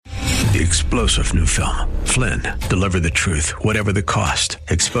the explosive new film, Flynn, Deliver the Truth, Whatever the Cost,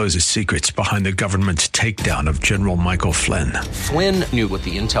 exposes secrets behind the government's takedown of General Michael Flynn. Flynn knew what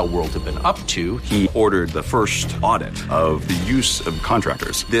the intel world had been up to. He ordered the first audit of the use of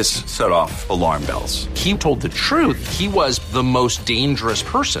contractors. This set off alarm bells. He told the truth. He was the most dangerous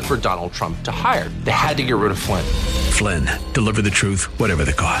person for Donald Trump to hire. They had to get rid of Flynn. Flynn, Deliver the Truth, Whatever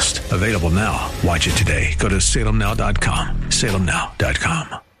the Cost. Available now. Watch it today. Go to salemnow.com.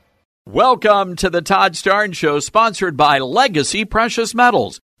 salemnow.com. Welcome to the Todd Starnes Show, sponsored by Legacy Precious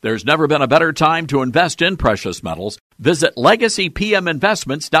Metals. There's never been a better time to invest in precious metals. Visit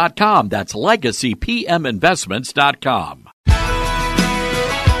LegacyPMInvestments.com. That's LegacyPMInvestments.com.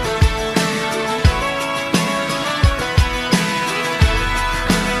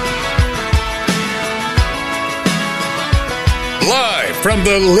 Live from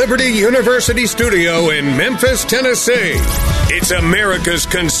the Liberty University studio in Memphis, Tennessee, it's America's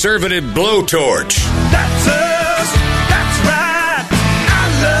conservative blowtorch. That's us. That's right.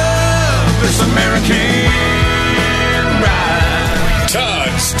 I love this American ride. Todd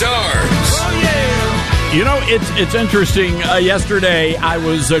Starnes. Oh, yeah. You know, it's interesting. Yesterday, I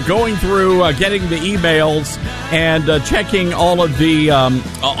was going through getting the emails and checking all of the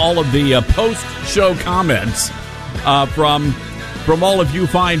post-show comments from all of you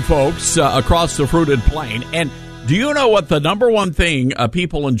fine folks across the fruited plain. And do you know what the number one thing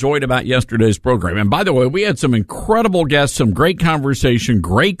people enjoyed about yesterday's program? And by the way, we had some incredible guests, some great conversation,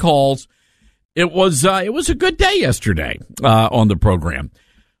 great calls. It was a good day yesterday on the program.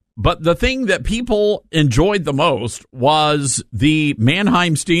 But the thing that people enjoyed the most was the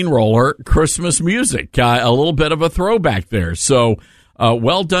Mannheim Steamroller Christmas music, a little bit of a throwback there. So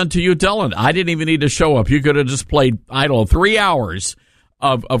well done to you, Dylan. I didn't even need to show up. You could have just played, 3 hours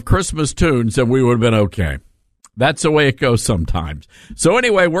of Christmas tunes and we would have been okay. That's the way it goes sometimes. So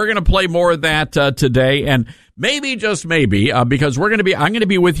anyway, we're going to play more of that today, and maybe, just maybe, because I'm going to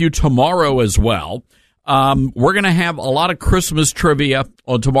be with you tomorrow as well. We're going to have a lot of Christmas trivia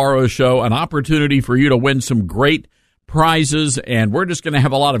on tomorrow's show, an opportunity for you to win some great prizes, and we're just going to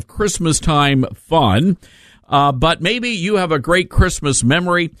have a lot of Christmas time fun. But maybe you have a great Christmas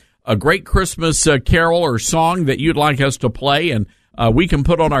memory, a great Christmas carol or song that you'd like us to play, and we can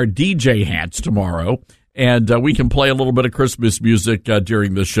put on our DJ hats tomorrow, and we can play a little bit of Christmas music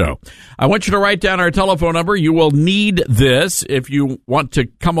during the show. I want you to write down our telephone number. You will need this if you want to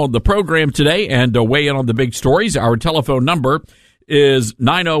come on the program today and weigh in on the big stories. Our telephone number is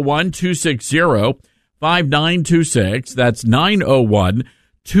 901-260-5926. That's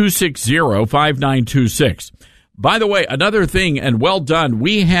 901-260-5926. By the way, another thing, and well done,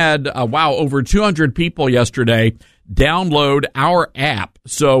 we had, over 200 people yesterday download our app.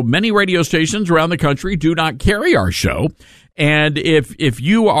 So many radio stations around the country do not carry our show. And if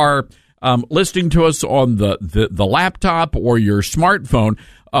you are listening to us on the laptop or your smartphone,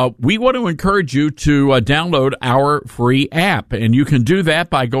 we want to encourage you to download our free app. And you can do that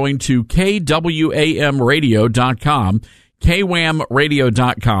by going to kwamradio.com,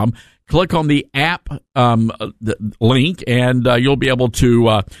 kwamradio.com. Click on the app link, and you'll be able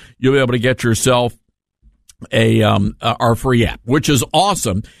to get yourself our free app, which is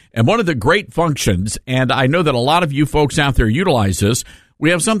awesome. And one of the great functions, and I know that a lot of you folks out there utilize this,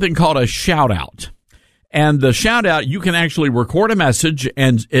 we have something called a shout out. And the shout out, you can actually record a message,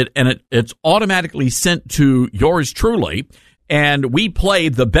 and it's automatically sent to yours truly. And we play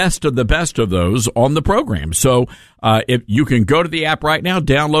the best of those on the program. So if you can go to the app right now,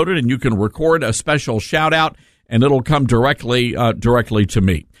 download it, and you can record a special shout out, and it'll come directly to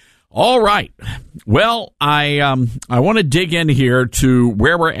me. All right. Well, I want to dig in here to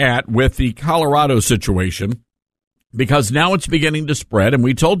where we're at with the Colorado situation, because now it's beginning to spread, and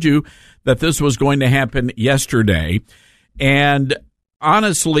we told you that this was going to happen yesterday. And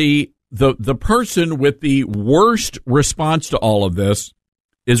honestly, the person with the worst response to all of this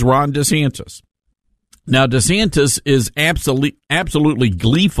is Ron DeSantis. Now, DeSantis is absolutely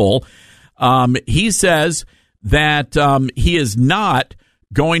gleeful. He says that he is not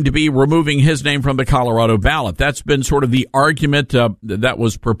going to be removing his name from the Colorado ballot. That's been sort of the argument that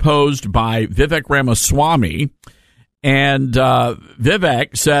was proposed by Vivek Ramaswamy. And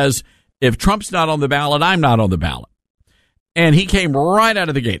Vivek says, if Trump's not on the ballot, I'm not on the ballot. And he came right out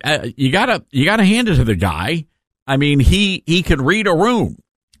of the gate. You gotta hand it to the guy. I mean, he can read a room.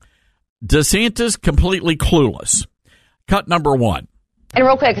 DeSantis completely clueless. Cut number one. And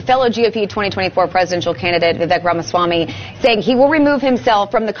real quick, fellow GOP 2024 presidential candidate Vivek Ramaswamy saying he will remove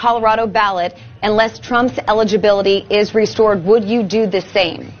himself from the Colorado ballot unless Trump's eligibility is restored. Would you do the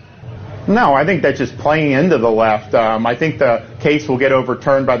same? No, I think that's just playing into the left. I think the case will get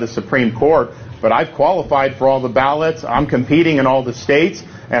overturned by the Supreme Court, but I've qualified for all the ballots. I'm competing in all the states,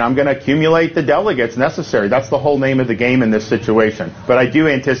 and I'm going to accumulate the delegates necessary. That's the whole name of the game in this situation. But I do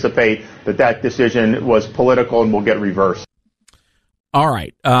anticipate that decision was political and will get reversed. All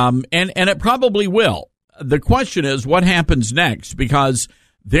right. And it probably will. The question is what happens next, because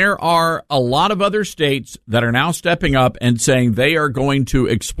there are a lot of other states that are now stepping up and saying they are going to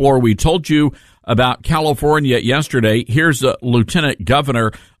explore. We told you about California yesterday. Here's the Lieutenant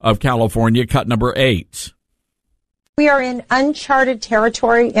Governor of California, cut number 8. We are in uncharted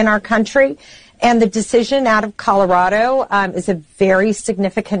territory in our country, and the decision out of Colorado is a very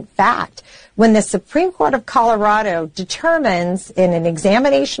significant fact. When the Supreme Court of Colorado determines in an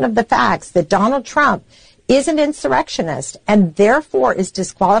examination of the facts that Donald Trump is an insurrectionist and therefore is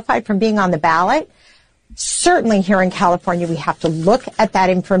disqualified from being on the ballot, certainly here in California we have to look at that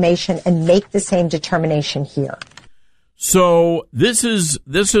information and make the same determination here. So this is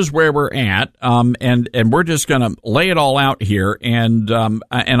where we're at, and we're just going to lay it all out here, and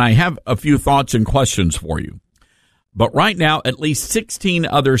I have a few thoughts and questions for you. But right now, at least 16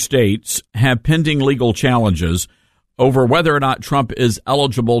 other states have pending legal challenges over whether or not Trump is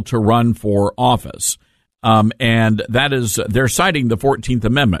eligible to run for office. And that is, they're citing the 14th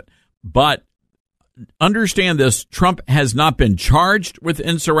Amendment. But understand this, Trump has not been charged with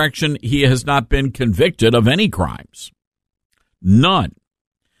insurrection. He has not been convicted of any crimes. None.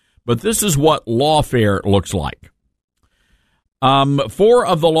 But this is what lawfare looks like. 4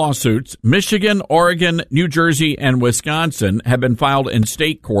 of the lawsuits, Michigan, Oregon, New Jersey, and Wisconsin, have been filed in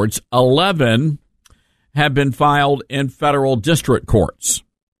state courts. 11 have been filed in federal district courts.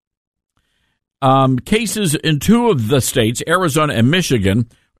 Cases in 2 of the states, Arizona and Michigan,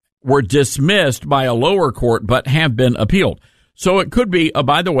 were dismissed by a lower court but have been appealed. So it could be,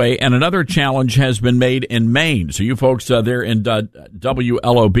 by the way, and another challenge has been made in Maine. So you folks there in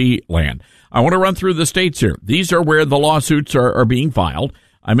WLOB land. I want to run through the states here. These are where the lawsuits are being filed.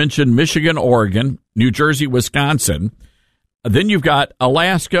 I mentioned Michigan, Oregon, New Jersey, Wisconsin. Then you've got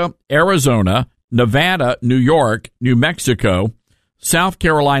Alaska, Arizona, Nevada, New York, New Mexico, South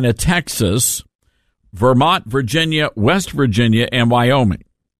Carolina, Texas, Vermont, Virginia, West Virginia, and Wyoming.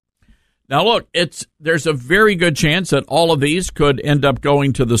 Now, look, there's a very good chance that all of these could end up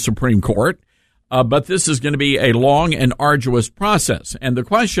going to the Supreme Court, but this is going to be a long and arduous process. And the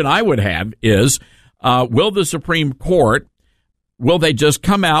question I would have is, will the Supreme Court, will they just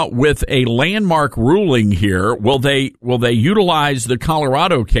come out with a landmark ruling here? Will they utilize the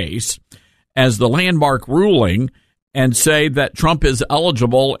Colorado case as the landmark ruling and say that Trump is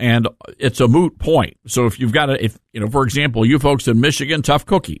eligible and it's a moot point? So if you've got for example, you folks in Michigan, tough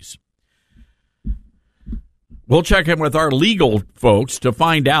cookies. We'll check in with our legal folks to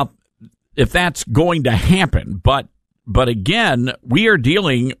find out if that's going to happen. But again, we are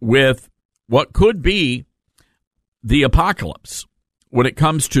dealing with what could be the apocalypse when it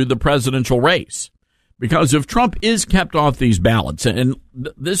comes to the presidential race. Because if Trump is kept off these ballots, and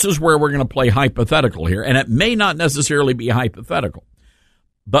this is where we're going to play hypothetical here, and it may not necessarily be hypothetical,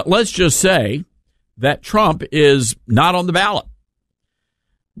 but let's just say that Trump is not on the ballot.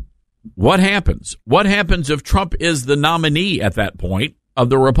 What happens? What happens if Trump is the nominee at that point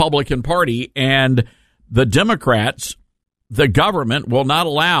of the Republican Party and the Democrats, the government, will not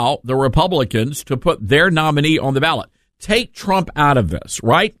allow the Republicans to put their nominee on the ballot? Take Trump out of this,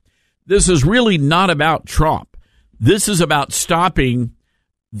 right? This is really not about Trump. This is about stopping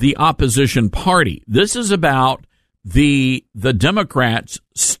the opposition party. This is about the Democrats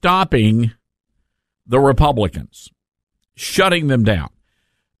stopping the Republicans, shutting them down.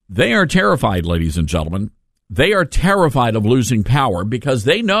 They are terrified, ladies and gentlemen. They are terrified of losing power because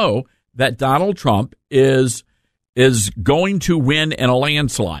they know that Donald Trump is going to win in a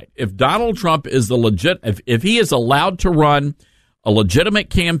landslide. If Donald Trump is if he is allowed to run a legitimate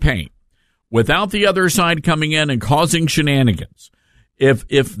campaign without the other side coming in and causing shenanigans, if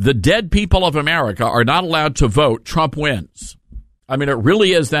the dead people of America are not allowed to vote, Trump wins. I mean, it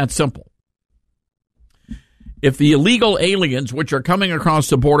really is that simple. If the illegal aliens, which are coming across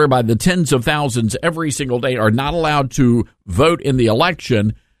the border by the tens of thousands every single day, are not allowed to vote in the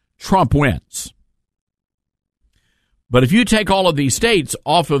election, Trump wins. But if you take all of these states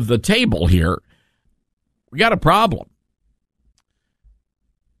off of the table here, we got a problem.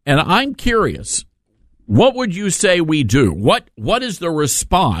 And I'm curious, what would you say we do? What is the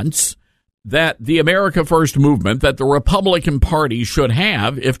response that the America First movement, that the Republican Party should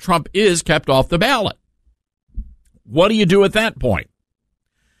have if Trump is kept off the ballot? What do you do at that point?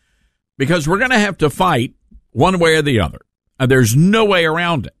 Because we're going to have to fight one way or the other. And there's no way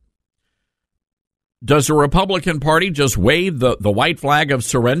around it. Does the Republican Party just wave the white flag of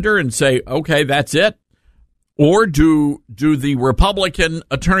surrender and say, okay, that's it? Or do the Republican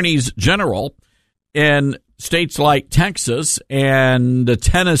attorneys general in states like Texas and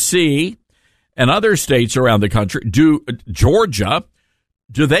Tennessee and other states around the country, Georgia,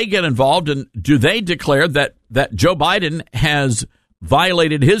 do they get involved and do they declare that Joe Biden has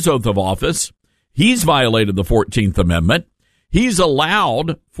violated his oath of office? He's violated the 14th Amendment. He's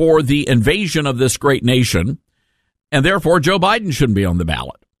allowed for the invasion of this great nation, and therefore Joe Biden shouldn't be on the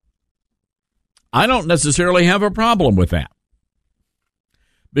ballot. I don't necessarily have a problem with that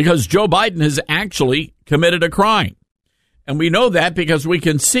because Joe Biden has actually committed a crime. And we know that because we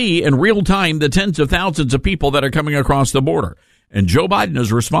can see in real time the tens of thousands of people that are coming across the border. And Joe Biden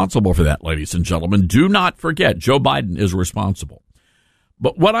is responsible for that, ladies and gentlemen. Do not forget, Joe Biden is responsible.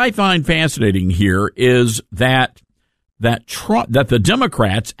 But what I find fascinating here is that the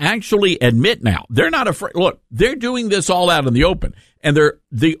Democrats actually admit now they're not afraid. Look, they're doing this all out in the open. And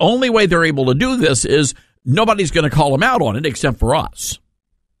the only way they're able to do this is nobody's going to call them out on it except for us.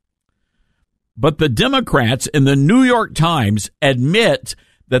 But the Democrats in the New York Times admit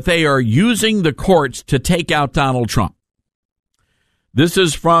that they are using the courts to take out Donald Trump. This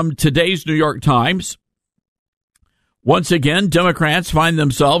is from today's New York Times. Once again, Democrats find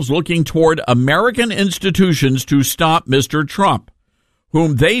themselves looking toward American institutions to stop Mr. Trump,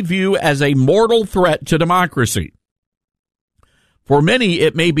 whom they view as a mortal threat to democracy. For many,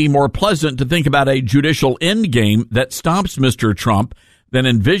 it may be more pleasant to think about a judicial endgame that stops Mr. Trump than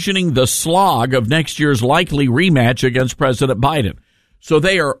envisioning the slog of next year's likely rematch against President Biden. So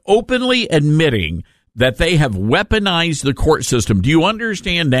they are openly admitting that they have weaponized the court system. Do you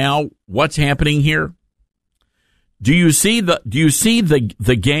understand now what's happening here? Do you see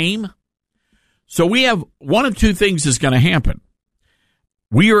the game? So we have one of two things is going to happen.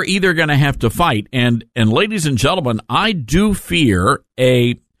 We are either going to have to fight, and ladies and gentlemen, I do fear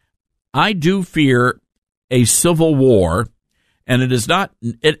a civil war, and it is not,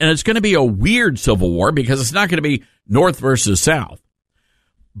 and it's going to be a weird civil war because it's not going to be North versus South.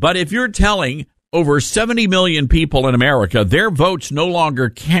 But if you're telling over 70 million people in America their votes no longer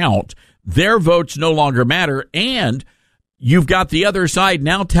count, their votes no longer matter, and you've got the other side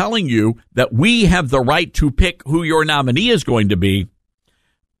now telling you that we have the right to pick who your nominee is going to be,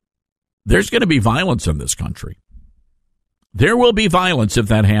 there's going to be violence in this country. There will be violence if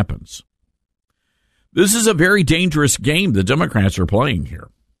that happens. This is a very dangerous game the Democrats are playing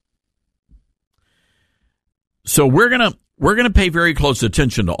here. So we're going to pay very close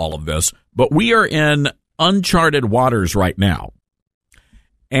attention to all of this, but we are in uncharted waters right now.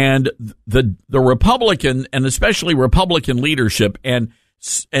 And the Republican, and especially Republican leadership, and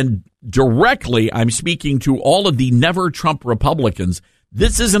directly I'm speaking to all of the never Trump Republicans,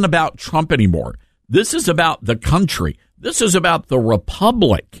 this isn't about Trump anymore. This is about the country. This is about the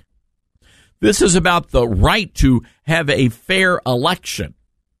republic. This is about the right to have a fair election.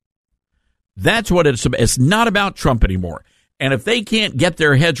 That's what it's about. It's not about Trump anymore. And if they can't get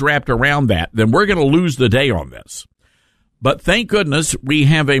their heads wrapped around that, then we're going to lose the day on this. But thank goodness we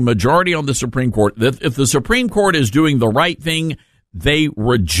have a majority on the Supreme Court. If the Supreme Court is doing the right thing, they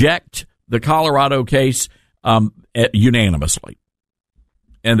reject the Colorado case unanimously.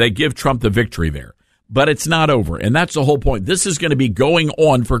 And they give Trump the victory there. But it's not over. And that's the whole point. This is going to be going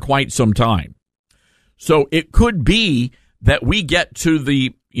on for quite some time. So it could be that we get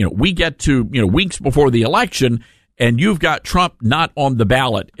to weeks before the election and you've got Trump not on the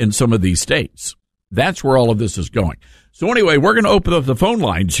ballot in some of these states. That's where all of this is going. So anyway, we're going to open up the phone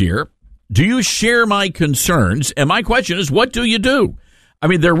lines here. Do you share my concerns? And my question is, what do you do? I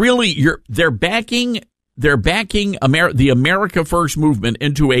mean, they're backing the America First movement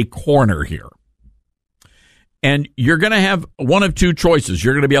into a corner here. And you're going to have one of two choices.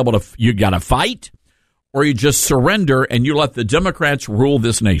 You're going to be able to, you got to fight, or you just surrender and you let the Democrats rule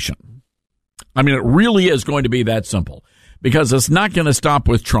this nation. I mean, it really is going to be that simple because it's not going to stop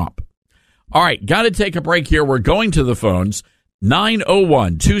with Trump. All right, got to take a break here. We're going to the phones.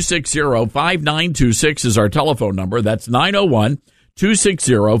 901-260-5926 is our telephone number. That's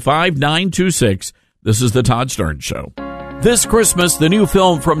 901-260-5926. This is the Todd Stern Show. This Christmas, the new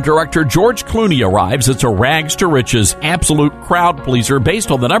film from director George Clooney arrives. It's a rags to riches, absolute crowd pleaser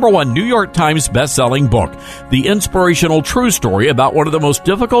based on the #1 New York Times best-selling book, the inspirational true story about one of the most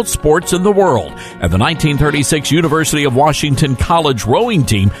difficult sports in the world, and the 1936 University of Washington College rowing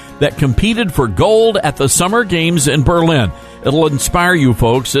team that competed for gold at the Summer Games in Berlin. It'll inspire you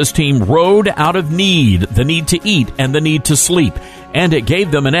folks. This team rowed out of need, the need to eat and the need to sleep. and it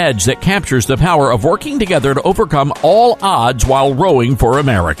gave them an edge that captures the power of working together to overcome all odds while rowing for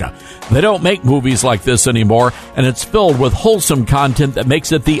America. They don't make movies like this anymore, and it's filled with wholesome content that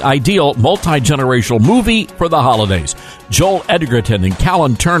makes it the ideal multi-generational movie for the holidays. Joel Edgerton and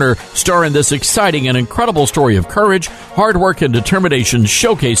Callan Turner star in this exciting and incredible story of courage, hard work, and determination,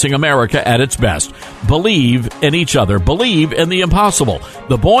 showcasing America at its best. Believe in each other. Believe in the impossible.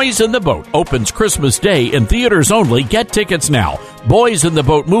 The Boys in the Boat opens Christmas Day in theaters only. Get tickets now.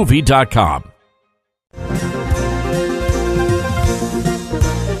 BoysInTheBoatMovie.com.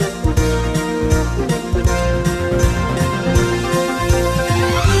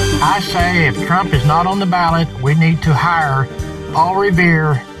 I say if Trump is not on the ballot, we need to hire Paul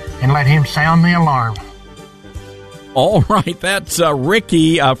Revere and let him sound the alarm. All right, that's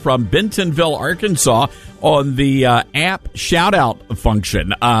Ricky from Bentonville, Arkansas, on the app shout-out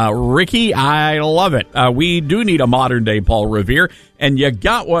function. Ricky, I love it. We do need a modern-day Paul Revere, and you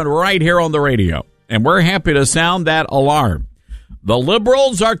got one right here on the radio, and we're happy to sound that alarm. The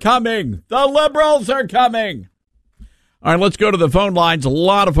liberals are coming. The liberals are coming. All right, let's go to the phone lines. A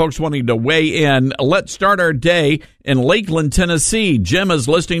lot of folks wanting to weigh in. Let's start our day in Lakeland, Tennessee. Jim is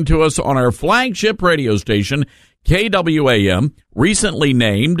listening to us on our flagship radio station, KWAM, recently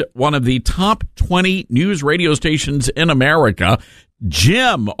named one of the top 20 news radio stations in America.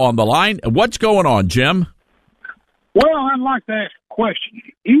 Jim on the line. What's going on, Jim? Well, I'd like to ask a question.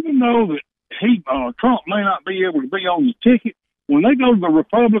 Even though that Trump may not be able to be on the ticket, when they go to the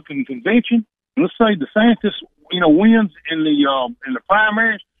Republican convention, let's say DeSantis wins in the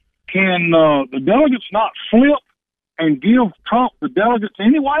primaries, can the delegates not flip and give Trump the delegates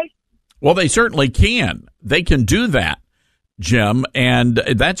anyway? Well, they certainly can. They can do that, Jim, and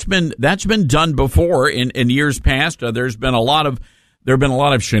that's been done before in years past. There have been a lot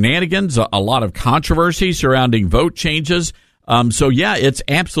of shenanigans, a lot of controversy surrounding vote changes. So yeah, it's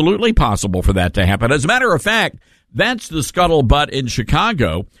absolutely possible for that to happen. As a matter of fact, that's the scuttlebutt in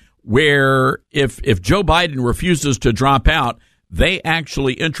Chicago, where if Joe Biden refuses to drop out, they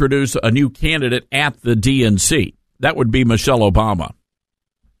actually introduce a new candidate at the DNC. That would be Michelle Obama.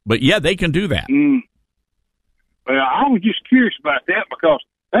 But yeah, they can do that. Well, I was just curious about that because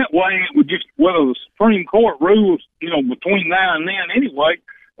that way it would just, whether the Supreme Court rules, between now and then anyway,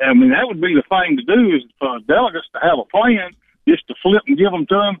 I mean, that would be the thing to do is for delegates to have a plan just to flip and give them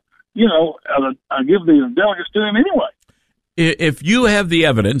to them, give the delegates to them anyway. If you have the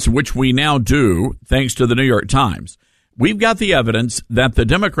evidence, which we now do, thanks to the New York Times, we've got the evidence that the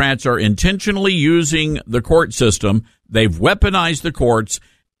Democrats are intentionally using the court system. They've weaponized the courts,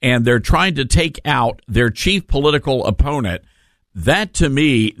 and they're trying to take out their chief political opponent. That, to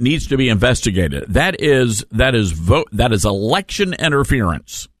me, needs to be investigated. That is election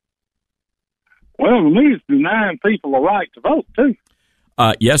interference. Well, to me, it's denying people the right to vote too.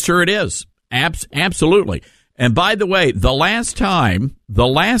 Yes, sir, it is. Absolutely. And by the way, the last time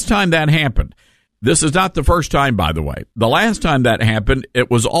that happened, this is not the first time, by the way. The last time that happened, it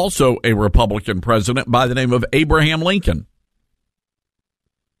was also a Republican president by the name of Abraham Lincoln.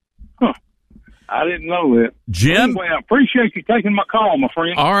 Huh. I didn't know that. Jim? Anyway, I appreciate you taking my call, my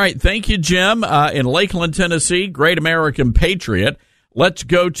friend. All right. Thank you, Jim. In Lakeland, Tennessee, great American patriot. Let's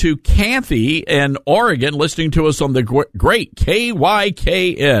go to Kathy in Oregon, listening to us on the great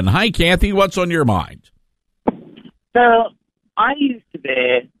KYKN. Hi, Kathy. What's on your mind? So I used to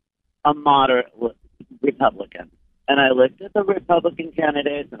be a moderate Republican, and I looked at the Republican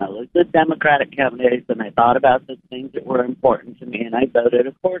candidates, and I looked at Democratic candidates, and I thought about the things that were important to me, and I voted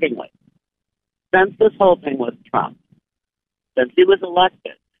accordingly. Since this whole thing with Trump, since he was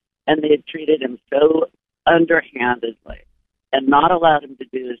elected, and they had treated him so underhandedly and not allowed him to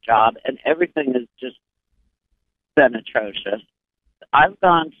do his job, and everything has just been atrocious, I've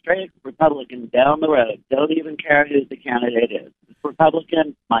gone straight Republican down the road. Don't even care who the candidate is.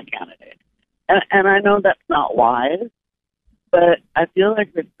 Republican, my candidate. And I know that's not wise, but I feel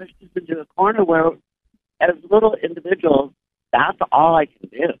like they've pushed us into a corner where, as little individuals, that's all I can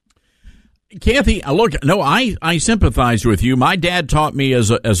do. Kathy, look, no, I sympathize with you. My dad taught me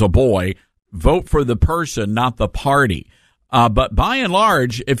as a boy, vote for the person, not the party. But by and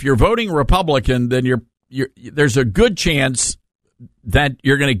large, if you're voting Republican, then there's a good chance that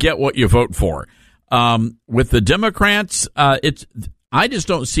you're going to get what you vote for. With the Democrats, I just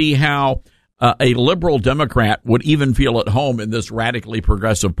don't see how a liberal Democrat would even feel at home in this radically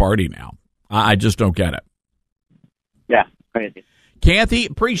progressive party now. I just don't get it. Yeah, crazy. Kathy,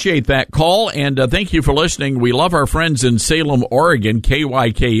 appreciate that call, and thank you for listening. We love our friends in Salem, Oregon,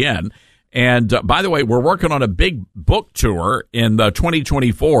 KYKN. And by the way, we're working on a big book tour in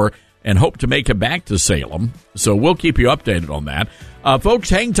 2024 and hope to make it back to Salem. So we'll keep you updated on that. Folks,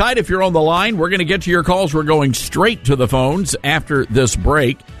 hang tight if you're on the line. We're going to get to your calls. We're going straight to the phones after this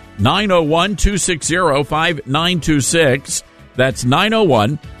break. 901-260-5926. That's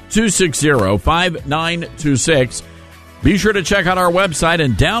 901-260-5926. Be sure to check out our website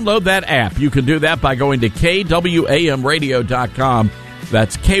and download that app. You can do that by going to kwamradio.com.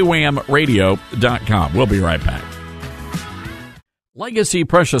 That's kwamradio.com. We'll be right back. Legacy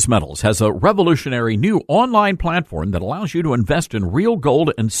Precious Metals has a revolutionary new online platform that allows you to invest in real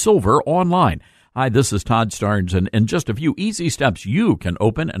gold and silver online. Hi, this is Todd Starnes, and in just a few easy steps, you can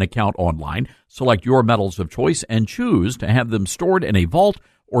open an account online, select your metals of choice, and choose to have them stored in a vault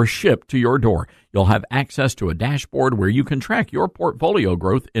or shipped to your door. You'll have access to a dashboard where you can track your portfolio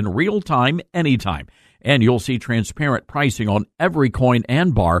growth in real time, anytime. And you'll see transparent pricing on every coin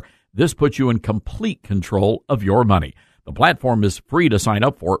and bar. This puts you in complete control of your money. The platform is free to sign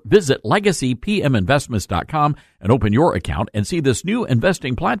up for. Visit LegacyPMInvestments.com and open your account and see this new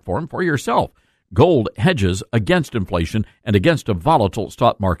investing platform for yourself. Gold hedges against inflation and against a volatile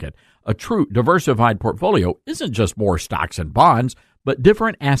stock market. A true diversified portfolio isn't just more stocks and bonds, but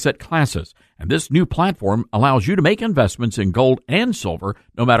different asset classes. And this new platform allows you to make investments in gold and silver,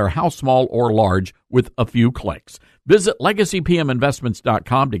 no matter how small or large, with a few clicks. Visit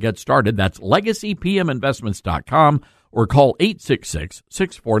LegacyPMInvestments.com to get started. That's LegacyPMInvestments.com, or call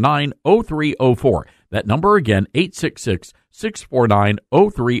 866-649-0304. That number again,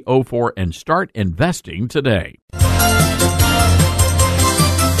 866-649-0304, and start investing today.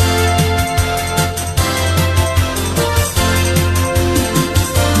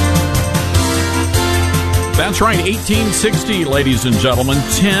 That's right, 1860, ladies and gentlemen.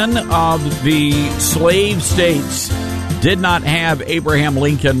 10 of the slave states did not have Abraham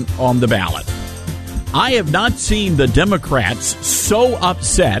Lincoln on the ballot. I have not seen the Democrats so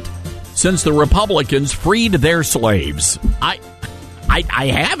upset since the Republicans freed their slaves. I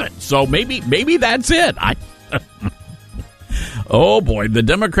haven't, so maybe that's it. Oh boy, the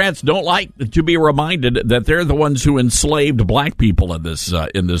Democrats don't like to be reminded that they're the ones who enslaved black people in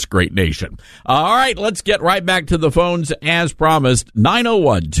this great nation. All right, let's get right back to the phones as promised.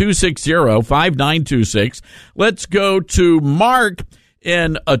 901-260-5926. Let's go to Mark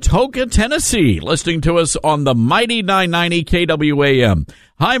in Atoka, Tennessee, listening to us on the mighty 990 KWAM.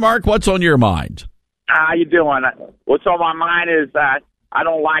 Hi, Mark. What's on your mind? How you doing? What's on my mind is I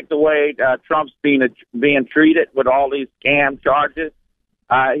don't like the way Trump's being treated with all these scam charges.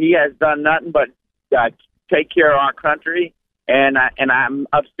 He has done nothing but take care of our country, and I'm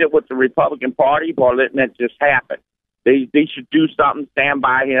upset with the Republican Party for letting it just happen. They should do something, stand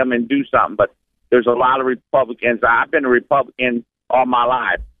by him, and do something. But there's a lot of Republicans. I've been a Republican all my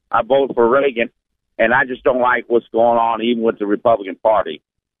life. I voted for Reagan, and I just don't like what's going on, even with the Republican Party.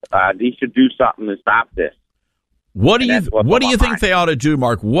 They should do something to stop this. What do you think they ought to do,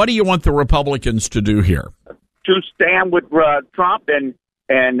 Mark? What do you want the Republicans to do here? To stand with Trump and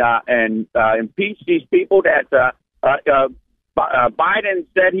impeach these people that Biden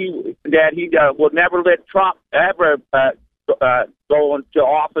said he will never let Trump ever go into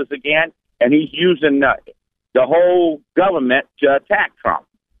office again, and he's using the whole government to attack Trump.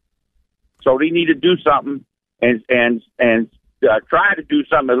 So they need to do something and try to do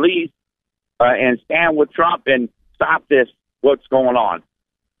something at least and stand with Trump and stop this. What's going on?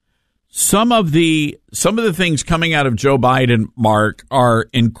 Some of the things coming out of Joe Biden, Mark, are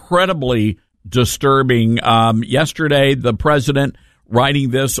incredibly disturbing. Yesterday, the president writing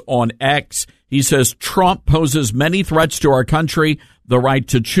this on X, he says Trump poses many threats to our country, the right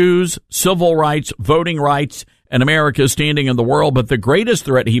to choose, civil rights, voting rights, and America's standing in the world. But the greatest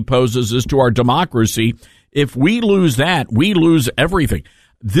threat he poses is to our democracy. If we lose that, we lose everything.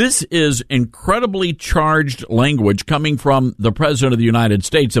 This is incredibly charged language coming from the President of the United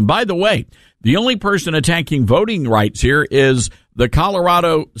States. And by the way, the only person attacking voting rights here is the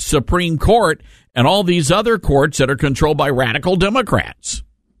Colorado Supreme Court and all these other courts that are controlled by radical Democrats.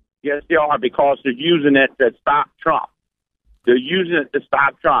 Yes, they are, because they're using it to stop Trump. They're using it to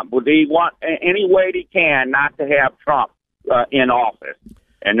stop Trump. Well, they want any way they can not to have Trump in office.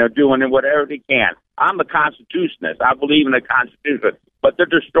 And they're doing it whatever they can. I'm a constitutionalist. I believe in the Constitution. But they're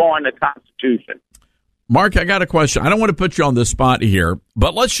destroying the Constitution. Mark, I got a question. I don't want to put you on the spot here,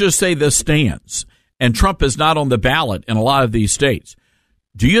 but let's just say this stands and Trump is not on the ballot in a lot of these states.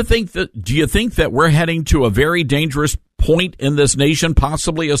 Do you think that we're heading to a very dangerous point in this nation,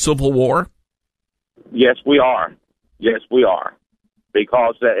 possibly a civil war? Yes, we are. Yes, we are.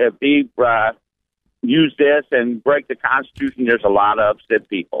 Because if they use this and break the Constitution, there's a lot of upset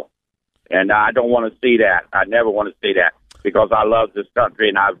people. And I don't want to see that. I never want to see that, because I love this country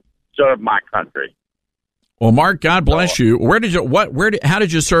and I've served my country. Well, Mark, God bless you. How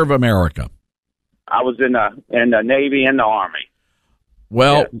did you serve America? I was in the Navy and the Army.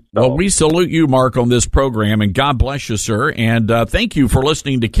 Well, we salute you, Mark, on this program, and God bless you, sir. And thank you for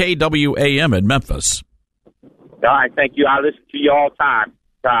listening to KWAM in Memphis. All right, thank you. I listen to you all the time,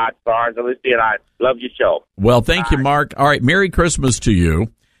 Todd. As far as I listen to you, I love your show. Well, thank you, Mark. All right, Merry Christmas to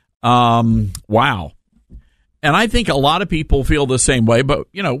you. Wow. And I think a lot of people feel the same way, but,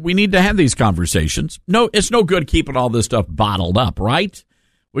 we need to have these conversations. No, it's no good keeping all this stuff bottled up, right?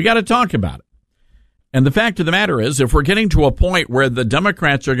 We got to talk about it. And the fact of the matter is, if we're getting to a point where the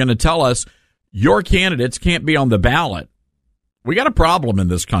Democrats are going to tell us your candidates can't be on the ballot, we got a problem in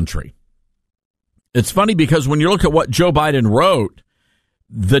this country. It's funny because when you look at what Joe Biden wrote,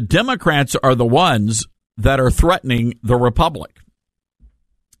 the Democrats are the ones that are threatening the Republic.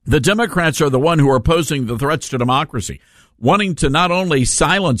 The Democrats are the one who are posing the threats to democracy, wanting to not only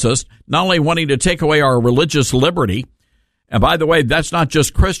silence us, not only wanting to take away our religious liberty. And by the way, that's not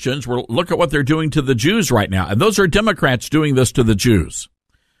just Christians. Look at what they're doing to the Jews right now. And those are Democrats doing this to the Jews.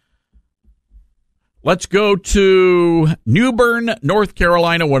 Let's go to New Bern, North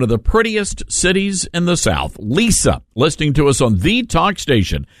Carolina, one of the prettiest cities in the South. Lisa, listening to us on the talk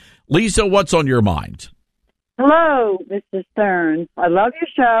station. Lisa, what's on your mind? Hello, Mr. Stearns. I love your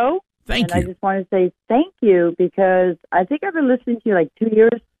show. Thank you. I just want to say thank you because I think I've been listening to you like 2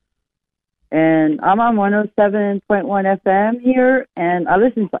 years. And I'm on 107.1 FM here, and I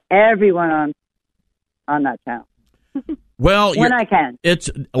listen to everyone on that channel. Well, when I can. It's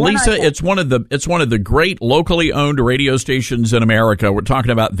Lisa. It's one of the great locally owned radio stations in America. We're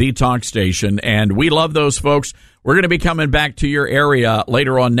talking about the talk station, and we love those folks. We're going to be coming back to your area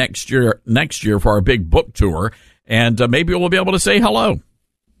later on next year for our big book tour, and maybe we'll be able to say hello.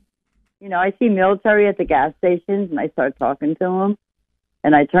 I see military at the gas stations, and I start talking to them.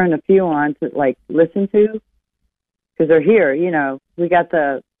 And I turn a few on to listen to because they're here. We got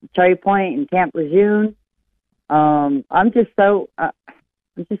the Cherry Point and Camp Lejeune. I'm just so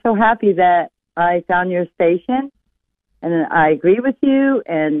happy that I found your station, and I agree with you.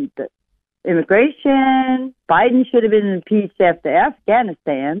 And the immigration, Biden should have been impeached after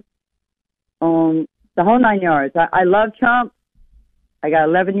Afghanistan. The whole 9 yards. I love Trump. I got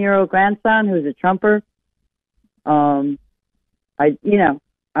an 11-year-old grandson who's a Trumper.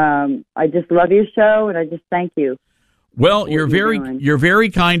 I just love your show, and I just thank you. Well, you're very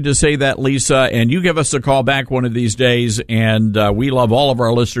kind to say that, Lisa, and you give us a call back one of these days, and we love all of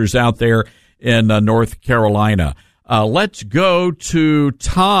our listeners out there in North Carolina. Let's go to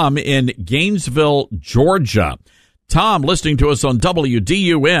Tom in Gainesville, Georgia. Tom, listening to us on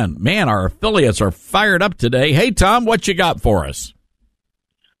WDUN. Man, our affiliates are fired up today. Hey, Tom, what you got for us?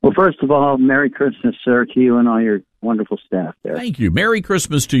 Well, first of all, Merry Christmas, sir, to you and all your wonderful staff there. Thank you. Merry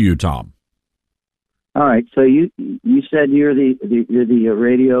Christmas to you, Tom. All right. So you said you're the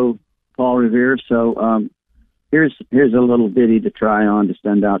radio Paul Revere. So here's a little ditty to try on to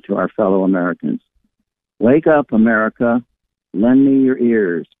send out to our fellow Americans. Wake up, America. Lend me your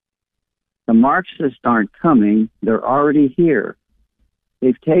ears. The Marxists aren't coming. They're already here.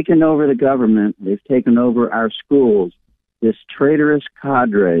 They've taken over the government. They've taken over our schools. This traitorous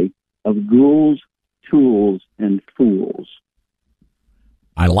cadre of ghouls, tools, and fools.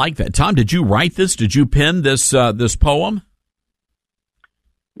 I like that. Tom, did you write this? Did you pen this poem?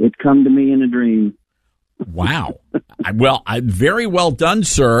 It come to me in a dream. Wow. Well, very well done,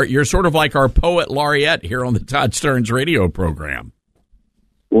 sir. You're sort of like our poet laureate here on the Todd Stearns radio program.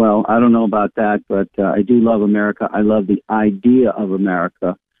 Well, I don't know about that, but I do love America. I love the idea of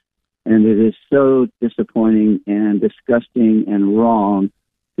America. And it is so disappointing and disgusting and wrong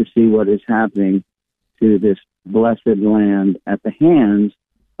to see what is happening to this blessed land at the hands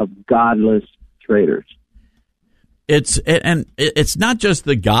of godless traitors. It's not just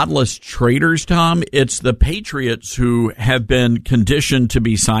the godless traitors, Tom. It's the patriots who have been conditioned to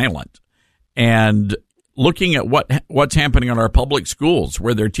be silent. And looking at what's happening in our public schools,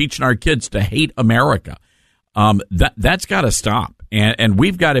 where they're teaching our kids to hate America, that's got to stop. And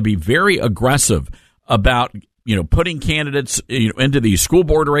we've got to be very aggressive about putting candidates into these school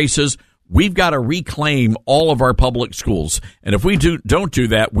board races. We've got to reclaim all of our public schools. And if we don't do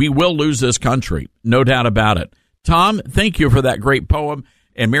that, we will lose this country. No doubt about it. Tom, thank you for that great poem,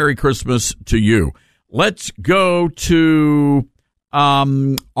 and Merry Christmas to you. Let's go to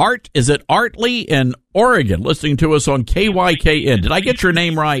Art. Is it Art Lee in Oregon, listening to us on KYKN? Did I get your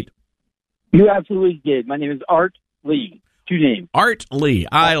name right? You absolutely did. My name is Art Lee. Two names. Art Lee.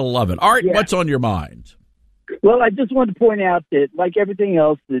 I love it. Art, What's on your mind? Well, I just wanted to point out that, like everything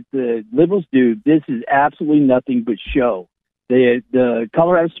else that the liberals do, this is absolutely nothing but show. The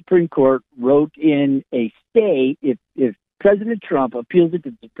Colorado Supreme Court wrote in a stay. If President Trump appeals it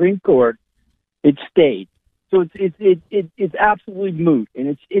to the Supreme Court, it stayed. So it's absolutely moot,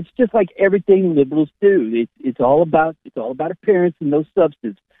 and it's just like everything liberals do. It's all about appearance and no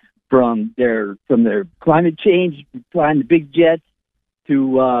substance. From their climate change, flying the big jets,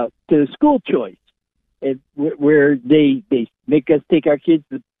 to school choice, where they make us take our kids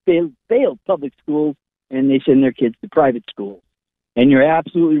to failed public schools and they send their kids to private schools. And you're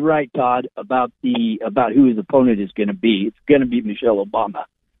absolutely right, Todd, about who his opponent is going to be. It's going to be Michelle Obama,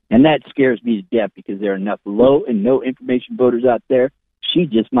 and that scares me to death because there are enough low and no information voters out there. She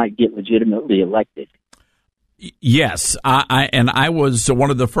just might get legitimately elected. Yes, I was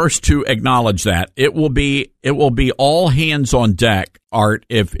one of the first to acknowledge that. It will be all hands on deck, Art.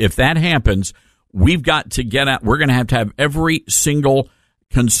 If that happens, we've got to get out. We're going to have every single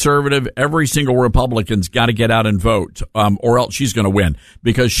conservative, every single Republican's got to get out and vote, or else she's going to win,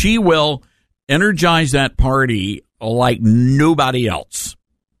 because she will energize that party like nobody else.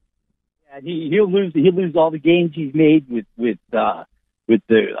 Yeah, he'll lose all the gains he's made with the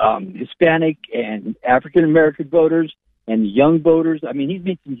Hispanic and African American voters and the young voters. I mean, he's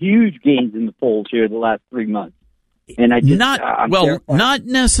made some huge gains in the polls here the last 3 months. And not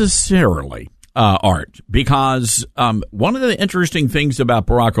necessarily, Art, because one of the interesting things about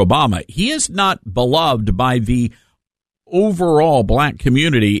Barack Obama, he is not beloved by the overall black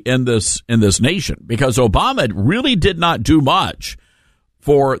community in this nation, because Obama really did not do much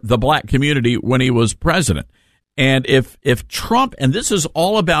for the black community when he was president. And if Trump, and this is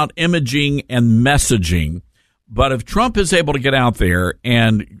all about imaging and messaging, but if Trump is able to get out there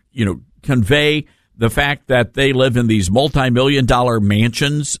and, convey the fact that they live in these multi-million-dollar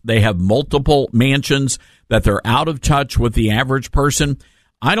mansions, they have multiple mansions, that they're out of touch with the average person,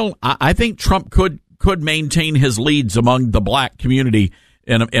 I think Trump could maintain his leads among the black community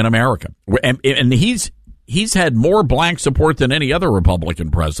in America. And he's had more black support than any other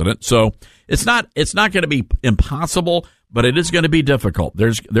Republican president. So it's not going to be impossible, but it is going to be difficult.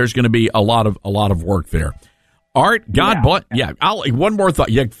 There's going to be a lot of work there. Art, God bless. Yeah. One more thought.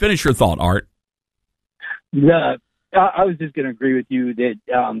 Yeah. Finish your thought, Art. I was just going to agree with you that,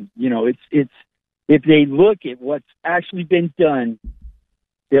 it's if they look at what's actually been done,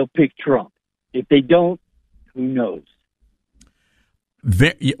 they'll pick Trump. If they don't, who knows?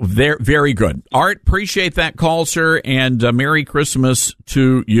 Very good. Art, appreciate that call, sir, and Merry Christmas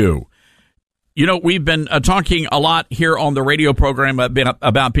to you. We've been talking a lot here on the radio program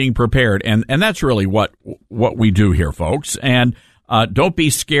about being prepared, and that's really what we do here, folks. And don't be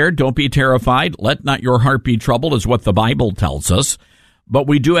scared. Don't be terrified. Let not your heart be troubled is what the Bible tells us. But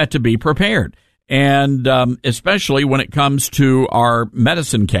we do have to be prepared, and especially when it comes to our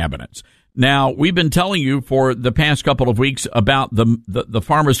medicine cabinets. Now, we've been telling you for the past couple of weeks about the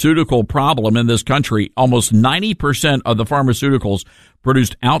pharmaceutical problem in this country. Almost 90% of the pharmaceuticals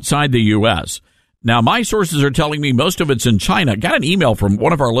produced outside the U.S. Now, my sources are telling me most of it's in China. Got an email from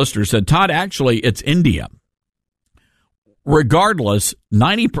one of our listeners said, Todd, actually, it's India. Regardless,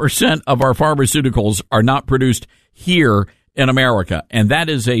 90% of our pharmaceuticals are not produced here in America, and that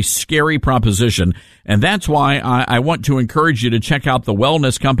is a scary proposition. And that's why I want to encourage you to check out the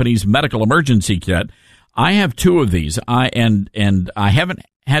Wellness Company's Medical Emergency Kit. I have 2 of these, and I haven't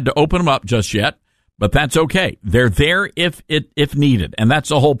had to open them up just yet, but that's okay. They're there if needed, and that's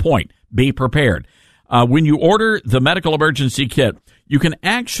the whole point. Be prepared. When you order the Medical Emergency Kit, you can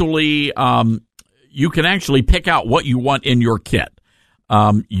actually pick out what you want in your kit.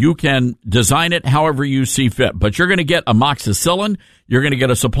 You can design it however you see fit, but you're going to get amoxicillin, you're going to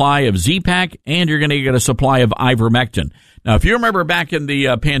get a supply of Z-Pak, and you're going to get a supply of ivermectin. Now, if you remember back in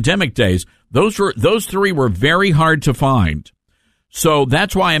the pandemic days, those 3 were very hard to find. So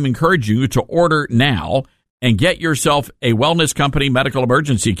that's why I'm encouraging you to order now and get yourself a Wellness Company Medical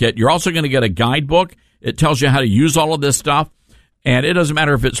Emergency Kit. You're also going to get a guidebook. It tells you how to use all of this stuff, and it doesn't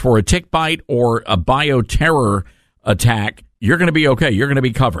matter if it's for a tick bite or a bioterror attack. You're going to be okay. You're going to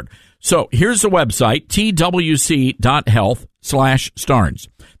be covered. So here's the website, twc.health/Starnes.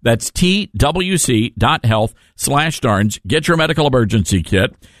 That's twc.health/Starnes. Get your medical emergency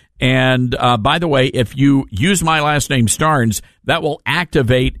kit. And by the way, if you use my last name, Starnes, that will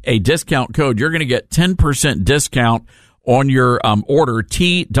activate a discount code. You're going to get 10% discount on your order,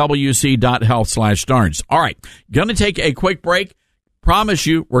 twc.health/Starnes. All right, going to take a quick break. Promise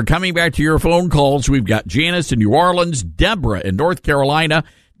you, we're coming back to your phone calls. We've got Janice in New Orleans, Deborah in North Carolina,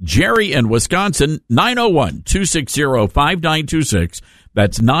 Jerry in Wisconsin, 901-260-5926.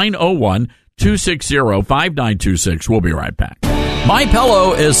 That's 901-260-5926. We'll be right back.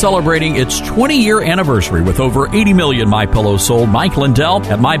 MyPillow is celebrating its 20-year anniversary with over 80 million MyPillows sold. Mike Lindell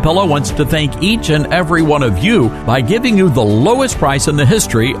at MyPillow wants to thank each and every one of you by giving you the lowest price in the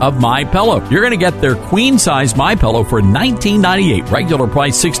history of MyPillow. You're going to get their queen-size MyPillow for $19.98, regular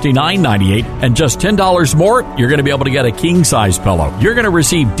price $69.98, and just $10 more, you're going to be able to get a king-size pillow. You're going to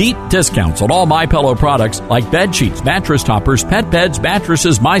receive deep discounts on all MyPillow products like bed sheets, mattress toppers, pet beds,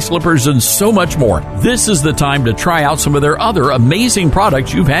 mattresses, my slippers, and so much more. This is the time to try out some of their other amazing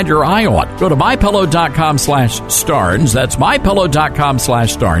products you've had your eye on. Go to mypillow.com/Starnes. That's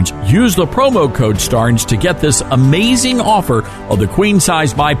mypillow.com/Starnes. Use the promo code Starnes to get this amazing offer of the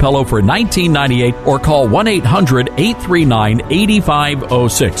queen-size MyPillow for $19.98 or call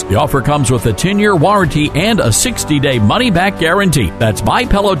 1-800-839-8506. The offer comes with a 10-year warranty and a 60-day money-back guarantee. That's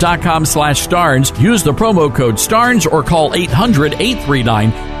mypillow.com/Starnes. Use the promo code Starnes or call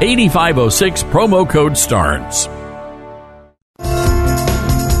 800-839-8506. Promo code Starnes.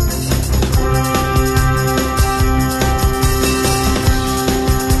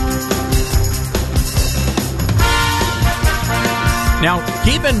 Now,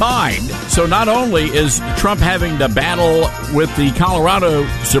 keep in mind, so not only is Trump having to battle with the Colorado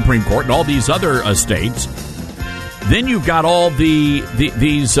Supreme Court and all these other states, then you've got all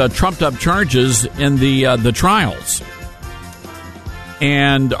these trumped-up charges in the trials.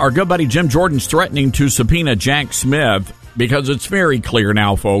 And our good buddy Jim Jordan's threatening to subpoena Jack Smith because it's very clear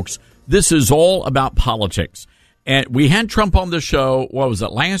now, folks, this is all about politics. And we had Trump on the show, what was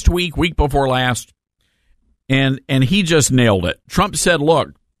it, last week before last? And he just nailed it. Trump said,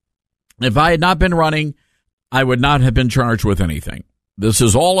 look, if I had not been running, I would not have been charged with anything. This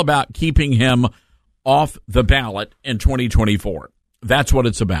is all about keeping him off the ballot in 2024. That's what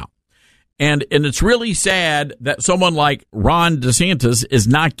it's about. And it's really sad that someone like Ron DeSantis is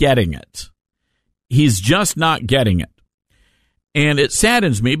not getting it. He's just not getting it. And it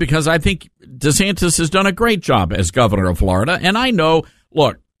saddens me because I think DeSantis has done a great job as governor of Florida. And I know,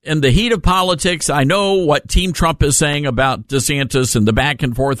 look, in the heat of politics, I know what Team Trump is saying about DeSantis and the back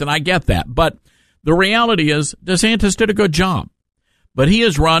and forth, and I get that. But the reality is DeSantis did a good job. But he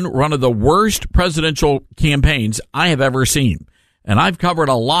has run one of the worst presidential campaigns I have ever seen. And I've covered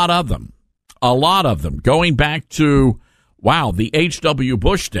a lot of them, going back to, the H.W.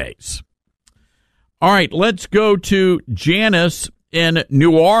 Bush days. All right, let's go to Janice in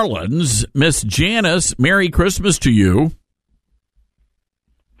New Orleans. Miss Janice, Merry Christmas to you.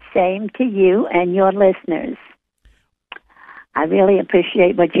 Same to you and your listeners. I really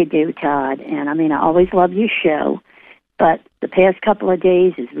appreciate what you do, Todd. And I always love your show, but the past couple of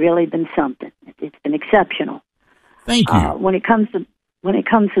days has really been something. It's been exceptional. Thank you. When it comes to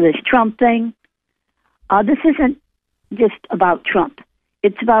this Trump thing, this isn't just about Trump.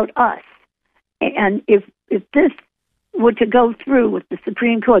 It's about us. And if this were to go through with the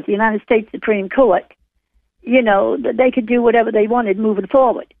Supreme Court, the United States Supreme Court, they could do whatever they wanted moving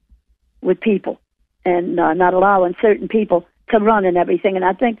forward with people and not allowing certain people to run and everything. And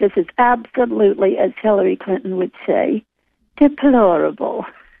I think this is absolutely, as Hillary Clinton would say, deplorable.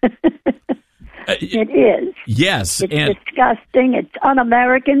 It is. Yes. It's disgusting. It's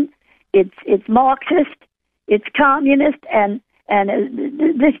un-American. It's Marxist. It's communist. And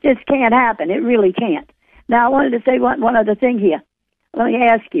this just can't happen. It really can't. Now, I wanted to say one other thing here. Let me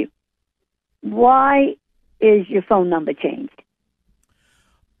ask you, why is your phone number changed?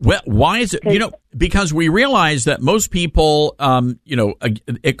 Well, why is it? Because we realize that most people,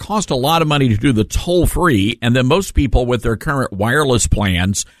 it costs a lot of money to do the toll free, and then most people with their current wireless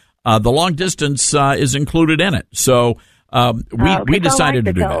plans, the long distance is included in it. So we decided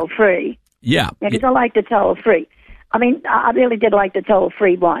to do that. Toll free. Yeah, because I like the toll free. I really did like the toll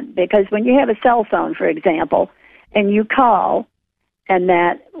free one because when you have a cell phone, for example, and you call, and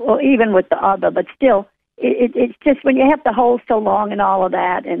that, well, even with the other, but still. It's just when you have to hold so long and all of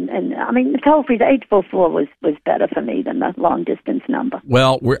that, and the toll free, the 844 was better for me than the long distance number.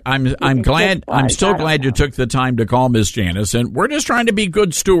 Well, I'm still glad you took the time to call, Miss Janice, and we're just trying to be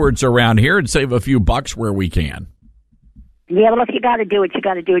good stewards around here and save a few bucks where we can. Yeah, well, if you got to do it, you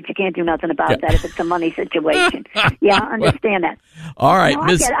got to do it. You can't do nothing about that if it's a money situation. Yeah, I understand that. All right, no,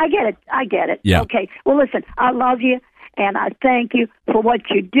 I get it. Yeah. Okay. Well, listen, I love you, and I thank you for what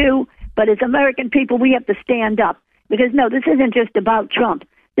you do. But as American people, we have to stand up because, no, this isn't just about Trump.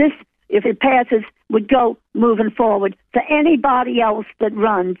 This, if it passes, would go moving forward to anybody else that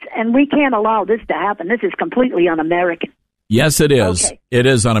runs, and we can't allow this to happen. This is completely un-American. Yes, it is. Okay. It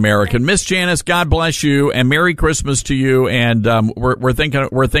is un-American. Miss Janice, God bless you, and Merry Christmas to you, and we're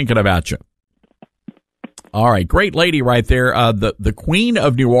thinking about you. All right, great lady right there, the Queen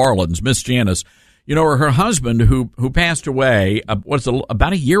of New Orleans, Miss Janice. her husband, who passed away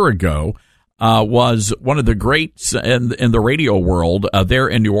about a year ago, was one of the greats in the radio world there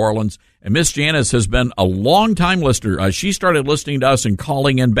in New Orleans. And Miss Janice has been a long-time listener. She started listening to us and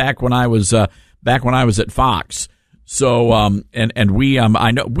calling in back when I was at Fox. So and we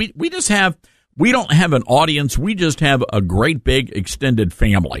I know we just have. We don't have an audience. We just have a great big extended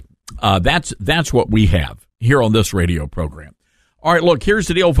family. That's what we have here on this radio program. All right, look, here's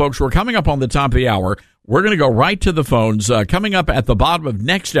the deal, folks. We're coming up on the top of the hour. We're going to go right to the phones. Coming up at the bottom of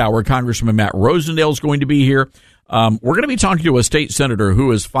next hour, Congressman Matt Rosendale is going to be here. We're going to be talking to a state senator who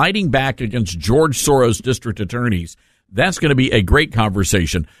is fighting back against George Soros district attorneys. That's going to be a great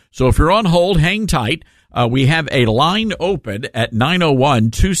conversation. So if you're on hold, hang tight. We have a line open at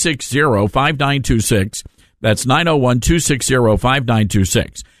 901-260-5926. That's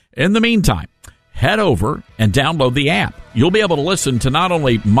 901-260-5926. In the meantime, head over and download the app. You'll be able to listen to not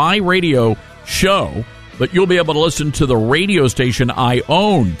only my radio show, but you'll be able to listen to the radio station I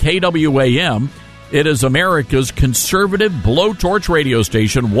own, KWAM. It is America's conservative blowtorch radio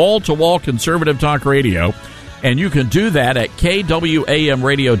station, wall-to-wall conservative talk radio. And you can do that at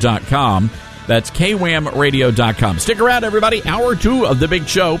kwamradio.com. That's kwamradio.com. Stick around, everybody. Hour 2 of the big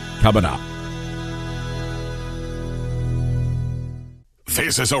show coming up.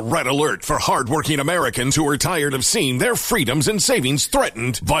 This is a red alert for hardworking Americans who are tired of seeing their freedoms and savings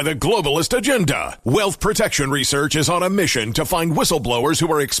threatened by the globalist agenda. Wealth Protection Research is on a mission to find whistleblowers who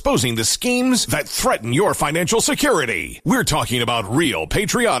are exposing the schemes that threaten your financial security. We're talking about real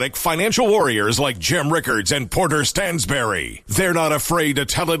patriotic financial warriors like Jim Rickards and Porter Stansberry. They're not afraid to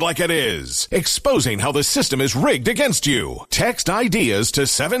tell it like it is, exposing how the system is rigged against you. Text ideas to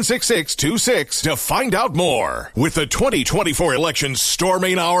 76626 to find out more. With the 2024 elections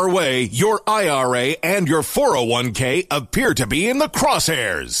storming our way, your IRA and your 401k appear to be in the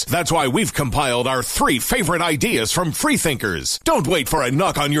crosshairs. That's why we've compiled our 3 favorite ideas from freethinkers. Don't wait for a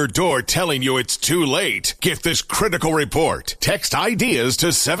knock on your door telling you it's too late. Get this critical report. Text ideas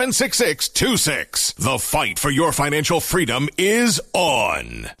to 76626. The fight for your financial freedom is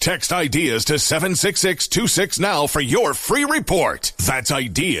on. Text ideas to 76626 now for your free report. That's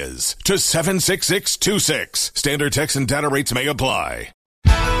ideas to 76626. Standard text and data rates may apply.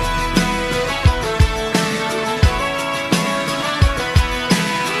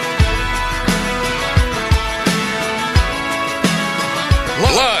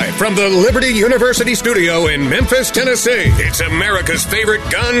 Live from the Liberty University studio in Memphis, Tennessee, it's America's favorite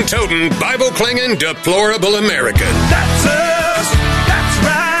gun-toting, Bible-clinging, deplorable American. That's us. That's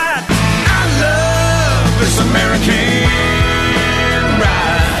right. I love this American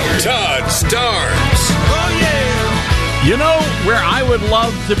ride. Todd Starnes. Oh, yeah. You know where I would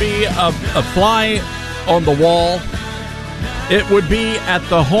love to be a fly on the wall? It would be at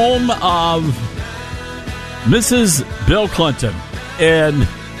the home of Mrs. Bill Clinton in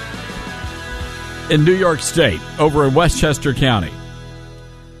New York State, over in Westchester County.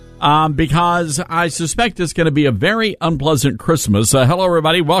 Because I suspect it's going to be a very unpleasant Christmas. Hello,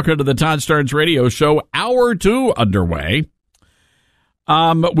 everybody. Welcome to the Todd Starnes Radio Show, Hour 2 underway.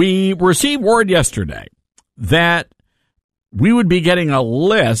 We received word yesterday that we would be getting a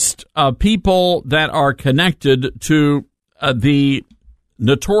list of people that are connected to the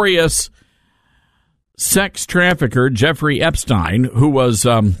notorious sex trafficker Jeffrey Epstein, who was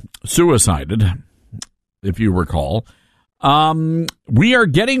suicided, if you recall. We are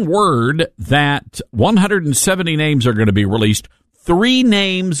getting word that 170 names are going to be released. 3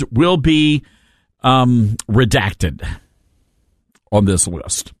 names will be redacted on this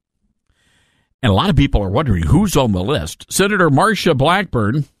list. And a lot of people are wondering who's on the list. Senator Marsha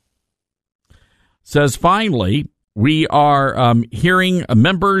Blackburn says, finally, we are hearing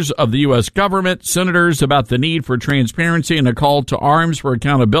members of the U.S. government, senators, about the need for transparency and a call to arms for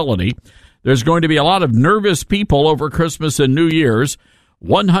accountability. There's going to be a lot of nervous people over Christmas and New Year's,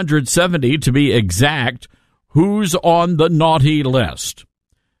 170 to be exact. Who's on the naughty list?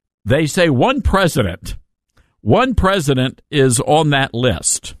 They say one president is on that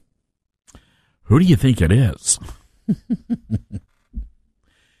list. Who do you think it is?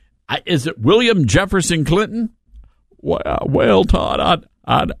 Is it William Jefferson Clinton? Well, Todd,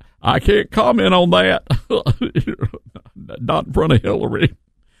 I can't comment on that. Not in front of Hillary.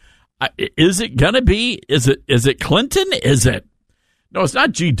 Is it gonna be? Is it Clinton? Is it? No, it's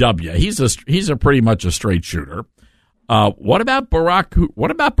not GW. He's a pretty much a straight shooter. What about Barack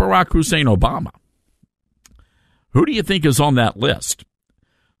Hussein Obama? Who do you think is on that list?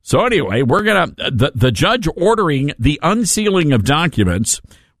 So anyway, we're the judge ordering the unsealing of documents,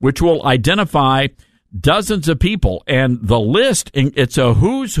 which will identify dozens of people, and the list, it's a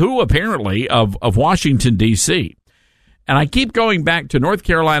who's who, apparently, of Washington, D.C. And I keep going back to North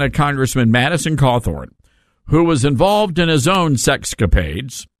Carolina Congressman Madison Cawthorn, who was involved in his own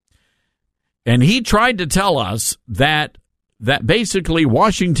sexcapades, and he tried to tell us that basically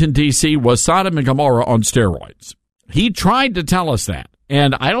Washington, D.C. was Sodom and Gomorrah on steroids. He tried to tell us that,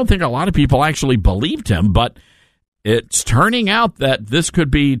 and I don't think a lot of people actually believed him, but it's turning out that this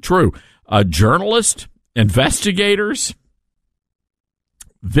could be true. Journalists, investigators,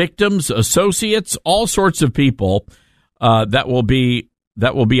 victims, associates, all sorts of people that will be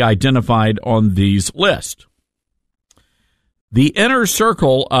identified on these lists. The inner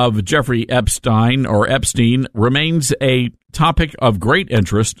circle of Jeffrey Epstein remains a topic of great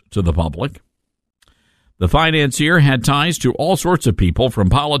interest to the public. The financier had ties to all sorts of people, from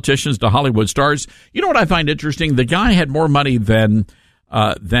politicians to Hollywood stars. You know what I find interesting? The guy had more money than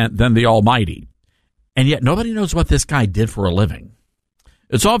the Almighty, and yet nobody knows what this guy did for a living.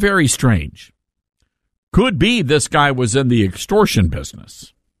 It's all very strange. Could be this guy was in the extortion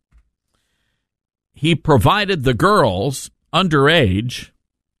business. He provided the girls underage,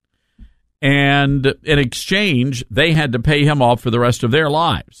 and in exchange, they had to pay him off for the rest of their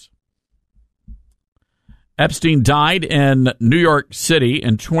lives. Epstein died in New York City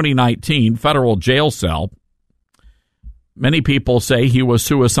in 2019, federal jail cell. Many people say he was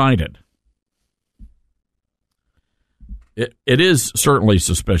suicided. It is certainly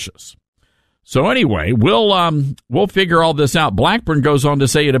suspicious. So anyway, we'll figure all this out. Blackburn goes on to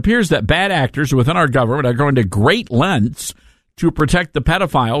say, it appears that bad actors within our government are going to great lengths to protect the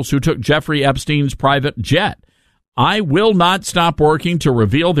pedophiles who took Jeffrey Epstein's private jet. I will not stop working to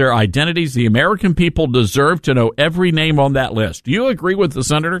reveal their identities. The American people deserve to know every name on that list. Do you agree with the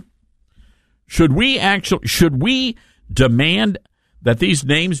senator? Should we demand that these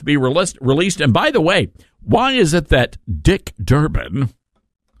names be released? And by the way, why is it that Dick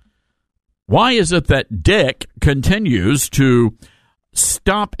continues to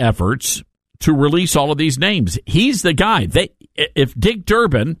stop efforts to release all of these names? He's the guy. If Dick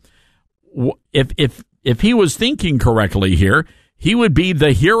Durbin, if he was thinking correctly here, he would be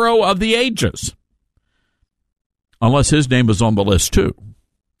the hero of the ages. Unless his name is on the list too.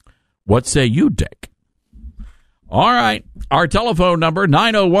 What say you, Dick? All right. Our telephone number,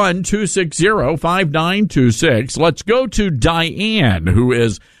 901-260-5926. Let's go to Diane, who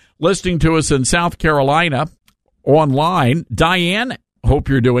is listening to us in South Carolina online. Diane, hope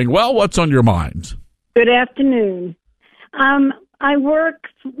you're doing well. What's on your mind? Good afternoon. I work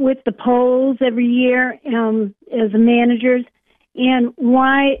with the polls every year as managers, and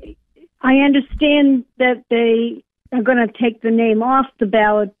why I understand that they are going to take the name off the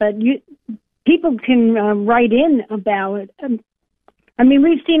ballot, but people can write in a ballot. I mean,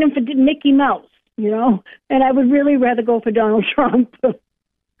 we've seen him for Mickey Mouse, and I would really rather go for Donald Trump.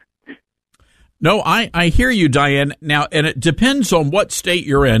 No, I hear you, Diane. Now, and it depends on what state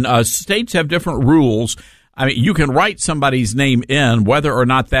you're in. States have different rules. I mean, you can write somebody's name in. Whether or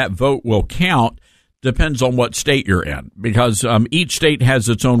not that vote will count depends on what state you're in, because each state has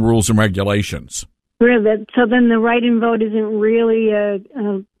its own rules and regulations. Really? So then the write-in vote isn't really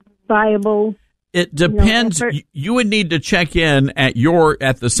viable? It depends. You would need to check in at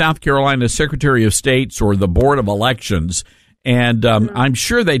the South Carolina Secretary of State's or the Board of Elections, and I'm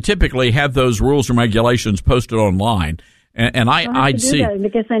sure they typically have those rules and regulations posted online. And I'd see. That. I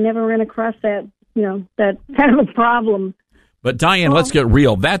guess I never ran across that. That kind of a problem. But Diane, let's get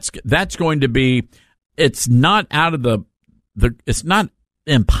real. That's going to be. It's not out of it's not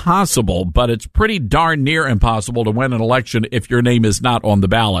impossible, but it's pretty darn near impossible to win an election if your name is not on the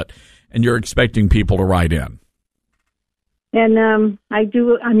ballot and you're expecting people to write in. And I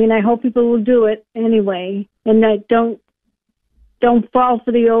hope people will do it anyway, and that don't fall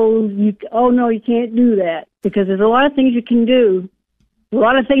for the old. No, you can't do that, because there's a lot of things you can do. A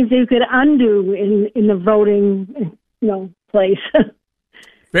lot of things that you could undo in the voting, place.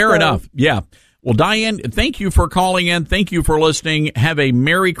 Fair enough. Yeah. Well, Diane, thank you for calling in. Thank you for listening. Have a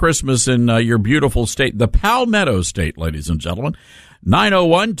Merry Christmas in your beautiful state, the Palmetto State, ladies and gentlemen.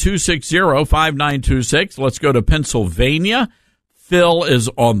 901-260-5926. Let's go to Pennsylvania. Phil is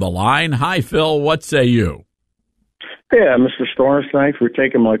on the line. Hi, Phil. What say you? Yeah, Mr. Starnes, thanks for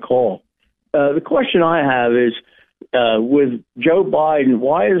taking my call. The question I have is, with Joe Biden,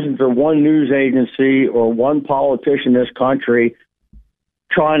 why isn't there one news agency or one politician in this country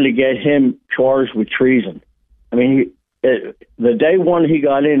trying to get him charged with treason? I mean, the day one he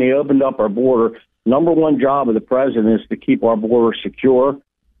got in, he opened up our border. Number one job of the president is to keep our border secure,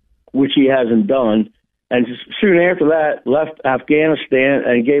 which he hasn't done. And soon after that, left Afghanistan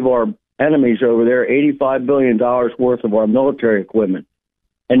and gave our enemies over there $85 billion worth of our military equipment.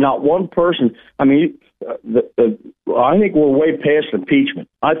 And not one person, I mean, I think we're way past impeachment.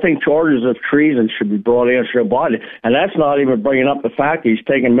 I think charges of treason should be brought against Joe Biden. And that's not even bringing up the fact he's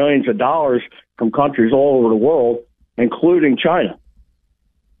taking millions of dollars from countries all over the world, including China.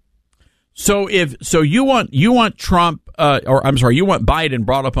 So you want Trump, you want Biden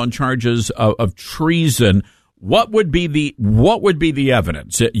brought up on charges of treason. What would be the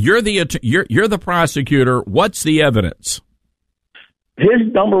evidence? You're the prosecutor. What's the evidence?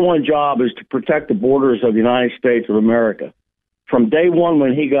 His number one job is to protect the borders of the United States of America. From day one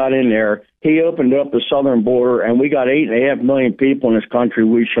when he got in there, he opened up the southern border, and we got 8.5 million people in this country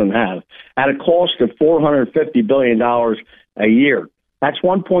we shouldn't have, at a cost of $450 billion a year. That's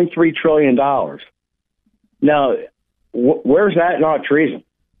 $1.3 trillion. Now, where's that not treason?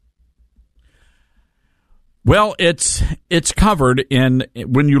 Well, it's covered in,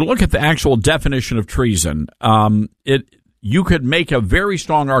 when you look at the actual definition of treason, you could make a very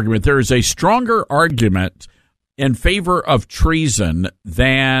strong argument. There is a stronger argument in favor of treason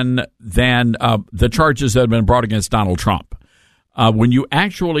than the charges that have been brought against Donald Trump. When you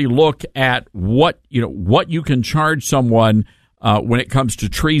actually look at what you can charge someone when it comes to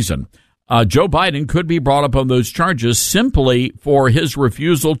treason, Joe Biden could be brought up on those charges simply for his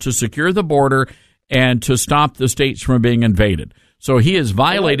refusal to secure the border and to stop the states from being invaded. So he is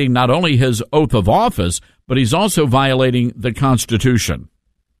violating not only his oath of office, but he's also violating the Constitution.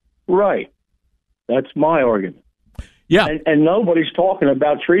 Right. That's my argument. Yeah. And nobody's talking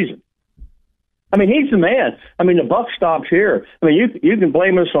about treason. I mean, he's the man. I mean, the buck stops here. I mean, you can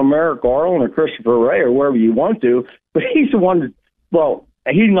blame us on Merrick Garland or Christopher Wray or wherever you want to, but he's the one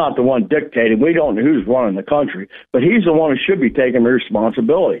he's not the one dictating. We don't know who's running the country, but he's the one who should be taking the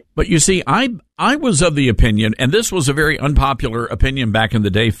responsibility. But you see, I was of the opinion, and this was a very unpopular opinion back in the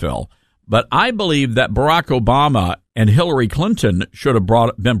day, Phil, but I believe that Barack Obama and Hillary Clinton should have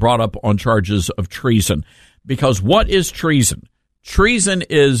been brought up on charges of treason. Because what is treason? Treason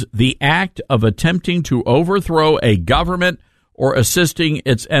is the act of attempting to overthrow a government or assisting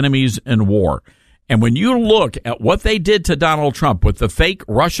its enemies in war. And when you look at what they did to Donald Trump with the fake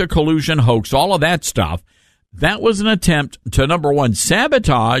Russia collusion hoax, all of that stuff, that was an attempt to, number one,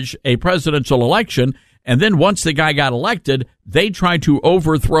 sabotage a presidential election. And then once the guy got elected, they tried to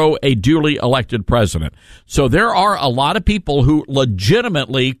overthrow a duly elected president. So there are a lot of people who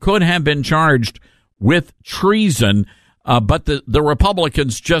legitimately could have been charged with treason, but the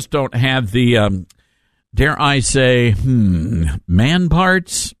Republicans just don't have the, dare I say, man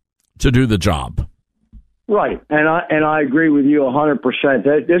parts to do the job. Right, and I agree with you 100%.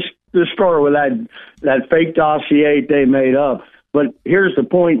 This started with that fake dossier they made up. But here's the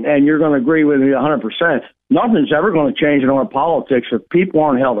point, and you're going to agree with me 100%. Nothing's ever going to change in our politics if people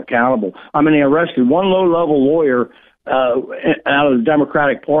aren't held accountable. I mean, they arrested one low-level lawyer out of the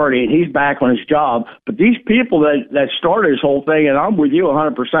Democratic Party, and he's back on his job. But these people that started this whole thing, and I'm with you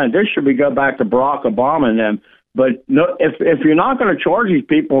 100%, this should go back to Barack Obama and them. But no, if you're not going to charge these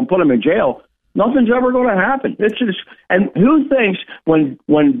people and put them in jail, nothing's ever going to happen. It's just, and who thinks when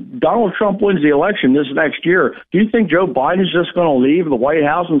Donald Trump wins the election this next year, do you think Joe Biden's just going to leave the White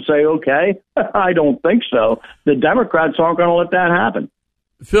House and say, okay? I don't think so. The Democrats aren't going to let that happen.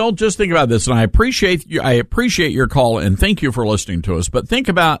 Phil, just think about this, and I appreciate your call, and thank you for listening to us. But think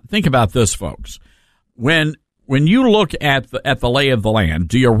about this, folks. When you look at the lay of the land,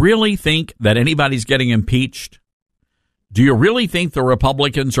 do you really think that anybody's getting impeached? Do you really think the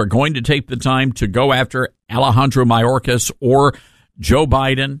Republicans are going to take the time to go after Alejandro Mayorkas or Joe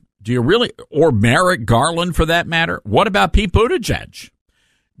Biden? Do you really, or Merrick Garland for that matter? What about Pete Buttigieg?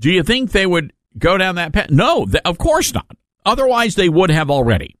 Do you think they would go down that path? No, of course not. Otherwise, they would have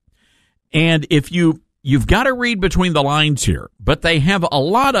already. And if you've got to read between the lines here, but they have a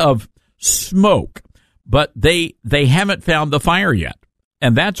lot of smoke, but they haven't found the fire yet.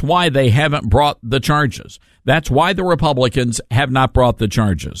 And that's why they haven't brought the charges. That's why the Republicans have not brought the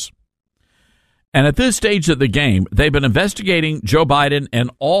charges. And at this stage of the game, they've been investigating Joe Biden and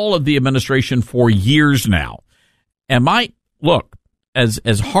all of the administration for years now. And look, as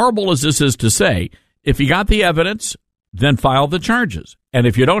horrible as this is to say, if you got the evidence, then file the charges. And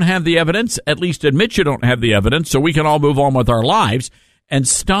if you don't have the evidence, at least admit you don't have the evidence so we can all move on with our lives and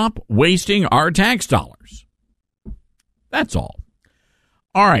stop wasting our tax dollars. That's all.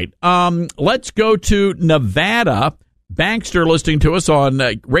 All right, let's go to Nevada. Baxter listening to us on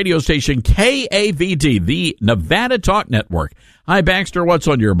radio station KAVD, the Nevada Talk Network. Hi, Baxter. What's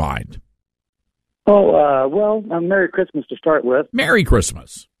on your mind? Well, Merry Christmas to start with. Merry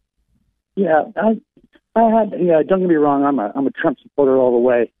Christmas. Yeah, don't get me wrong. I'm a Trump supporter all the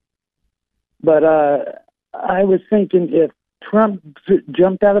way. But I was thinking if Trump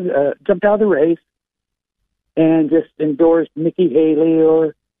jumped out of the race and just endorsed Nikki Haley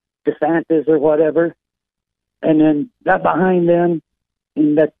or DeSantis or whatever, and then got behind them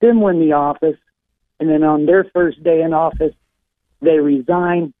and let them win the office, and then on their first day in office, they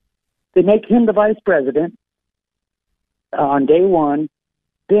resign. They make him the vice president on day one.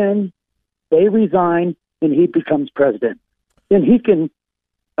 Then they resign, and he becomes president. Then he can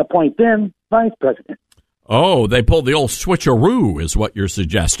appoint them vice president. Oh, they pulled the old switcheroo, is what you're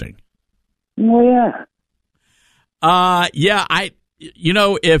suggesting. Well, yeah.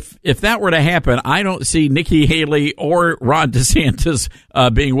 If that were to happen, I don't see Nikki Haley or Ron DeSantis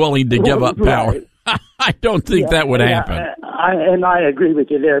being willing to give up power. I don't think that would happen. I agree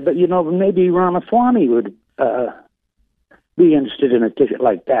with you there. But, maybe Ramaswamy would be interested in a ticket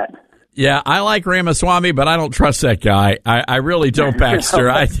like that. Yeah, I like Ramaswamy, but I don't trust that guy. I really don't, Baxter.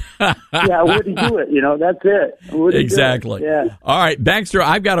 I wouldn't do it. That's it. Exactly. Yeah. All right, Baxter,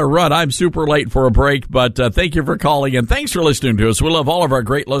 I've got to run. I'm super late for a break, but thank you for calling, and thanks for listening to us. We love all of our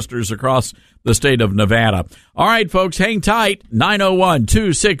great listeners across the state of Nevada. All right, folks, hang tight.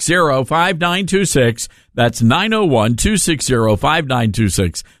 901-260-5926. That's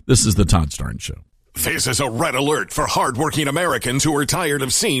 901-260-5926. This is the Todd Starnes Show. This is a red alert for hardworking Americans who are tired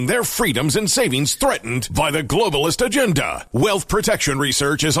of seeing their freedoms and savings threatened by the globalist agenda. Wealth Protection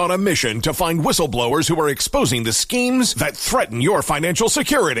Research is on a mission to find whistleblowers who are exposing the schemes that threaten your financial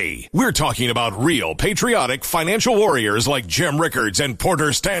security. We're talking about real patriotic financial warriors like Jim Rickards and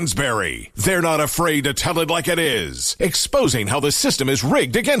Porter Stansberry. They're not afraid to tell it like it is, exposing how the system is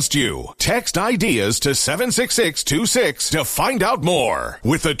rigged against you. Text ideas to 76626 to find out more.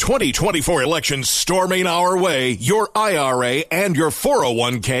 With the 2024 elections storming our way, your IRA and your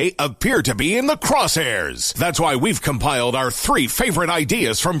 401k appear to be in the crosshairs. That's why we've compiled our 3 favorite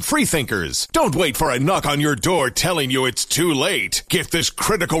ideas from freethinkers. Don't wait for a knock on your door telling you it's too late. Get this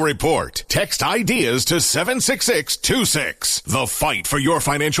critical report. Text ideas to 76626. The fight for your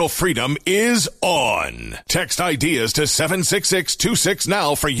financial freedom is on. Text ideas to 76626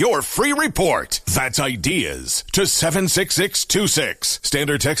 now for your free report. That's ideas to 76626.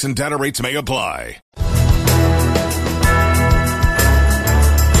 Standard text and data rates may apply.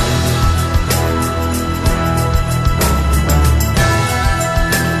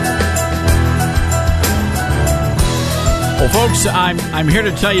 Well, folks, I'm here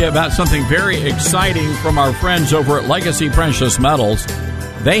to tell you about something very exciting from our friends over at Legacy Precious Metals.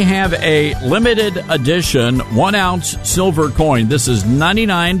 They have a limited edition 1-ounce silver coin. This is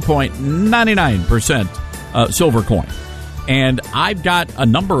 99.99% silver coin. And I've got a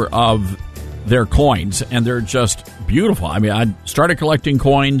number of their coins, and they're just beautiful. I mean, I started collecting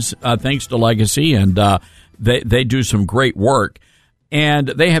coins thanks to Legacy, and they do some great work. And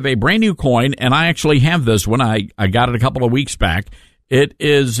they have a brand new coin, and I actually have this one. I got it a couple of weeks back. It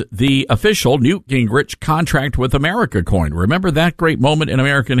is the official Newt Gingrich Contract with America coin. Remember that great moment in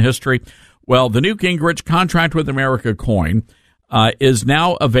American history? Well, the Newt Gingrich Contract with America coin is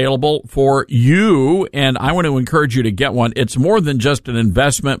now available for you, and I want to encourage you to get one. It's more than just an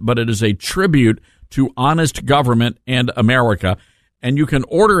investment, but it is a tribute to honest government and America, and you can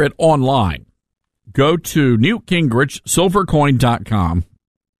order it online. Go to NewtGingrichSilvercoin.com.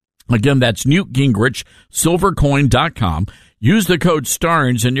 Again, that's NewtGingrichSilvercoin.com. Use the code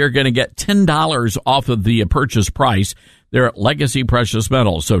STARNS, and you're going to get $10 off of the purchase price. They're at Legacy Precious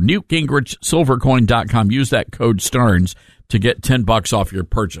Metals. So NewtGingrichSilvercoin.com. Use that code STARNS to get $10 off your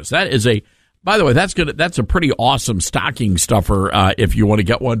purchase. That is by the way, that's a pretty awesome stocking stuffer if you want to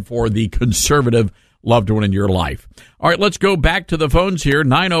get one for the conservative loved one in your life. All right, let's go back to the phones here.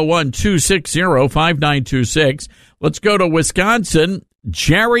 901-260-5926. Let's go to Wisconsin.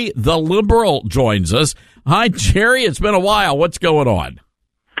 Jerry the Liberal joins us. Hi, Jerry. It's been a while. What's going on?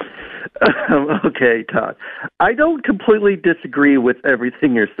 Okay, Todd. I don't completely disagree with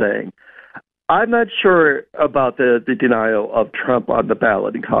everything you're saying. I'm not sure about the denial of Trump on the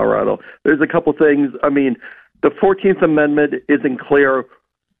ballot in Colorado. There's a couple things. I mean, the 14th Amendment isn't clear.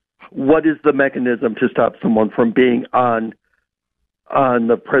 What is the mechanism to stop someone from being on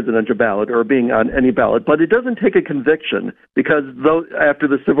the presidential ballot or being on any ballot? But it doesn't take a conviction, because after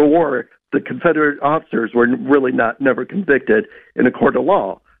the Civil War, the Confederate officers were really never convicted in a court of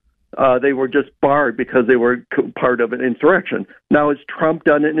law. They were just barred because they were part of an insurrection. Now, has Trump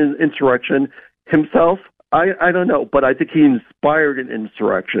done an insurrection himself? I don't know, but I think he inspired an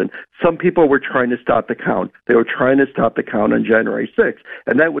insurrection. Some people were trying to stop the count. They were trying to stop the count on January 6th,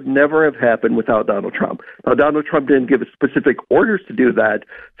 and that would never have happened without Donald Trump. Now, Donald Trump didn't give specific orders to do that,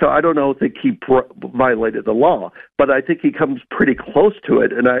 so I don't know if he violated the law, but I think he comes pretty close to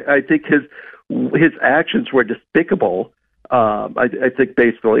it, and I think his actions were despicable. I think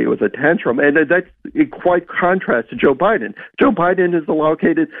basically it was a tantrum, and that's in quite contrast to Joe Biden. Joe Biden has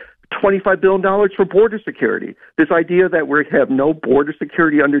allocated $25 billion for border security. This idea that we have no border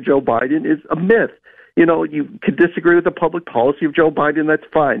security under Joe Biden is a myth. You know, you could disagree with the public policy of Joe Biden, that's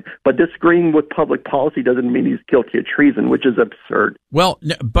fine. But disagreeing with public policy doesn't mean he's guilty of treason, which is absurd. Well,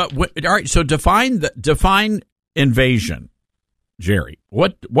 but all right, so define invasion, Jerry.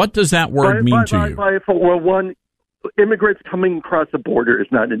 What does that word mean to you? Well, one, immigrants coming across the border is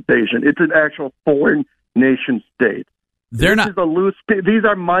not invasion. It's an actual foreign nation state. These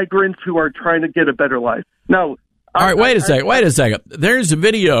are migrants who are trying to get a better life. Now, all right, wait a second. There's a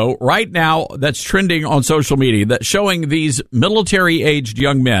video right now that's trending on social media that's showing these military-aged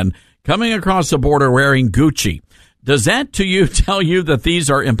young men coming across the border wearing Gucci. Does that tell you that these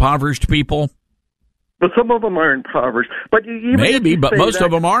are impoverished people? But some of them are impoverished. But most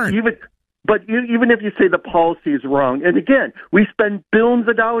of them aren't. Even if you say the policy is wrong, and again, we spend billions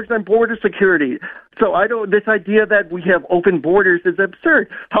of dollars on border security. So this idea that we have open borders is absurd.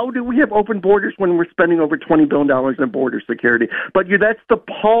 How do we have open borders when we're spending over $20 billion on border security? But that's the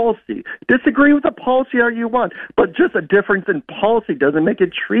policy. Disagree with the policy all you want, but just a difference in policy doesn't make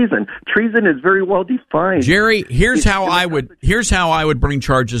it treason. Treason is very well defined. Jerry, here's how I would bring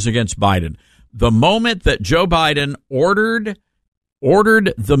charges against Biden. The moment that Joe Biden ordered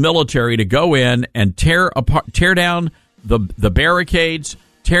the military to go in and tear down the barricades,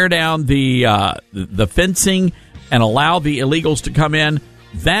 tear down the fencing, and allow the illegals to come in,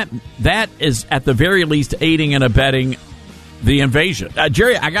 that is at the very least aiding and abetting the invasion.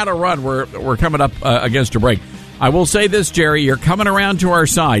 Jerry, I got to run. We're coming up against a break. I will say this, Jerry, you're coming around to our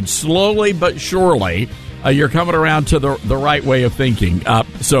side slowly but surely. You're coming around to the right way of thinking.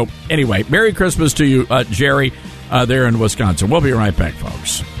 So anyway, Merry Christmas to you, Jerry. There in Wisconsin. We'll be right back,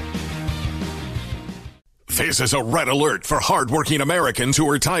 folks. This is a red alert for hardworking Americans who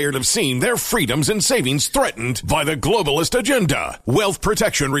are tired of seeing their freedoms and savings threatened by the globalist agenda. Wealth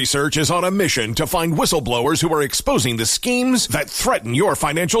Protection Research is on a mission to find whistleblowers who are exposing the schemes that threaten your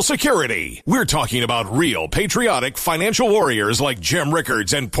financial security. We're talking about real patriotic financial warriors like Jim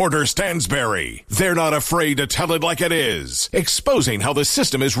Rickards and Porter Stansberry. They're not afraid to tell it like it is, exposing how the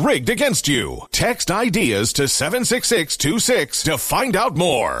system is rigged against you. Text ideas to 76626 to find out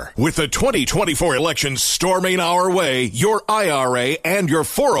more. With the 2024 elections storming our way, your IRA and your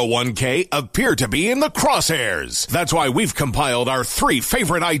 401k appear to be in the crosshairs. That's why we've compiled our 3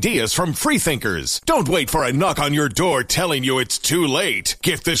 favorite ideas from freethinkers. Don't wait for a knock on your door telling you it's too late.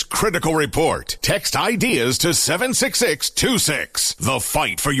 Get this critical report. Text ideas to 76626. The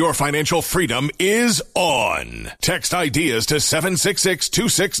fight for your financial freedom is on. Text ideas to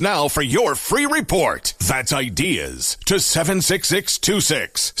 76626 now for your free report. That's ideas to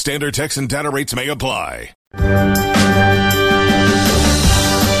 76626. Standard text and data rates may apply. All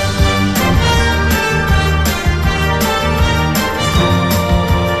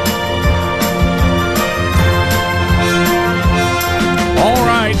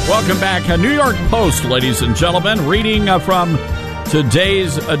right, welcome back. A New York Post, ladies and gentlemen, reading from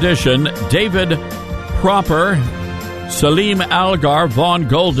today's edition. David Proper, Salim Algar, Vaughn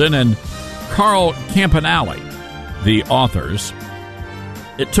Golden, and Carl Campanale, the authors.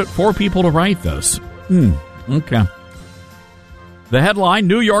 It took 4 people to write this. Okay. The headline,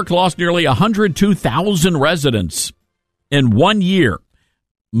 New York lost nearly 102,000 residents in 1 year,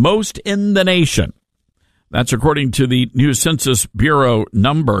 most in the nation. That's according to the new Census Bureau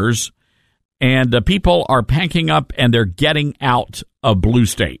numbers. And people are packing up and they're getting out of blue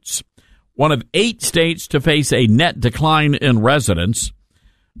states. One of 8 states to face a net decline in residents,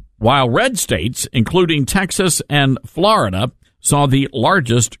 while red states, including Texas and Florida, saw the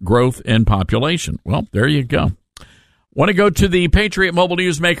largest growth in population. Well, there you go. Want to go to the Patriot Mobile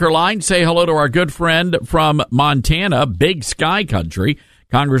Newsmaker line? Say hello to our good friend from Montana, Big Sky Country,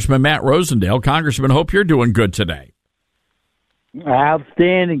 Congressman Matt Rosendale. Congressman, hope you're doing good today.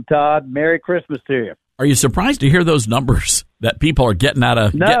 Outstanding, Todd. Merry Christmas to you. Are you surprised to hear those numbers that people are getting out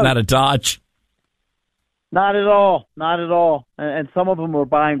of Dodge? Not at all. Not at all. And some of them were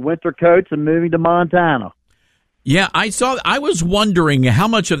buying winter coats and moving to Montana. Yeah, I was wondering how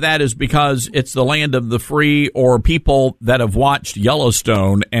much of that is because it's the land of the free, or people that have watched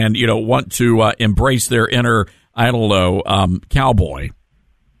Yellowstone and, want to embrace their inner, cowboy.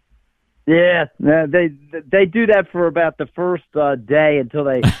 Yeah, they do that for about the first day until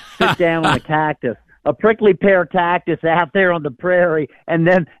they sit down on a cactus, a prickly pear cactus out there on the prairie, and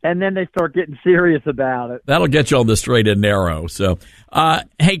then they start getting serious about it. That'll get you on the straight and narrow. So,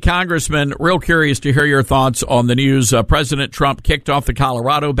 hey, Congressman, real curious to hear your thoughts on the news. President Trump kicked off the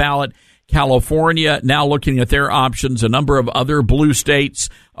Colorado ballot, California now looking at their options. A number of other blue states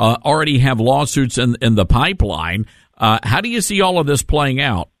already have lawsuits in the pipeline. How do you see all of this playing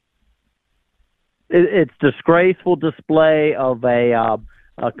out? It's disgraceful display of a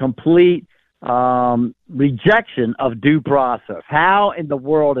complete rejection of due process. How in the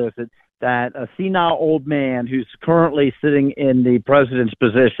world is it that a senile old man who's currently sitting in the president's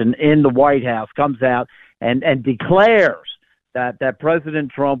position in the White House comes out and declares that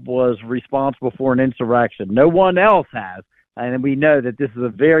President Trump was responsible for an insurrection? No one else has, and we know that this is a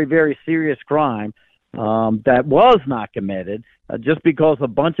very, very serious crime that was not committed just because a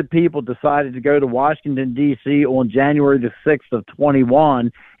bunch of people decided to go to Washington, D.C. on January the 6th of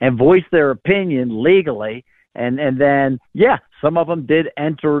 21 and voice their opinion legally. And then, some of them did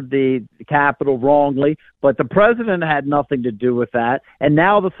enter the Capitol wrongly, but the president had nothing to do with that. And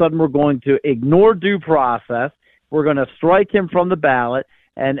now all of a sudden we're going to ignore due process. We're going to strike him from the ballot.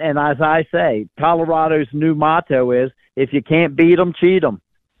 And as I say, Colorado's new motto is, if you can't beat them, cheat them.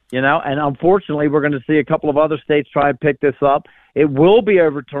 And unfortunately, we're going to see a couple of other states try and pick this up. It will be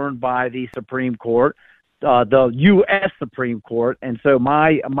overturned by the Supreme Court, the U.S. Supreme Court. And so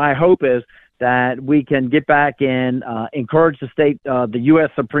my hope is that we can get back in, encourage the U.S.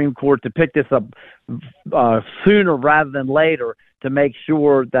 Supreme Court to pick this up sooner rather than later to make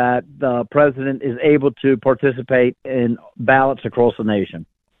sure that the president is able to participate in ballots across the nation.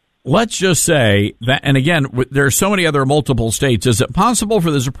 Let's just say that, and again, there are so many other multiple states. Is it possible for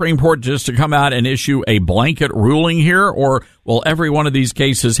the Supreme Court just to come out and issue a blanket ruling here, or will every one of these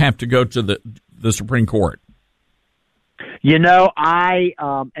cases have to go to the Supreme Court? I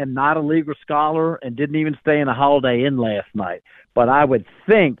am not a legal scholar and didn't even stay in a Holiday Inn last night, but I would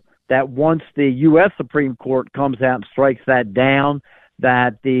think that once the U.S. Supreme Court comes out and strikes that down,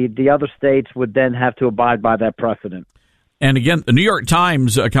 that the other states would then have to abide by that precedent. And again, the New York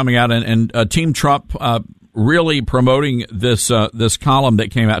Times coming out and Team Trump really promoting this column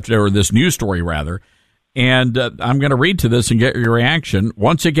that came out today, or this news story rather. And I'm going to read to this and get your reaction.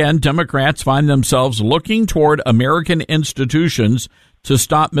 Once again, Democrats find themselves looking toward American institutions to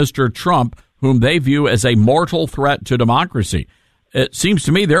stop Mr. Trump, whom they view as a mortal threat to democracy. It seems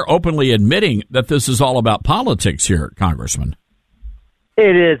to me they're openly admitting that this is all about politics here, Congressman.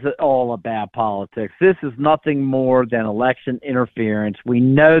 It is all about politics. This is nothing more than election interference. We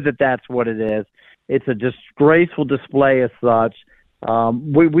know that that's what it is. It's a disgraceful display as such.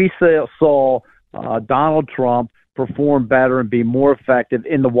 We saw Donald Trump perform better and be more effective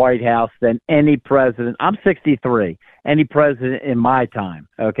in the White House than any president. I'm 63, any president in my time,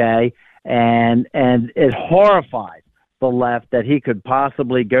 okay? And it horrifies the left that he could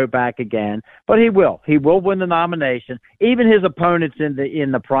possibly go back again, but he will win the nomination. Even his opponents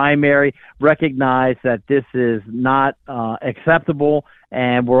in the primary recognize that this is not acceptable,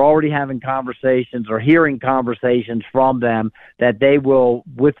 and we're already having conversations or hearing conversations from them that they will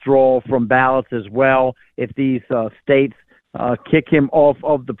withdraw from ballots as well if these states kick him off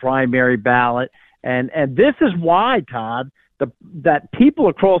of the primary ballot. And this is why, Todd, that people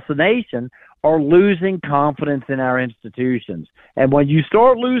across the nation are losing confidence in our institutions. And when you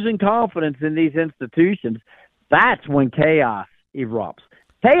start losing confidence in these institutions, that's when chaos erupts.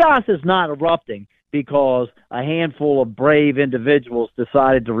 Chaos is not erupting because a handful of brave individuals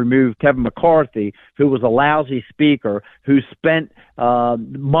decided to remove Kevin McCarthy, who was a lousy speaker, who spent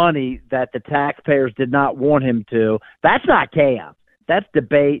money that the taxpayers did not want him to. That's not chaos. That's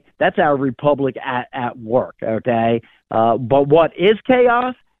debate. That's our republic at work, okay? But what is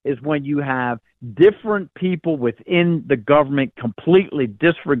chaos is when you have different people within the government completely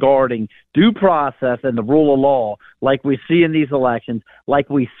disregarding due process and the rule of law, like we see in these elections, like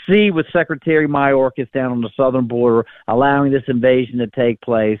we see with Secretary Mayorkas down on the southern border, allowing this invasion to take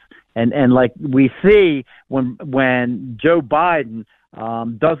place, and like we see when Joe Biden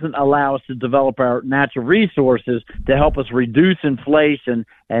doesn't allow us to develop our natural resources to help us reduce inflation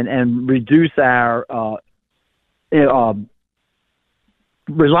and reduce our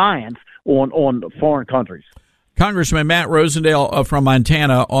reliance on foreign countries. Congressman Matt Rosendale from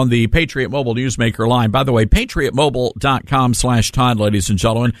Montana on the Patriot Mobile Newsmaker line. By the way, patriotmobile.com/Todd, ladies and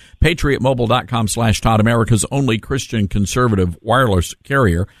gentlemen. Patriotmobile.com/Todd, America's only Christian conservative wireless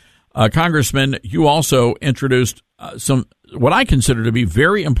carrier. Congressman, you also introduced some what I consider to be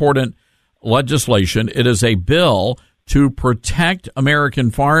very important legislation. It is a bill to protect American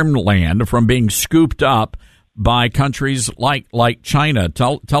farmland from being scooped up by countries like China.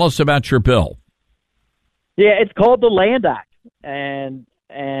 Tell us about your bill. Yeah, it's called the Land Act, and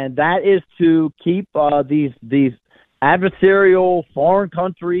that is to keep these adversarial foreign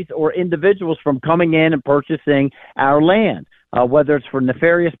countries or individuals from coming in and purchasing our land. whether it's for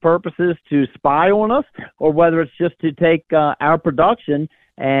nefarious purposes to spy on us or whether it's just to take our production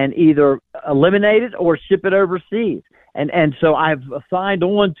and either eliminate it or ship it overseas. And so I've signed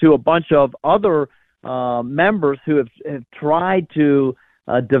on to a bunch of other members who have tried to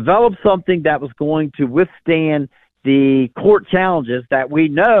develop something that was going to withstand the court challenges that we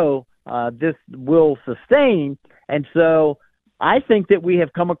know this will sustain. And so I think that we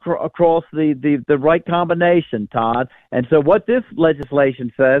have come across the right combination, Todd. And so what this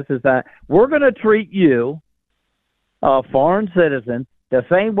legislation says is that we're going to treat you, foreign citizen, the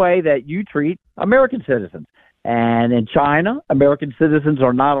same way that you treat American citizens. And in China, American citizens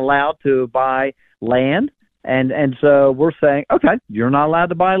are not allowed to buy land. And so we're saying, okay, you're not allowed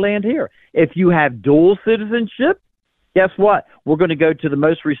to buy land here. If you have dual citizenship, guess what? We're going to go to the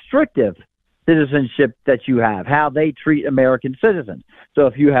most restrictive citizenship that you have, how they treat American citizens. So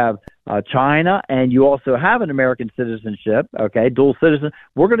if you have China and you also have an American citizenship, okay, dual citizen,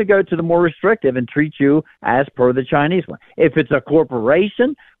 we're going to go to the more restrictive and treat you as per the Chinese one. If it's a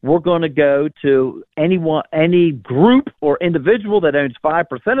corporation, we're going to go to any group or individual that owns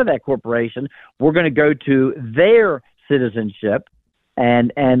 5% of that corporation. We're going to go to their citizenship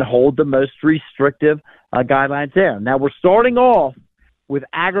and hold the most restrictive guidelines there. Now we're starting off with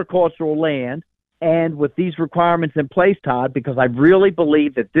agricultural land and with these requirements in place, Todd, because I really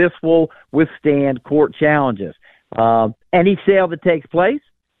believe that this will withstand court challenges. Any sale that takes place,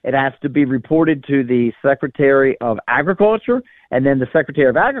 it has to be reported to the Secretary of Agriculture, and then the Secretary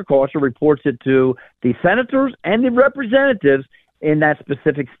of Agriculture reports it to the senators and the representatives in that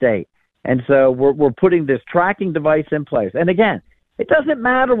specific state. And so we're putting this tracking device in place. And again, it doesn't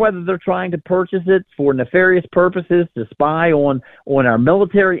matter whether they're trying to purchase it for nefarious purposes to spy on our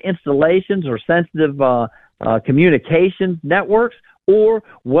military installations or sensitive communication networks, or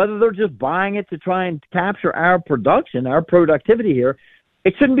whether they're just buying it to try and capture our production, our productivity here.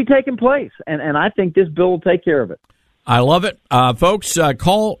 It shouldn't be taking place, and I think this bill will take care of it. I love it. Folks,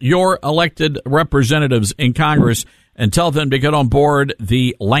 call your elected representatives in Congress and tell them to get on board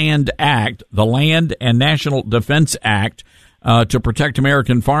the Land Act, the Land and National Defense Act, to protect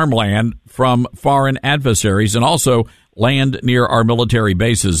American farmland from foreign adversaries and also land near our military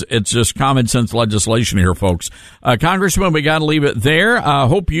bases. It's just common sense legislation here, folks. Congressman, we got to leave it there.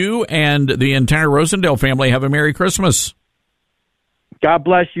 Hope you and the entire Rosendale family have a Merry Christmas. God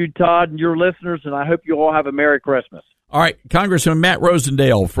bless you, Todd, and your listeners, and I hope you all have a Merry Christmas. All right, Congressman Matt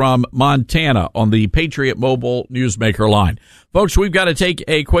Rosendale from Montana on the Patriot Mobile Newsmaker line. Folks, we've got to take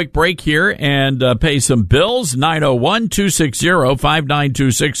a quick break here and pay some bills.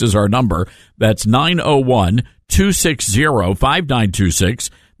 901-260-5926 is our number. That's 901-260-5926.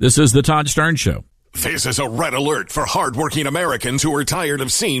 This is the Todd Stern Show. This is a red alert for hardworking Americans who are tired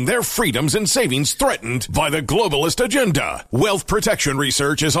of seeing their freedoms and savings threatened by the globalist agenda. Wealth Protection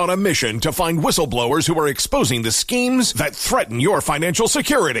Research is on a mission to find whistleblowers who are exposing the schemes that threaten your financial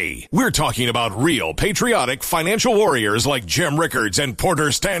security. We're talking about real patriotic financial warriors like Jim Rickards and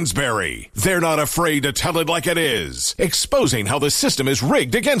Porter Stansberry. They're not afraid to tell it like it is, exposing how the system is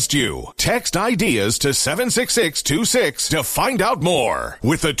rigged against you. Text IDEAS to 76626 to find out more.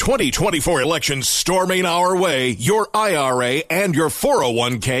 With the 2024 elections storming our way, your IRA and your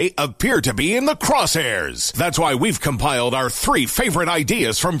 401k appear to be in the crosshairs. That's why we've compiled our 3 favorite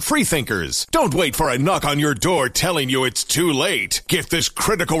ideas from freethinkers. Don't wait for a knock on your door telling you it's too late. Get this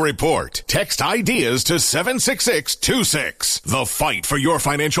critical report. Text IDEAS to 76626. The fight for your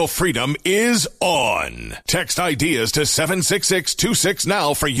financial freedom is on. Text IDEAS to 76626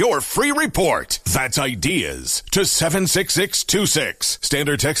 now for your free report. That's IDEAS to 76626.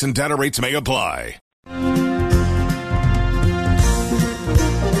 Standard text and data rates may apply.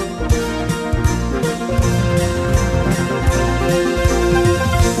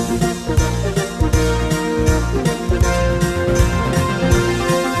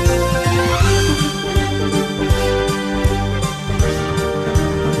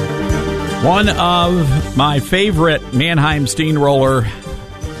 One of my favorite Mannheim Steamroller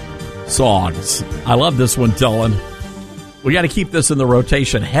songs. I love this one, Dylan. We got to keep this in the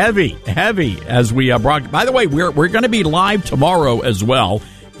rotation heavy as we broadcast. By the way, we're going to be live tomorrow as well,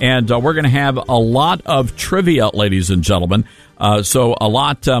 and we're going to have a lot of trivia, ladies and gentlemen. So a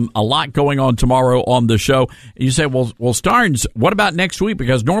lot going on tomorrow on the show. You say, well, Starnes, what about next week?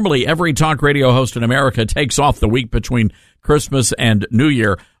 Because normally every talk radio host in America takes off the week between Christmas and New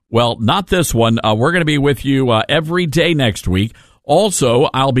Year. Well, not this one. We're going to be with you every day next week. Also,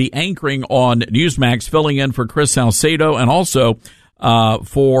 I'll be anchoring on Newsmax, filling in for Chris Salcedo, and also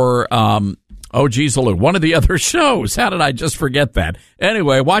for Oh, geez, look, one of the other shows. How did I just forget that?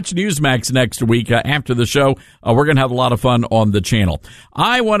 Anyway, watch Newsmax next week after the show. We're going to have a lot of fun on the channel.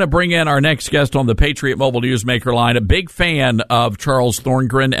 I want to bring in our next guest on the Patriot Mobile Newsmaker line, a big fan of Charles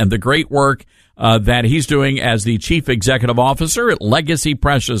Thorngren and the great work that he's doing as the Chief Executive Officer at Legacy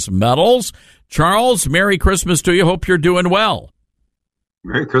Precious Metals. Charles, Merry Christmas to you. Hope you're doing well.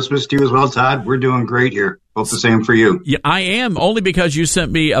 Merry Christmas to you as well, Todd. We're doing great here. Hope the same for you. Yeah, I am, only because you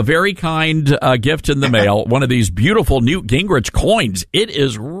sent me a very kind gift in the mail, one of these beautiful Newt Gingrich coins. It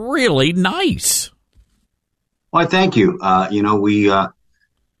is really nice. Well, thank you.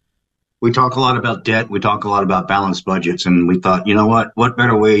 We talk a lot about debt. We talk a lot about balanced budgets, and we thought, you know what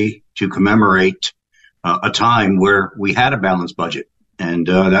better way to commemorate a time where we had a balanced budget, and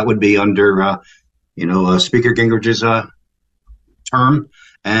that would be under, Speaker Gingrich's term,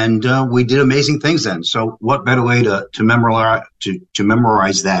 and we did amazing things then. So what better way to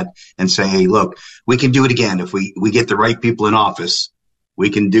memorize that and say, hey, look, we can do it again. If we get the right people in office, we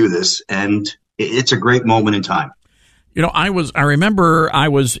can do this. And it's a great moment in time. You know, I remember I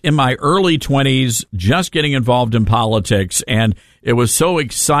was in my early 20s just getting involved in politics, and it was so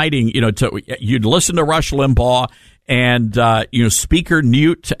exciting, you'd listen to Rush Limbaugh. And, Speaker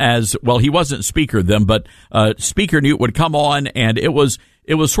Newt he wasn't Speaker then, but, Speaker Newt would come on, and it was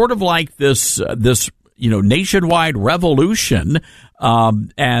sort of like this nationwide revolution,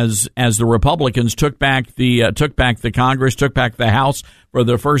 as the Republicans took back the Congress, took back the House for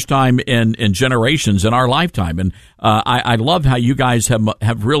the first time in generations in our lifetime. And, I love how you guys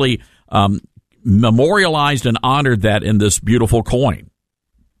have really, memorialized and honored that in this beautiful coin.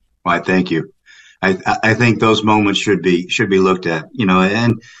 Why, thank you. I think those moments should be looked at,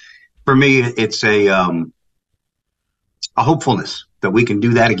 and for me, it's a hopefulness that we can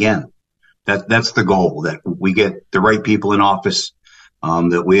do that again. That's the goal, that we get the right people in office,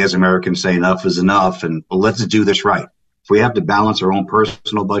 that we as Americans say enough is enough, and let's do this right. If we have to balance our own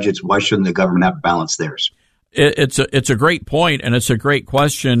personal budgets, why shouldn't the government have to balance theirs? It's a great point, and it's a great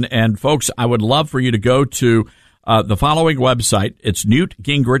question. And folks, I would love for you to go to the following website. It's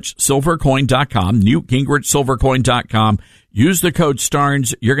NewtGingrichSilvercoin.com, NewtGingrichSilvercoin.com. Use the code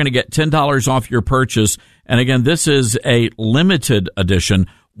STARNS. You're going to get $10 off your purchase. And again, this is a limited edition,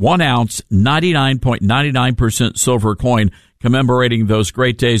 1 ounce, 99.99% silver coin, commemorating those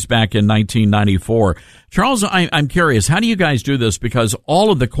great days back in 1994. Charles, I'm curious, how do you guys do this? Because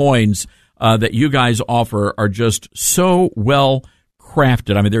all of the coins that you guys offer are just so well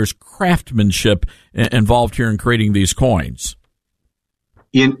crafted. I mean, there's craftsmanship involved here in creating these coins.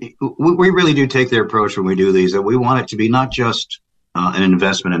 We really do take the approach when we do these that we want it to be not just an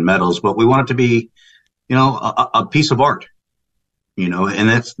investment in metals, but we want it to be, a piece of art,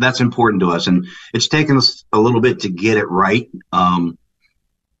 and that's important to us. And it's taken us a little bit to get it right,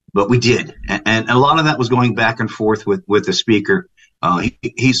 but we did. And a lot of that was going back and forth with the speaker.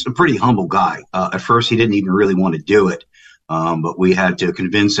 He's a pretty humble guy. At first, he didn't even really want to do it. But we had to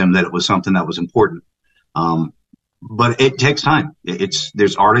convince him that it was something that was important. But it takes time.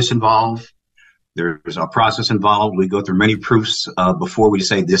 There's artists involved. There's a process involved. We go through many proofs before we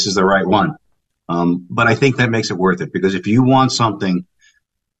say this is the right one. But I think that makes it worth it, because if you want something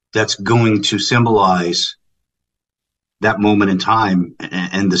that's going to symbolize that moment in time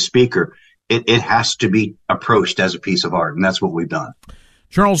and the speaker, it has to be approached as a piece of art, and that's what we've done.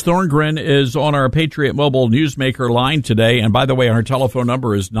 Charles Thorngren is on our Patriot Mobile Newsmaker line today. And by the way, our telephone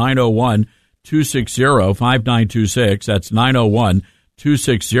number is 901-260-5926. That's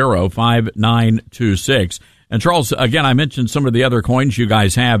 901-260-5926. And Charles, again, I mentioned some of the other coins you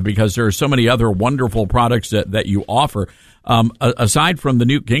guys have because there are so many other wonderful products that you offer. Aside from the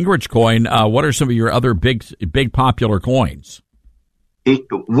Newt Gingrich coin, what are some of your other big popular coins?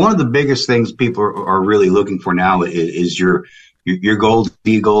 One of the biggest things people are really looking for now is your gold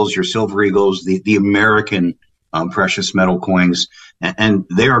eagles, your silver eagles, the American precious metal coins, and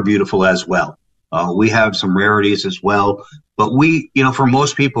they are beautiful as well. We have some rarities as well, but for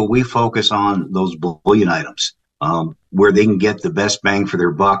most people, we focus on those bullion items where they can get the best bang for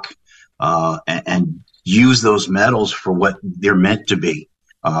their buck and use those metals for what they're meant to be,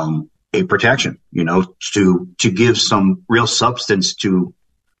 a protection, to give some real substance to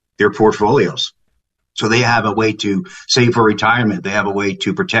their portfolios. So they have a way to save for retirement. They have a way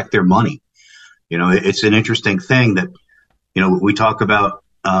to protect their money. It's an interesting thing that, we talk about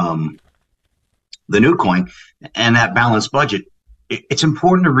the new coin and that balanced budget. It's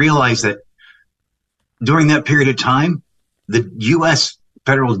important to realize that during that period of time, the U.S.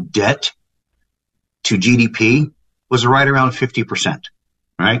 federal debt to GDP was right around 50%,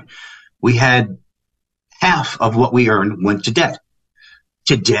 right? We had half of what we earned went to debt.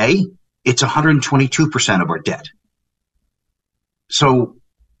 Today, it's 122% of our debt. So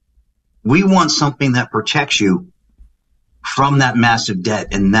we want something that protects you from that massive debt,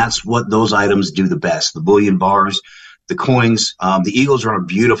 and that's what those items do the best. The bullion bars, the coins, the Eagles are a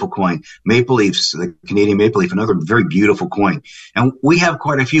beautiful coin. Maple Leafs, the Canadian Maple Leaf, another very beautiful coin. And we have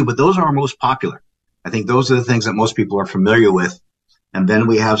quite a few, but those are our most popular. I think those are the things that most people are familiar with. And then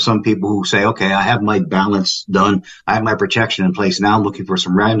we have some people who say, okay, I have my balance done. I have my protection in place. Now I'm looking for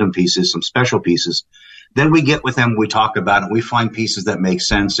some random pieces, some special pieces. Then we get with them, we talk about it, we find pieces that make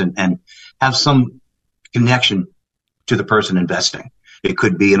sense and have some connection to the person investing. It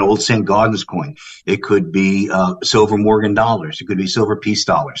could be an old St. Gaudens coin. It could be silver Morgan dollars. It could be silver peace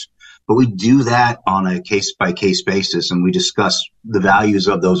dollars. But we do that on a case-by-case basis, and we discuss the values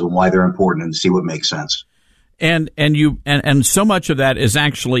of those and why they're important and see what makes sense. And so much of that is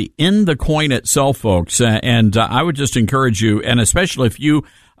actually in the coin itself, folks. And I would just encourage you, and especially if you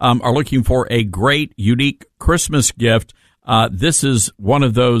are looking for a great, unique Christmas gift, this is one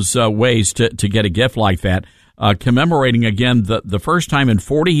of those ways to get a gift like that. Commemorating again the first time in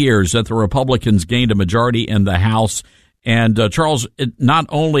 40 years that the Republicans gained a majority in the House. And Charles, not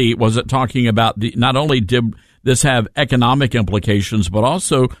only was it talking about not only did this have economic implications, but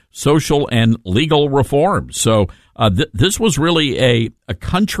also social and legal reforms. So this was really a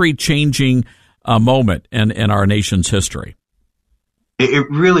country-changing moment in our nation's history. It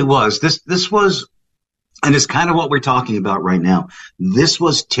really was. This was, and it's kind of what we're talking about right now. This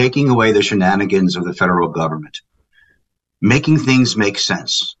was taking away the shenanigans of the federal government, making things make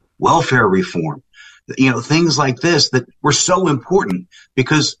sense, welfare reform, things like this that were so important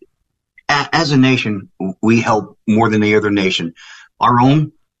because as a nation, we help more than any other nation, our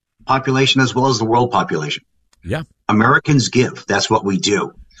own population as well as the world population. Yeah. Americans give. That's what we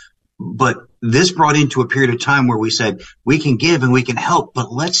do. But this brought into a period of time where we said we can give and we can help,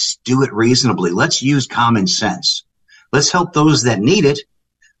 but let's do it reasonably. Let's use common sense. Let's help those that need it,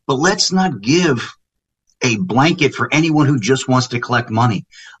 but let's not give a blanket for anyone who just wants to collect money.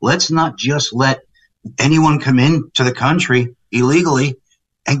 Let's not just let anyone come into the country illegally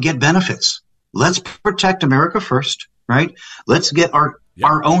and get benefits. Let's protect America first, right? Let's get our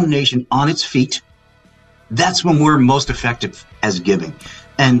own nation on its feet. That's when we're most effective as giving.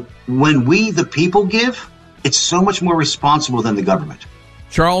 And when we, the people, give, it's so much more responsible than the government.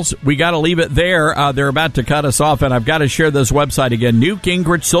 Charles, we got to leave it there. They're about to cut us off, and I've got to share this website again,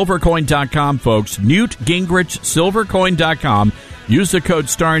 NewtGingrichSilverCoin.com, folks. NewtGingrichSilverCoin.com. Use the code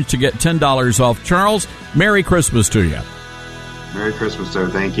STARNS to get $10 off. Charles, Merry Christmas to you. Merry Christmas, sir.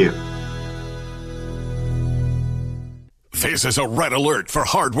 Thank you. This is a red alert for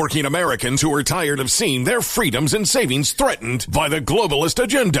hardworking Americans who are tired of seeing their freedoms and savings threatened by the globalist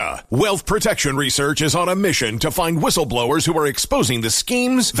agenda. Wealth Protection Research is on a mission to find whistleblowers who are exposing the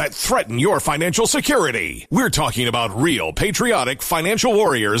schemes that threaten your financial security. We're talking about real patriotic financial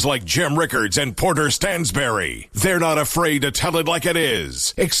warriors like Jim Rickards and Porter Stansberry. They're not afraid to tell it like it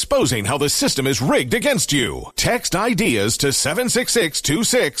is, exposing how the system is rigged against you. Text IDEAS to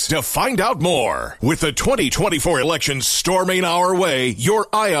 76626 to find out more. With the 2024 elections storming our way, your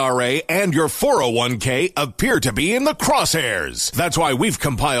IRA and your 401k appear to be in the crosshairs. That's why we've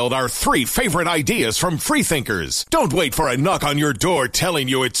compiled our 3 favorite ideas from freethinkers. Don't wait for a knock on your door telling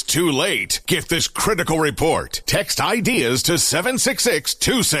you it's too late. Get this critical report. Text IDEAS to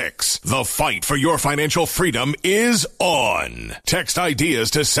 76626. The fight for your financial freedom is on. Text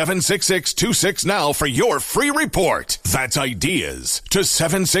IDEAS to 76626 now for your free report. That's IDEAS to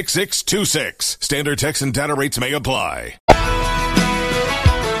 76626. Standard text and data rates may apply.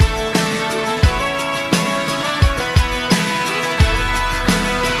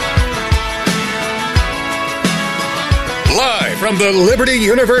 Live from the Liberty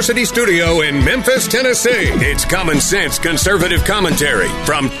University studio in Memphis, Tennessee, it's Common Sense Conservative Commentary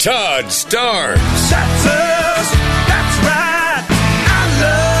from Todd Starnes. That's us. That's right. I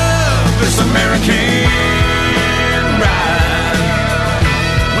love this American ride.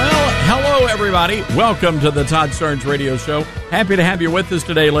 Well, hello, everybody. Welcome to the Todd Starnes Radio Show. Happy to have you with us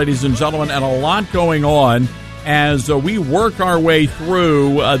today, ladies and gentlemen, and a lot going on as we work our way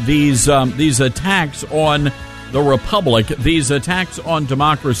through these attacks on the Republic, these attacks on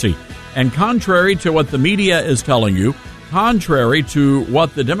democracy. And contrary to what the media is telling you, contrary to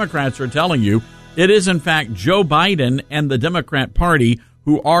what the Democrats are telling you, it is in fact Joe Biden and the Democrat Party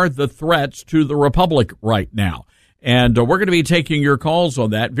who are the threats to the Republic right now. And we're going to be taking your calls on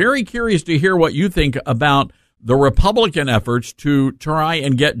that. Very curious to hear what you think about the Republican efforts to try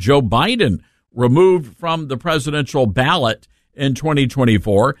and get Joe Biden removed from the presidential ballot in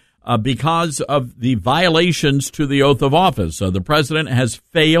 2024. because of the violations to the oath of office. So the president has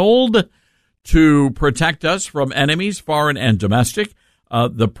failed to protect us from enemies, foreign and domestic.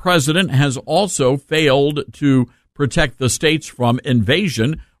 The president has also failed to protect the states from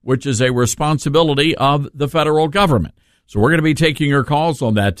invasion, which is a responsibility of the federal government. So we're going to be taking your calls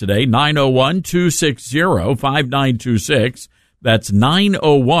on that today. 901-260-5926. That's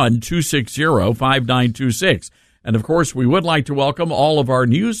 901-260-5926. And, of course, we would like to welcome all of our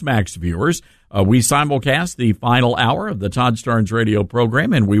Newsmax viewers. We simulcast the final hour of the Todd Starnes radio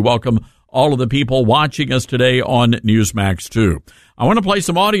program, and we welcome all of the people watching us today on Newsmax 2. I want to play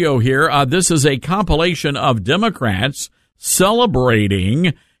some audio here. This is a compilation of Democrats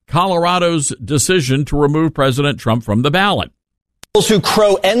celebrating Colorado's decision to remove President Trump from the ballot. Those who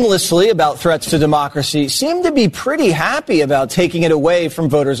crow endlessly about threats to democracy seem to be pretty happy about taking it away from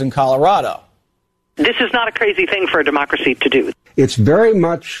voters in Colorado. This is not a crazy thing for a democracy to do. It's very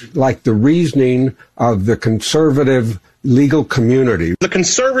much like the reasoning of the conservative legal community. The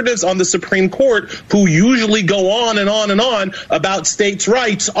conservatives on the Supreme Court, who usually go on and on and on about states'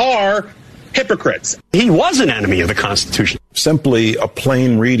 rights, are hypocrites. He was an enemy of the Constitution. Simply a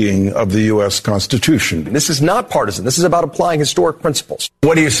plain reading of the U.S. Constitution. This is not partisan. This is about applying historic principles.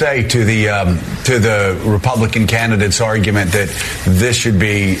 What do you say to the Republican candidate's argument that this should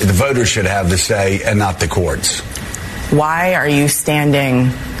be, the voters should have the say and not the courts? Why are you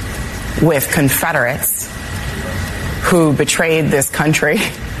standing with Confederates who betrayed this country?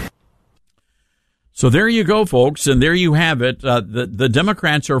 So there you go, folks, and there you have it. The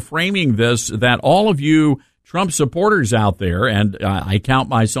Democrats are framing this that all of you Trump supporters out there, and I count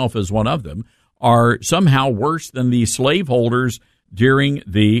myself as one of them, are somehow worse than the slaveholders during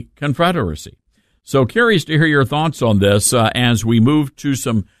the Confederacy. So curious to hear your thoughts on this as we move to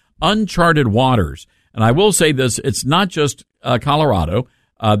some uncharted waters. And I will say this, it's not just Colorado.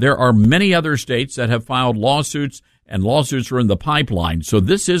 There are many other states that have filed lawsuits, and lawsuits are in the pipeline. So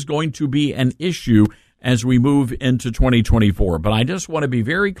this is going to be an issue as we move into 2024. But I just want to be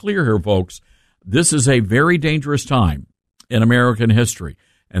very clear here, folks. This is a very dangerous time in American history.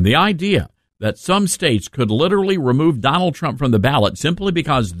 And the idea that some states could literally remove Donald Trump from the ballot simply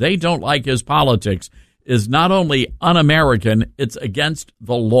because they don't like his politics is not only un-American, it's against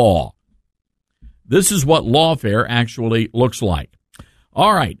the law. This is what lawfare actually looks like.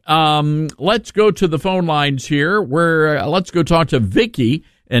 All right, let's go to the phone lines here. Let's go talk to Vicky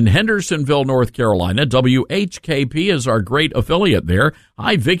in Hendersonville, North Carolina. WHKP is our great affiliate there.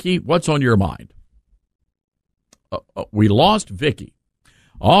 Hi, Vicky. What's on your mind? We lost Vicky.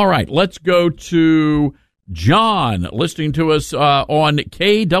 All right, let's go to John, listening to us on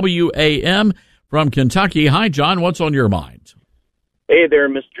KWAM from Kentucky. Hi, John. What's on your mind? Hey there,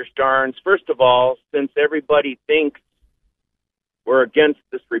 Mr. Starnes. First of all, since everybody thinks we're against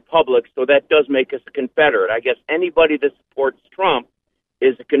this republic, so that does make us a Confederate. I guess anybody that supports Trump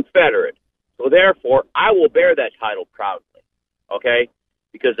is a Confederate. So therefore, I will bear that title proudly, okay?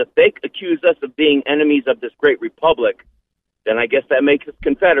 Because if they accuse us of being enemies of this great republic, then I guess that makes us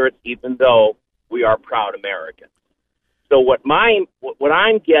Confederates, even though we are proud Americans. So what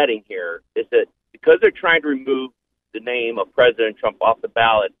I'm getting here is that because they're trying to remove the name of President Trump off the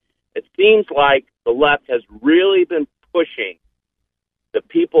ballot, it seems like the left has really been pushing the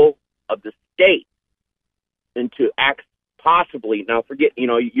people of the state into acts possibly, now forget,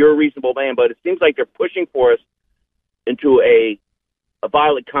 you're a reasonable man, but it seems like they're pushing for us into a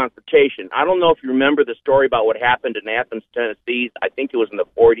violent confrontation. I don't know if you remember the story about what happened in Athens, Tennessee. I think it was in the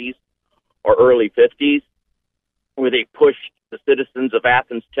 40s or early 50s, where they pushed the citizens of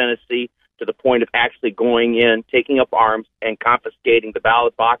Athens, Tennessee, to the point of actually going in, taking up arms, and confiscating the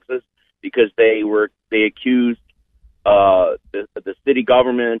ballot boxes because they accused the city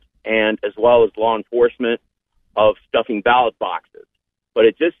government and as well as law enforcement of stuffing ballot boxes. But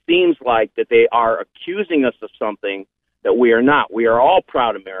it just seems like that they are accusing us of something that we are not. We are all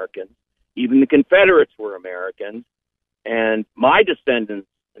proud Americans. Even the Confederates were Americans. And my descendants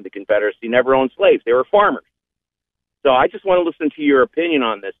in the Confederacy never owned slaves. They were farmers. So I just want to listen to your opinion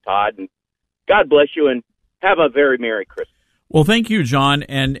on this, Todd. And God bless you, and have a very Merry Christmas. Well, thank you, John.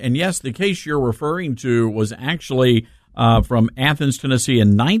 And yes, the case you're referring to was actually from Athens, Tennessee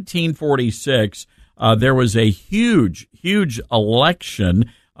in 1946. There was a huge election.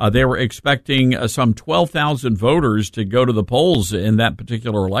 They were expecting some 12,000 voters to go to the polls in that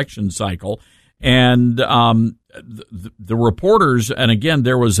particular election cycle. And the reporters, and again,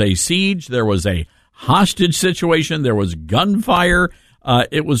 there was a siege, there was a hostage situation, there was gunfire.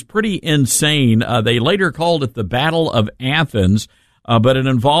 It was pretty insane. They later called it the Battle of Athens, but it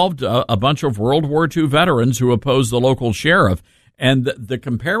involved a bunch of World War II veterans who opposed the local sheriff. And the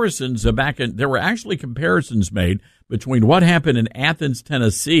comparisons there were actually comparisons made between what happened in Athens,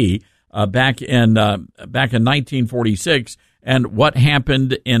 Tennessee, back in 1946 and what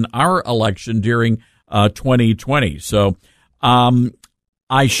happened in our election during 2020. So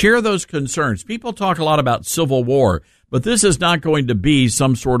I share those concerns. People talk a lot about civil war, but this is not going to be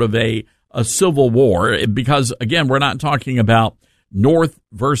some sort of a civil war because, again, we're not talking about North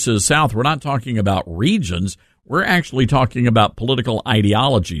versus South. We're not talking about regions. We're actually talking about political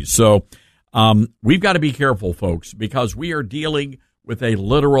ideologies. So we've got to be careful, folks, because we are dealing with a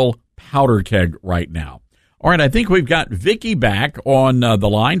literal powder keg right now. All right, I think we've got Vicki back on the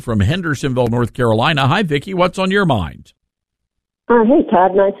line from Hendersonville, North Carolina. Hi, Vicki. What's on your mind? Hey,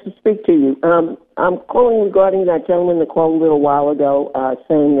 Todd. Nice to speak to you. I'm calling regarding that gentleman that called a little while ago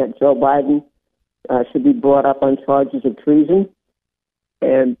saying that Joe Biden should be brought up on charges of treason.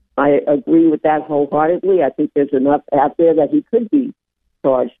 And I agree with that wholeheartedly. I think there's enough out there that he could be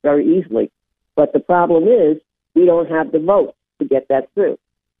charged very easily. But the problem is we don't have the votes to get that through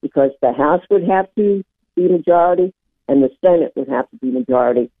because the House would have to be majority and the Senate would have to be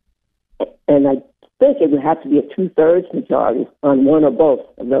majority. And I think it would have to be a 2/3 majority on one or both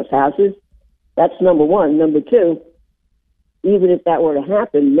of those houses. That's number one. Number two, even if that were to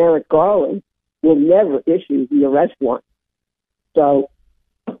happen, Merrick Garland will never issue the arrest warrant. So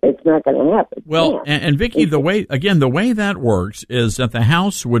it's not going to happen. Well, and Vicki, the way that works is that the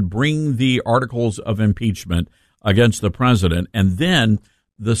House would bring the articles of impeachment against the president, and then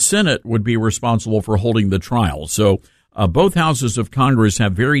the Senate would be responsible for holding the trial. So both houses of Congress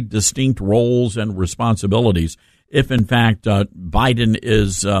have very distinct roles and responsibilities if, in fact, Biden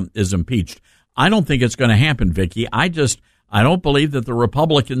is impeached. I don't think it's going to happen, Vicki. I don't believe that the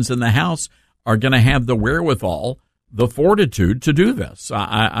Republicans in the House are going to have the wherewithal, the fortitude to do this.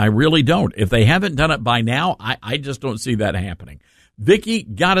 I really don't. If they haven't done it by now, I just don't see that happening. Vicki,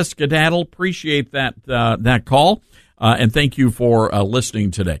 got to skedaddle. Appreciate that call, and thank you for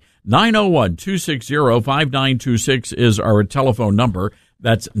listening today. 901-260-5926 is our telephone number.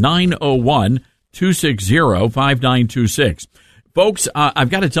 That's 901-260-5926. Folks, I've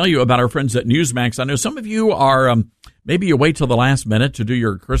got to tell you about our friends at Newsmax. I know some of you are, maybe you wait till the last minute to do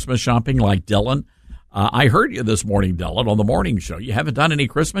your Christmas shopping like Dylan. I heard you this morning, Dylan, on the morning show. You haven't done any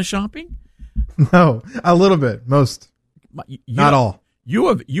Christmas shopping? No, a little bit, most. Not all.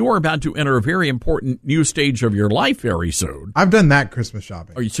 You are about to enter a very important new stage of your life very soon. I've done that Christmas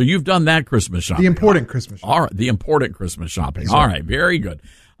shopping. Oh, so you've done that Christmas shopping. The important Christmas shopping. All right, the important Christmas shopping. Yes, all right, very good.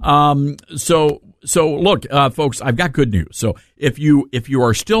 So look, folks, I've got good news. So if you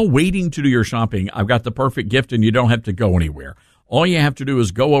are still waiting to do your shopping, I've got the perfect gift, and you don't have to go anywhere. All you have to do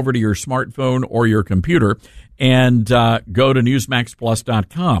is go over to your smartphone or your computer and go to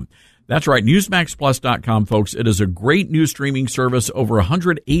NewsMaxPlus.com. That's right, NewsMaxPlus.com, folks. It is a great news streaming service. Over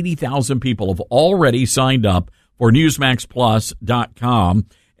 180,000 people have already signed up for NewsMaxPlus.com,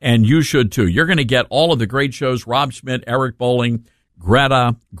 and you should too. You're going to get all of the great shows, Rob Schmidt, Eric Bolling,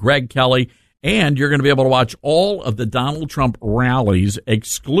 Greta, Greg Kelly, and you're going to be able to watch all of the Donald Trump rallies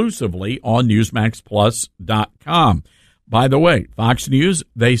exclusively on NewsMaxPlus.com. By the way, Fox News,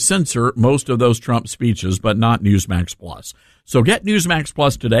 they censor most of those Trump speeches, but not Newsmax Plus. So get Newsmax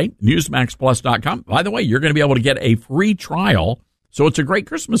Plus today, NewsMaxPlus.com. By the way, you're going to be able to get a free trial, so it's a great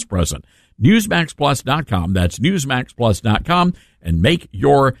Christmas present. NewsMaxPlus.com. That's NewsMaxPlus.com, and make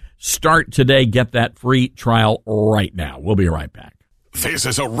your start today. Get that free trial right now. We'll be right back. This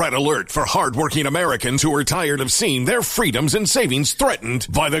is a red alert for hardworking Americans who are tired of seeing their freedoms and savings threatened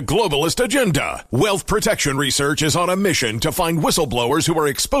by the globalist agenda. Wealth Protection Research is on a mission to find whistleblowers who are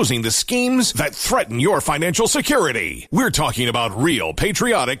exposing the schemes that threaten your financial security. We're talking about real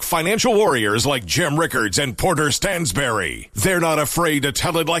patriotic financial warriors like Jim Rickards and Porter Stansberry. They're not afraid to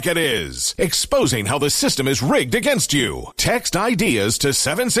tell it like it is, exposing how the system is rigged against you. Text IDEAS to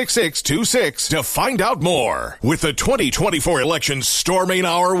 76626 to find out more. With the 2024 elections storming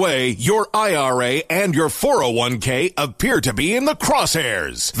our way, your IRA and your 401k appear to be in the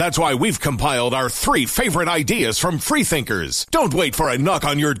crosshairs. That's why we've compiled our 3 favorite ideas from freethinkers. Don't wait for a knock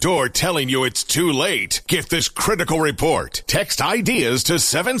on your door telling you it's too late. Get this critical report. Text IDEAS to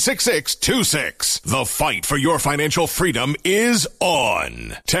 76626. The fight for your financial freedom is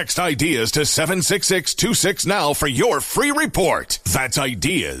on. Text IDEAS to 76626 now for your free report. That's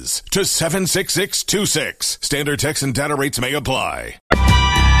IDEAS to 76626. Standard text and data rates may apply.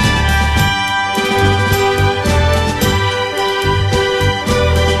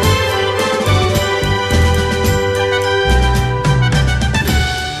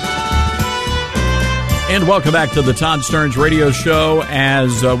 And And welcome back to the Todd Stearns Radio Show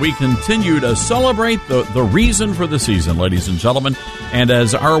as we continue to celebrate the reason for the season, ladies and gentlemen. And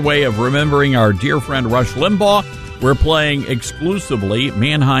as our way of remembering our dear friend Rush Limbaugh, we're playing exclusively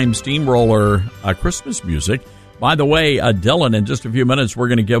Mannheim Steamroller Christmas music. By the way, Dylan, in just a few minutes, we're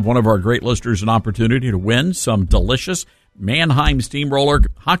going to give one of our great listeners an opportunity to win some delicious Mannheim Steamroller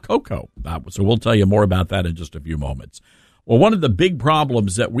hot cocoa. So we'll tell you more about that in just a few moments. Well, one of the big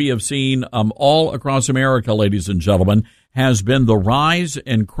problems that we have seen all across America, ladies and gentlemen, has been the rise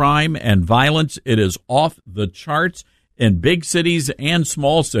in crime and violence. It is off the charts in big cities and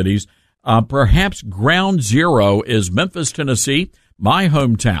small cities. Perhaps ground zero is Memphis, Tennessee, my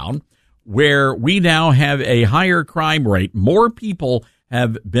hometown, where we now have a higher crime rate. More people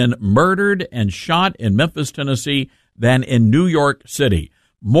have been murdered and shot in Memphis, Tennessee than in New York City.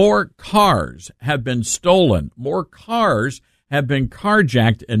 More cars have been stolen. More cars have been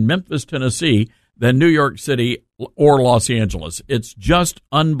carjacked in Memphis, Tennessee than New York City or Los Angeles. It's just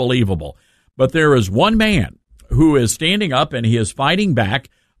unbelievable. But there is one man who is standing up and he is fighting back.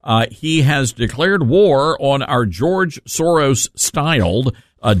 He has declared war on our George Soros-styled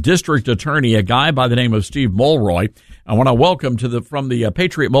district attorney, a guy by the name of Steve Mulroy. I want to welcome from the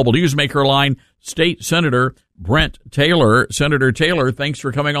Patriot Mobile Newsmaker line, State Senator Brent Taylor. Senator Taylor, thanks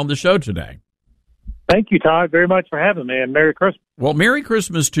for coming on the show today. Thank you, Todd, very much for having me, and Merry Christmas. Well, Merry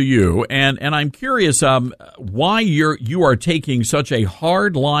Christmas to you, and I'm curious why you are taking such a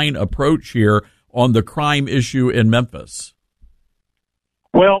hard-line approach here on the crime issue in Memphis.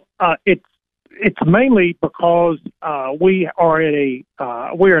 Well, it's mainly because we're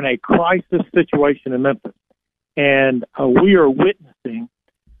in a crisis situation in Memphis, and we are witnessing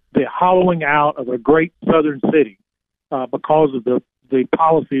the hollowing out of a great southern city because of the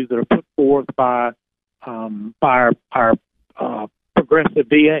policies that are put forth by our progressive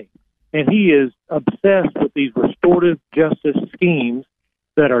DA. And he is obsessed with these restorative justice schemes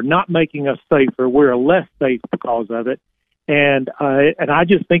that are not making us safer. We're less safe because of it. And I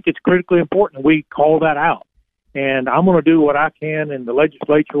just think it's critically important we call that out. And I'm going to do what I can in the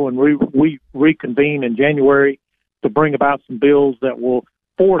legislature when we reconvene in January to bring about some bills that will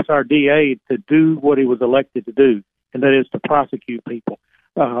force our DA to do what he was elected to do, and that is to prosecute people.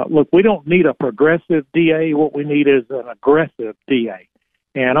 Look, we don't need a progressive DA. What we need is an aggressive DA.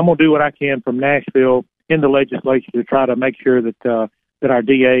 And I'm going to do what I can from Nashville in the legislature to try to make sure that our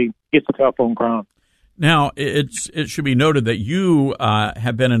DA gets tough on crime. Now, it should be noted that you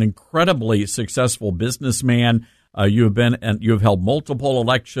have been an incredibly successful businessman. You have held multiple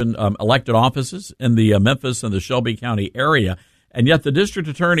elected offices in the Memphis and the Shelby County area, and yet the district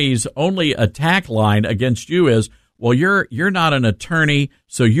attorney's only attack line against you is, well, you're not an attorney,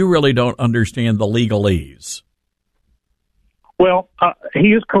 so you really don't understand the legalese. Well, he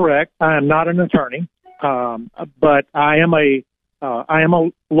is correct. I am not an attorney, but I am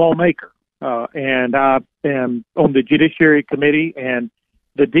a lawmaker. And I am on the Judiciary Committee, and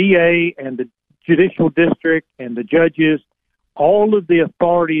the DA and the Judicial District and the judges, all of the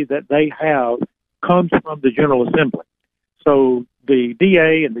authority that they have comes from the General Assembly. So the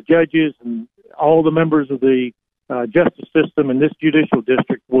DA and the judges and all the members of the justice system in this judicial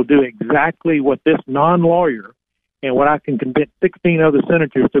district will do exactly what this non-lawyer and what I can convince 16 other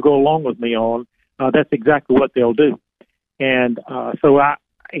senators to go along with me on. That's exactly what they'll do. And so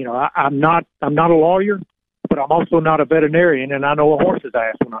I'm not a lawyer, but I'm also not a veterinarian, and I know a horse's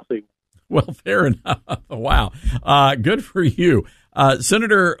ass when I see one. Well, fair enough. Wow. Good for you.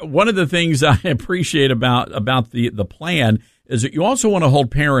 Senator, one of the things I appreciate about the plan is that you also want to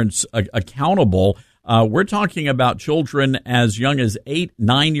hold parents accountable. We're talking about children as young as 8,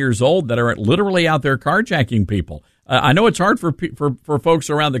 9 years old that are literally out there carjacking people. I know it's hard for folks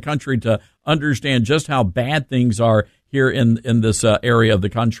around the country to understand just how bad things are here in this area of the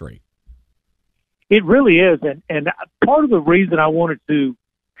country. It really is. And part of the reason I wanted to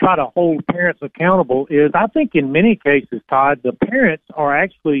try to hold parents accountable is I think in many cases, Todd, the parents are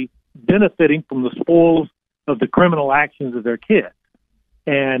actually benefiting from the spoils of the criminal actions of their kids.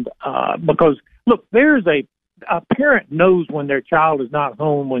 And because, look, there's a parent knows when their child is not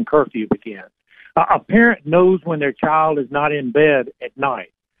home when curfew begins. A parent knows when their child is not in bed at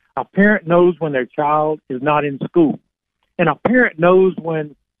night. A parent knows when their child is not in school. And a parent knows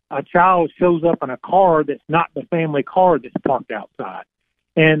when a child shows up in a car that's not the family car that's parked outside.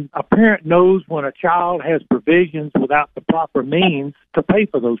 And a parent knows when a child has provisions without the proper means to pay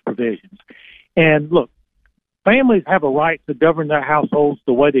for those provisions. And look, families have a right to govern their households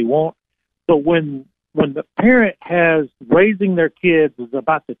the way they want. But when the parent has raising their kids is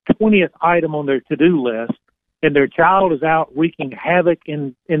about the 20th item on their to-do list, and their child is out wreaking havoc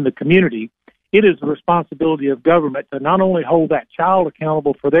in the community, it is the responsibility of government to not only hold that child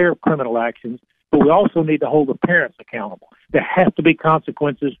accountable for their criminal actions, but we also need to hold the parents accountable. There have to be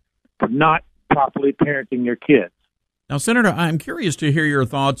consequences for not properly parenting your kids. Now, Senator, I'm curious to hear your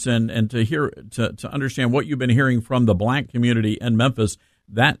thoughts and to understand what you've been hearing from the black community in Memphis.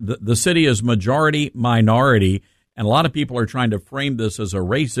 That the city is majority minority, and a lot of people are trying to frame this as a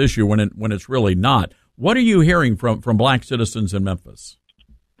race issue when it's really not. What are you hearing from black citizens in Memphis?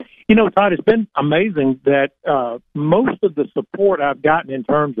 You know, Todd, it's been amazing that most of the support I've gotten in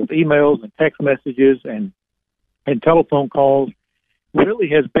terms of emails and text messages and telephone calls really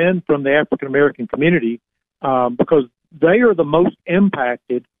has been from the African American community, because they are the most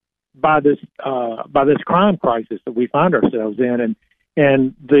impacted by this crime crisis that we find ourselves in,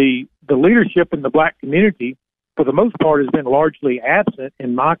 and the leadership in the black community, for the most part, has been largely absent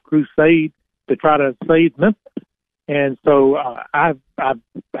in my crusade to try to save Memphis. And so I've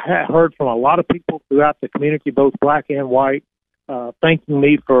heard from a lot of people throughout the community, both black and white, thanking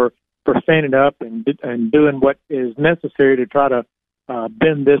me for standing up and doing what is necessary to try to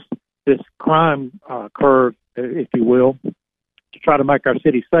bend this crime curve, if you will, to try to make our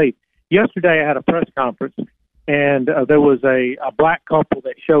city safe. Yesterday I had a press conference, and there was a black couple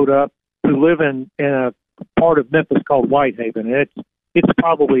that showed up who live in a part of Memphis called Whitehaven, and it's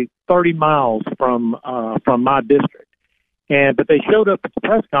probably 30 miles from my district. But they showed up at the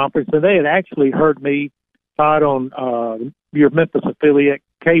press conference, and they had actually heard me, Todd, on your Memphis affiliate,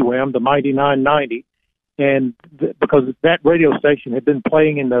 KWAM, the Mighty 990, and because that radio station had been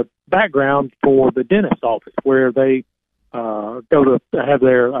playing in the background for the dentist's office where they go to have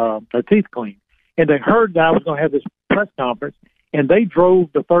their teeth cleaned. And they heard that I was going to have this press conference, and they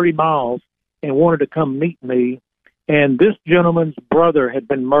drove the 30 miles and wanted to come meet me. And this gentleman's brother had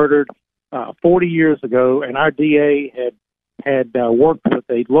been murdered 40 years ago, and our DA had worked with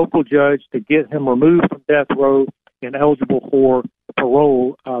a local judge to get him removed from death row and eligible for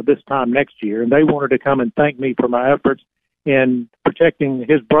parole this time next year. And they wanted to come and thank me for my efforts in protecting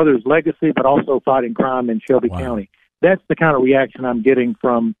his brother's legacy, but also fighting crime in Shelby County. That's the kind of reaction I'm getting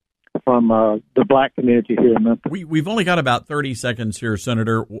from the black community here in Memphis. We've only got about 30 seconds here,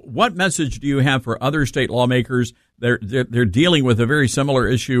 Senator. What message do you have for other state lawmakers? They're dealing with a very similar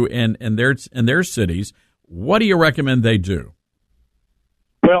issue in their cities. What do you recommend they do?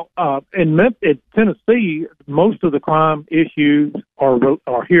 Well, in Tennessee, most of the crime issues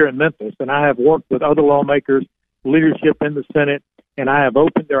are here in Memphis, and I have worked with other lawmakers, leadership in the Senate, and I have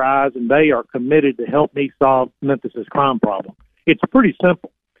opened their eyes, and they are committed to help me solve Memphis's crime problem. It's pretty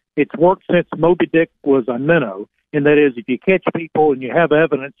simple. It's worked since Moby Dick was a minnow, and that is if you catch people and you have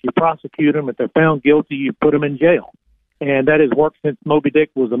evidence, you prosecute them. If they're found guilty, you put them in jail. And that has worked since Moby Dick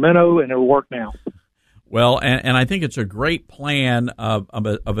was a minnow, and it'll work now. Well, and I think it's a great plan of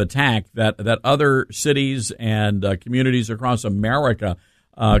attack that other cities and communities across America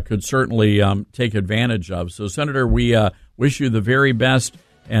could certainly take advantage of. So, Senator, we wish you the very best,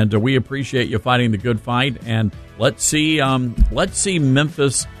 and we appreciate you fighting the good fight. And let's see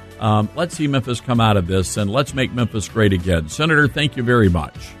Memphis come out of this, and let's make Memphis great again. Senator, thank you very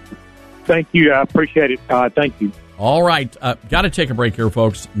much. Thank you. I appreciate it. Thank you. All right. Got to take a break here,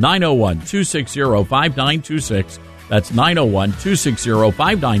 folks. 901-260-5926. That's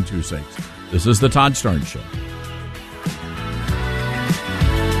 901-260-5926. This is the Todd Starnes Show.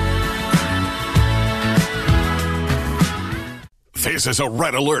 This is a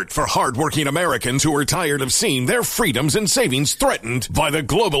red alert for hardworking Americans who are tired of seeing their freedoms and savings threatened by the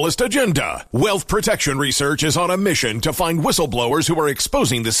globalist agenda. Wealth Protection Research is on a mission to find whistleblowers who are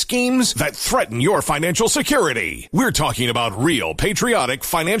exposing the schemes that threaten your financial security. We're talking about real patriotic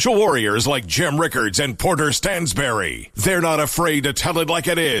financial warriors like Jim Rickards and Porter Stansberry. They're not afraid to tell it like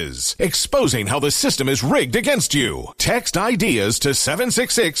it is, exposing how the system is rigged against you. Text IDEAS to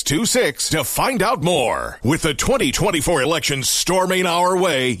 76626 to find out more. With the 2024 election storming our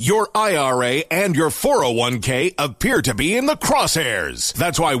way, your IRA and your 401k appear to be in the crosshairs.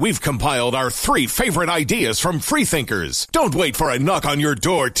 That's why we've compiled our 3 favorite ideas from freethinkers. Don't wait for a knock on your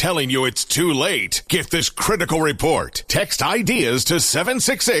door telling you it's too late. Get this critical report. Text IDEAS to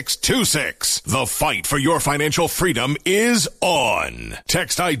 76626. The fight for your financial freedom is on.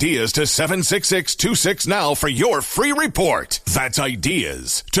 Text IDEAS to 76626 now for your free report. That's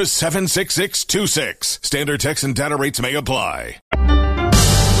IDEAS to 76626. Standard text and data rates may apply.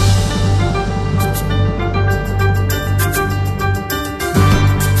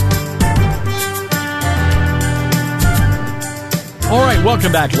 All right,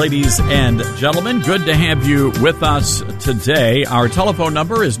 welcome back, ladies and gentlemen. Good to have you with us today. Our telephone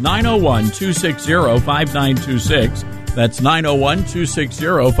number is 901-260-5926. That's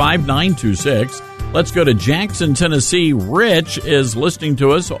 901-260-5926. Let's go to Jackson, Tennessee. Rich is listening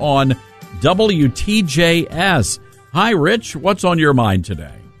to us on WTJS. Hi, Rich. What's on your mind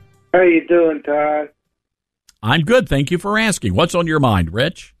today? How you doing, Todd? I'm good. Thank you for asking. What's on your mind,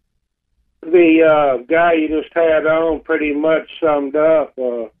 Rich? The guy you just had on pretty much summed up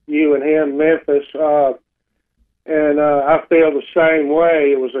you and him, Memphis. And I feel the same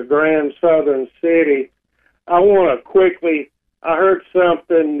way. It was a grand southern city. I want to quickly, I heard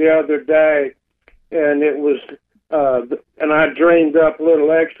something the other day, and it was, and I dreamed up a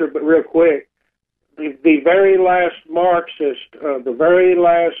little extra, but real quick. The very last Marxist, the very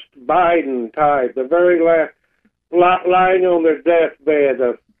last Biden type, the very last, lying on their deathbed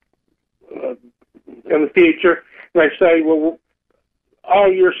in the future, they say, well,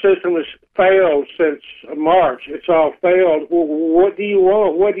 all your system has failed since March. It's all failed. Well, what do you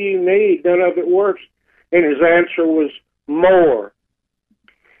want? What do you need? None of it works. And his answer was more.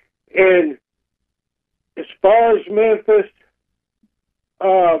 And as far as Memphis,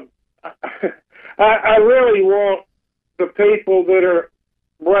 I really want the people that are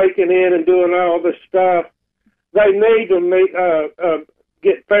breaking in and doing all this stuff, they need to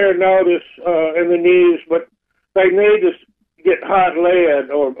get fair notice in the news, but they need to get hot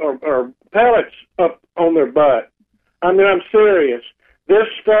lead or pellets up on their butt. I mean, I'm serious. This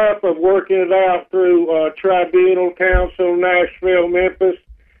stuff of working it out through Tribunal Council, Nashville, Memphis,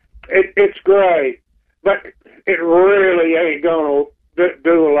 it's great, but it really ain't going to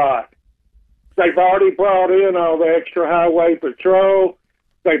do a lot. They've already brought in all the extra highway patrol.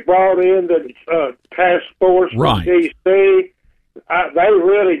 They brought in the task force from D.C. They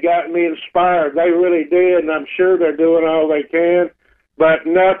really got me inspired. They really did, and I'm sure they're doing all they can, but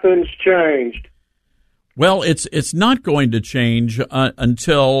nothing's changed. Well, it's not going to change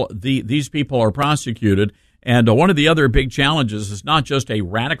until these people are prosecuted. And one of the other big challenges is not just a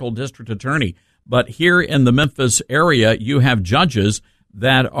radical district attorney, but here in the Memphis area, you have judges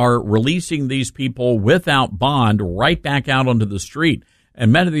that are releasing these people without bond right back out onto the street.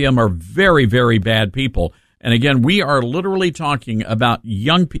 And many of them are very, very bad people. And again, we are literally talking about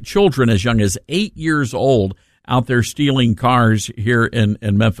children as young as 8 years old out there stealing cars here in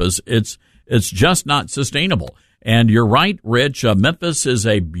Memphis. It's just not sustainable. And you're right, Rich. Memphis is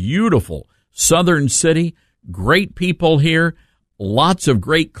a beautiful southern city, great people here, lots of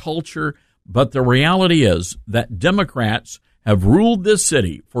great culture. But the reality is that Democrats have ruled this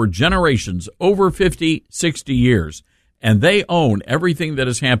city for generations, over 50, 60 years, and they own everything that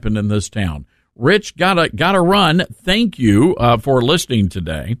has happened in this town. Rich, gotta run. Thank you for listening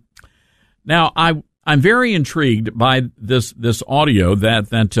today. Now, I'm very intrigued by this audio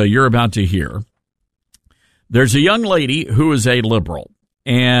that you're about to hear. There's a young lady who is a liberal,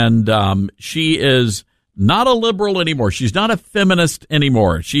 and she is not a liberal anymore. She's not a feminist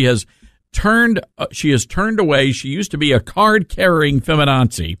anymore. She has turned away. She used to be a card-carrying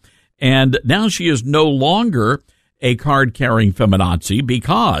feminazi, and now she is no longer a card-carrying feminazi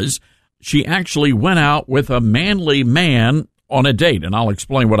because she actually went out with a manly man on a date, and I'll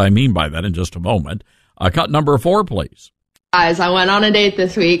explain what I mean by that in just a moment. Cut number 4, please. Guys, I went on a date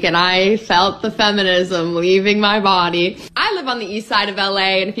this week and I felt the feminism leaving my body. I live on the east side of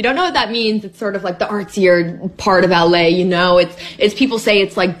LA, and if you don't know what that means, it's sort of like the artsier part of LA, you know. It's people say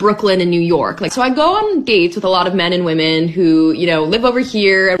it's like Brooklyn and New York. So I go on dates with a lot of men and women who, you know, live over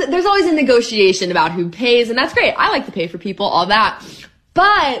here. There's always a negotiation about who pays, and that's great. I like to pay for people, all that.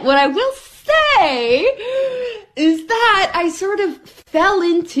 But what I will say is that I sort of fell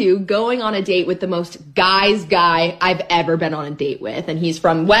into going on a date with the most guy's guy I've ever been on a date with. And he's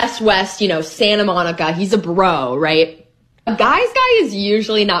from West, you know, Santa Monica. He's a bro, right? A guy's guy is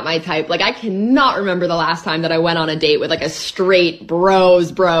usually not my type. Like, I cannot remember the last time that I went on a date with like a straight bro,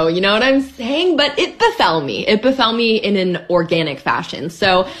 you know what I'm saying? But it befell me. It befell me in an organic fashion.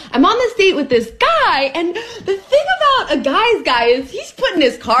 So I'm on this date with this guy, and the thing about a guy's guy is he's putting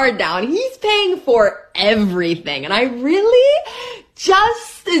his card down. He's paying for everything. And I really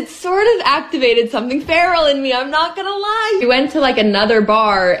it sort of activated something feral in me. I'm not gonna lie. We went to like another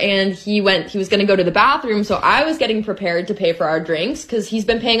bar, and he was gonna go to the bathroom, so I was getting prepared to pay for our drinks because he's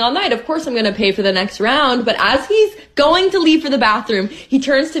been paying all night. Of course I'm gonna pay for the next round. But as he's going to leave for the bathroom, he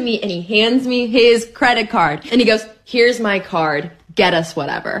turns to me and he hands me his credit card, and he goes, "Here's my card. Get us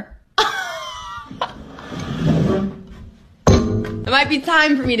whatever." It might be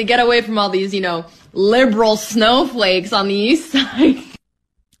time for me to get away from all these, you know, liberal snowflakes on the east side.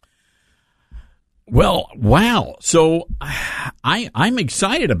 Well, wow. So I'm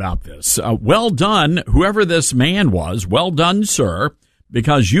excited about this. Well done, whoever this man was. Well done, sir.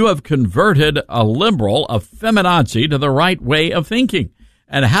 because you have converted a liberal, a feminazi, to the right way of thinking.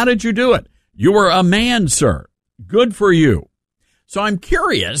 And how did you do it? You were a man, sir. Good for you. So I'm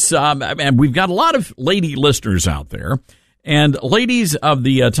curious, and we've got a lot of lady listeners out there, and ladies of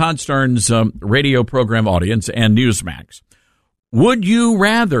the Todd Starnes radio program audience and Newsmax. Would you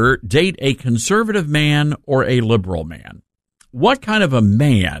rather date a conservative man or a liberal man? What kind of a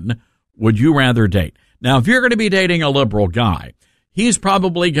man would you rather date? Now, if you're going to be dating a liberal guy, he's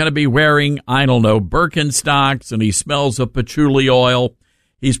probably going to be wearing, I don't know, Birkenstocks, and he smells of patchouli oil.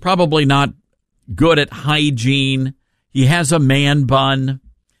 He's probably not good at hygiene. He has a man bun,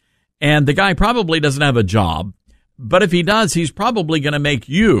 and the guy probably doesn't have a job. But if he does, he's probably going to make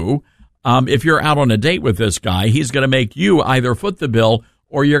you, if you're out on a date with this guy, he's going to make you either foot the bill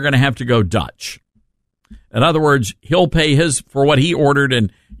or you're going to have to go Dutch. In other words, he'll pay his for what he ordered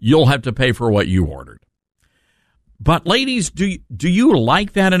and you'll have to pay for what you ordered. But ladies, do you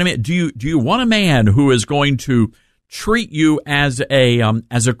like that in a man? Do you want a man who is going to treat you as a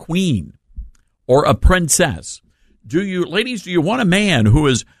queen or a princess? Do you want a man who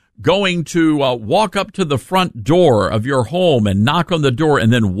is going to walk up to the front door of your home and knock on the door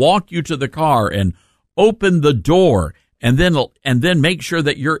and then walk you to the car and open the door and then make sure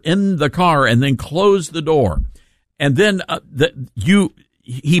that you're in the car and then close the door and then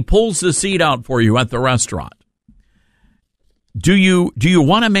he pulls the seat out for you at the restaurant? Do you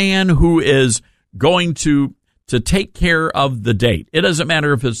want a man who is going to take care of the date? It doesn't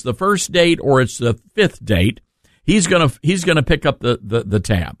matter if it's the first date or it's the fifth date. He's gonna pick up the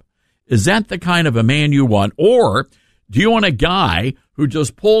tab. Is that the kind of a man you want? Or do you want a guy who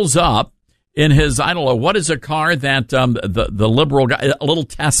just pulls up in his, I don't know, what is a car that the liberal guy, a little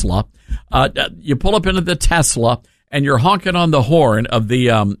Tesla, you pull up into the Tesla and you're honking on the horn of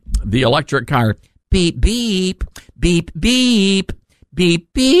the electric car, beep, beep, beep, beep,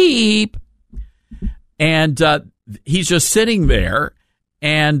 beep, beep. And he's just sitting there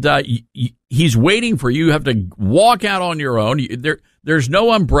and he's waiting for you. You have to walk out on your own. There's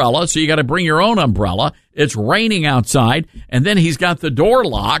no umbrella, so you got to bring your own umbrella. It's raining outside, and then he's got the door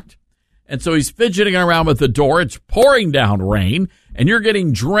locked, and so he's fidgeting around with the door. It's pouring down rain, and you're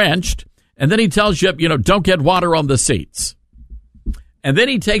getting drenched, and then he tells you, don't get water on the seats. And then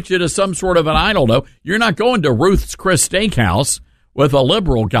he takes you to some sort of I don't know, you're not going to Ruth's Chris Steakhouse with a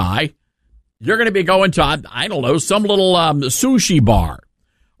liberal guy. You're going to be going to, I don't know, some little sushi bar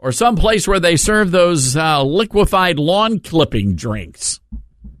or some place where they serve those liquefied lawn clipping drinks.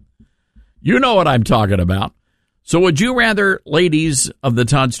 You know what I'm talking about. So would you rather, ladies of the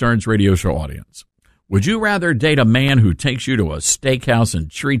Todd Starnes radio show audience, would you rather date a man who takes you to a steakhouse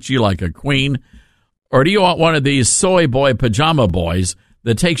and treats you like a queen? Or do you want one of these soy boy pajama boys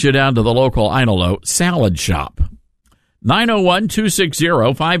that takes you down to the local, I don't know, salad shop?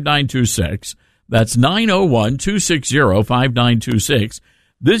 901-260-5926. That's 901-260-5926.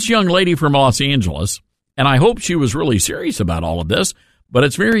 This young lady from Los Angeles, and I hope she was really serious about all of this, but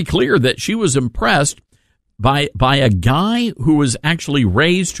it's very clear that she was impressed by a guy who was actually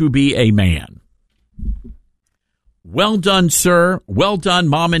raised to be a man. Well done, sir. Well done,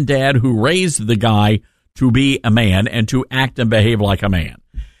 mom and dad, who raised the guy to be a man and to act and behave like a man.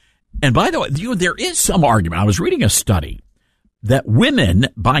 And by the way, there is some argument. I was reading a study that women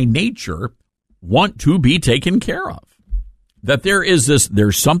by nature want to be taken care of. That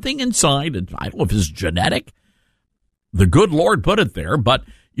there's something inside, I don't know if it's genetic. The good Lord put it there, but,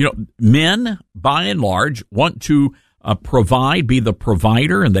 men by and large want to provide, be the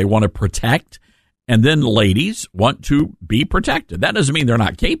provider, and they want to protect. And then ladies want to be protected. That doesn't mean they're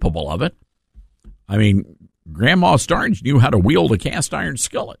not capable of it. I mean, Grandma Starnes knew how to wield a cast iron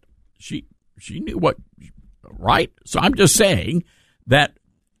skillet. She knew what, right? So I'm just saying that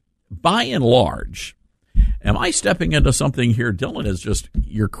by and large, am I stepping into something here? Dylan is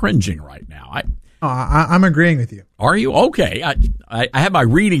you're cringing right now. I'm agreeing with you. Are you? Okay. I have my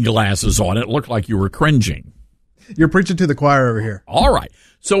reading glasses on. It looked like you were cringing. You're preaching to the choir over here. All right.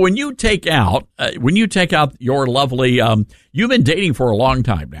 So when you take out your lovely, you've been dating for a long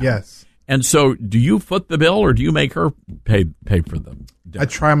time now. Yes. And so do you foot the bill or do you make her pay for them? I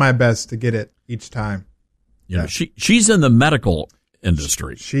try my best to get it each time. Yeah. She's in the medical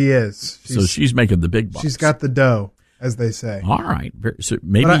industry. She is. So she's making the big bucks. She's got the dough, as they say. All right. So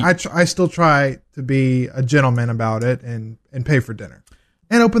maybe. But I still try to be a gentleman about it and pay for dinner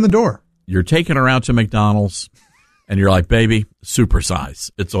and open the door. You're taking her out to McDonald's and you're like, baby, supersize.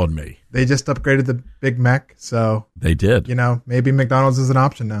 It's on me. They just upgraded the Big Mac. So they did. Maybe McDonald's is an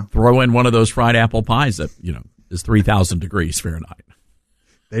option now. Throw in one of those fried apple pies that, is 3,000 degrees Fahrenheit.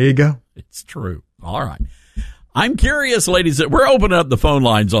 There you go. It's true. All right. I'm curious, ladies. We're opening up the phone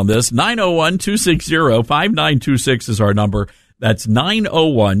lines on this. 901-260-5926 is our number. That's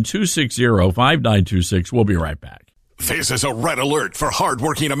 901-260-5926. We'll be right back. This is a red alert for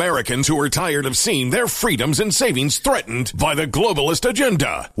hardworking Americans who are tired of seeing their freedoms and savings threatened by the globalist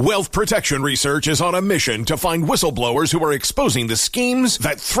agenda. Wealth Protection Research is on a mission to find whistleblowers who are exposing the schemes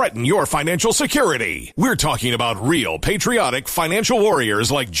that threaten your financial security. We're talking about real patriotic financial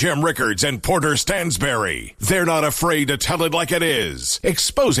warriors like Jim Rickards and Porter Stansberry. They're not afraid to tell it like it is,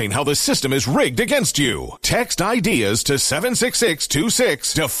 exposing how the system is rigged against you. Text ideas to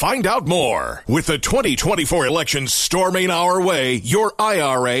 76626 to find out more. With the 2024 elections storming our way, your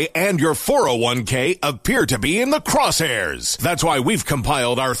IRA and your 401k appear to be in the crosshairs. That's why we've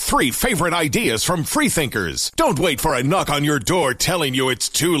compiled our 3 favorite ideas from freethinkers. Don't wait for a knock on your door telling you it's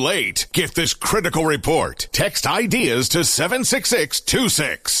too late. Get this critical report. Text ideas to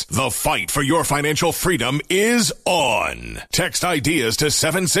 76626. The fight for your financial freedom is on. Text ideas to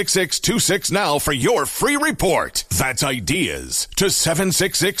 76626 now for your free report. That's ideas to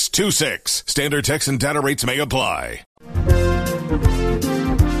 76626. Standard text and data rates may apply.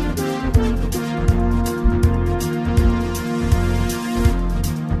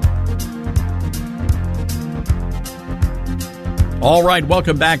 All right,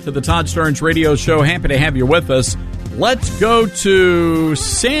 welcome back to the Todd Stearns Radio Show. Happy to have you with us. Let's go to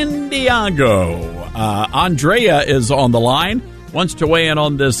San Diego. Andrea is on the line, wants to weigh in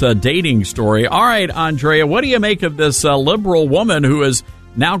on this dating story. All right, Andrea, what do you make of this liberal woman who is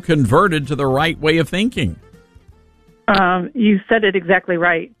now converted to the right way of thinking? You said it exactly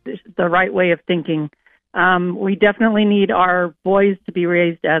right, the right way of thinking. We definitely need our boys to be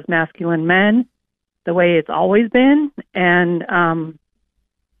raised as masculine men, the way it's always been, and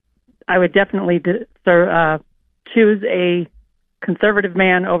I would definitely choose a conservative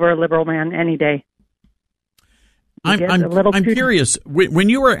man over a liberal man any day. I'm curious, when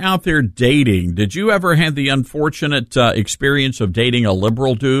you were out there dating, did you ever have the unfortunate experience of dating a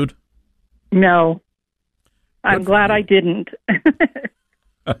liberal dude? No. I'm glad I didn't.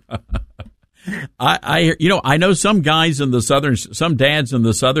 I know some guys in some dads in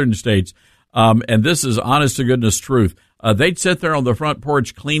the southern states, and this is honest to goodness truth. They'd sit there on the front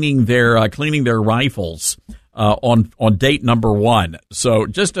porch cleaning their rifles on date number 1. So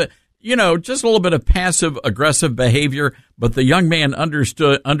just a little bit of passive aggressive behavior, but the young man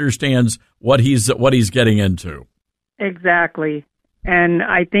understands what he's getting into. Exactly. And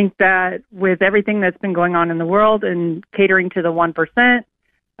I think that with everything that's been going on in the world and catering to the 1%,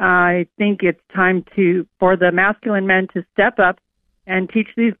 I think it's time for the masculine men to step up and teach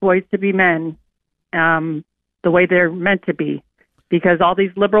these boys to be men the way they're meant to be. Because all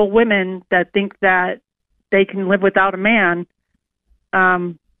these liberal women that think that they can live without a man,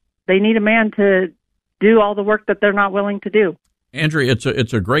 they need a man to do all the work that they're not willing to do. Andrea,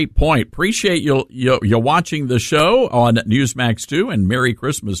 it's a great point. Appreciate you watching the show on Newsmax 2, and Merry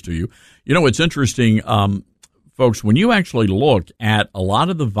Christmas to you. You know, it's interesting, folks, when you actually look at a lot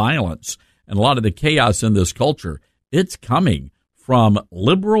of the violence and a lot of the chaos in this culture, it's coming from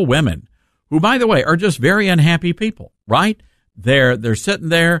liberal women who, by the way, are just very unhappy people, right? They're sitting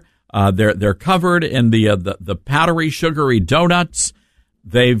there, they're covered in the powdery, sugary donuts.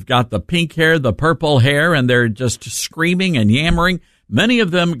 They've got the pink hair, the purple hair, and they're just screaming and yammering. Many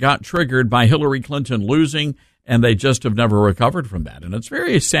of them got triggered by Hillary Clinton losing, and they just have never recovered from that. And it's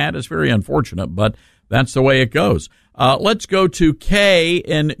very sad. It's very unfortunate, but that's the way it goes. Let's go to Kay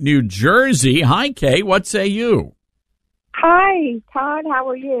in New Jersey. Hi, Kay. What say you? Hi, Todd. How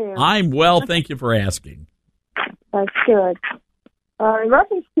are you? I'm well. Thank you for asking. That's good. In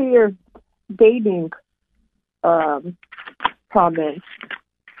reference to your dating comments,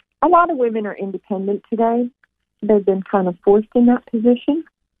 a lot of women are independent today. They've been kind of forced in that position.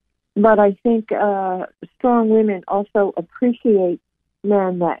 But I think strong women also appreciate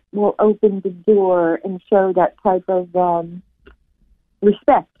men that will open the door and show that type of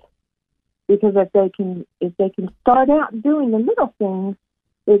respect. Because if they can start out doing the little things,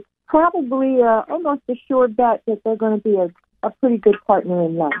 it's probably almost a sure bet that they're going to be a pretty good partner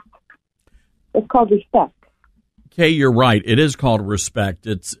in life. It's called respect. Kay, you're right. It is called respect.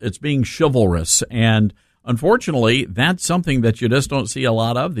 It's being chivalrous, and unfortunately, that's something that you just don't see a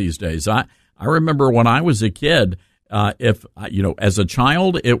lot of these days. I remember when I was a kid, as a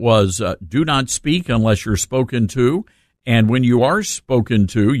child, it was do not speak unless you're spoken to, and when you are spoken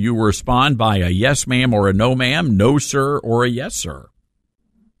to, you respond by a yes, ma'am, or a no, ma'am, no, sir, or a yes, sir.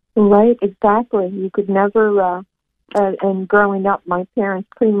 Right, exactly. You could never. And growing up, my parents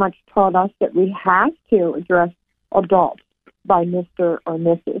pretty much taught us that we have to address adults by Mr. or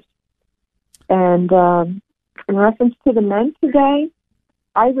Mrs. And in reference to the men today,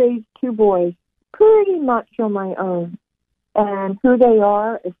 I raised 2 boys pretty much on my own. And who they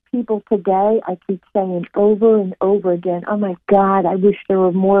are as people today, I keep saying over and over again, oh, my God, I wish there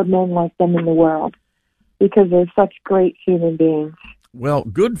were more men like them in the world because they're such great human beings. Well,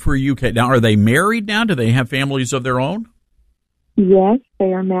 good for you, Kate. Now, are they married now? Do they have families of their own? Yes,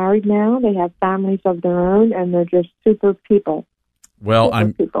 they are married now. They have families of their own, and they're just super people.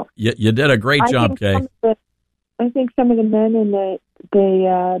 Well, you did a great job, Kay. I think some of the men in the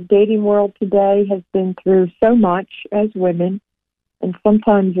dating world today has been through so much as women, and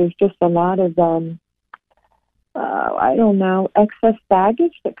sometimes there's just a lot of, I don't know, excess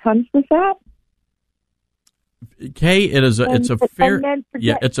baggage that comes with that. Kay, it's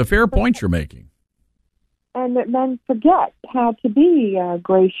a fair point you're making. And that men forget how to be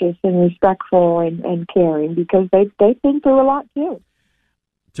gracious and respectful and caring because they've been through a lot too.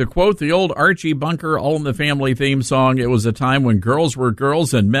 To quote the old Archie Bunker All in the Family theme song, it was a time when girls were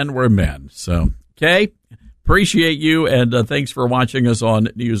girls and men were men. So, Kay, appreciate you, and thanks for watching us on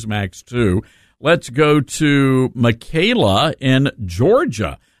Newsmax 2. Let's go to Michaela in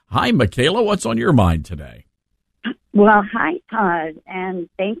Georgia. Hi, Michaela. What's on your mind today? Well, hi, Todd, and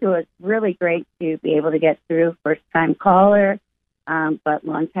thank you. It's really great to be able to get through. First-time caller, but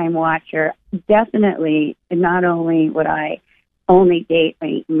long-time watcher. Definitely, not only would I only date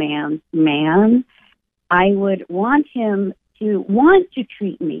a man's man, I would want him to want to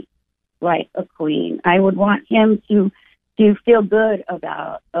treat me like a queen. I would want him to feel good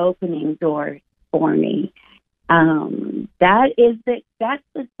about opening doors for me. That's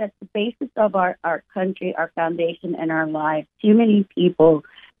the basis of our country, our foundation, and our lives. Too many people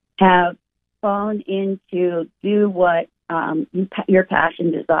have fallen into do what your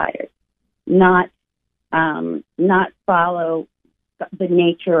passion desires, not follow the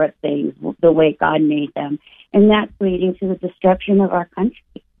nature of things the way God made them, and that's leading to the destruction of our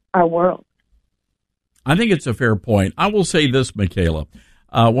country, our world. I think it's a fair point. I will say this, Michaela.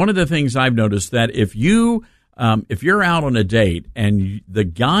 One of the things I've noticed that if you're out on a date and the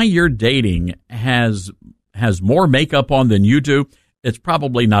guy you're dating has more makeup on than you do, it's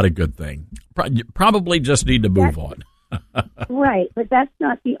probably not a good thing. You probably just need to move on. Right, but that's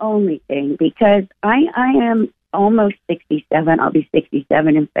not the only thing, because I am almost 67. I'll be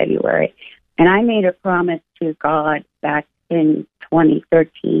 67 in February. And I made a promise to God back in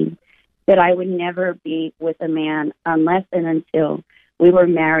 2013 that I would never be with a man unless and until we were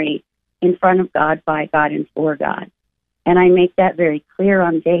married in front of God, by God, and for God. And I make that very clear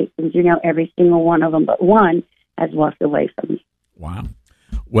on dates. And, every single one of them but one has walked away from me. Wow.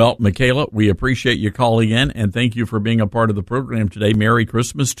 Well, Michaela, we appreciate you calling in, and thank you for being a part of the program today. Merry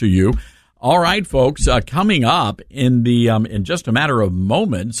Christmas to you. All right, folks, coming up in just a matter of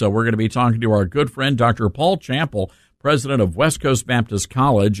moments, we're going to be talking to our good friend, Dr. Paul Champel, president of West Coast Baptist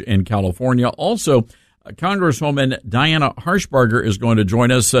College in California. Also, Congresswoman Diana Harshbarger is going to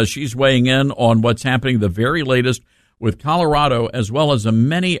join us. She's weighing in on what's happening, the very latest with Colorado, as well as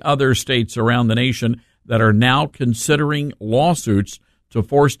many other states around the nation that are now considering lawsuits to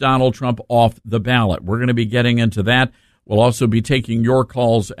force Donald Trump off the ballot. We're going to be getting into that. We'll also be taking your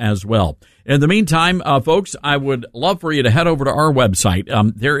calls as well. In the meantime, folks, I would love for you to head over to our website.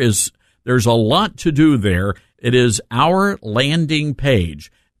 There's a lot to do there. It is our landing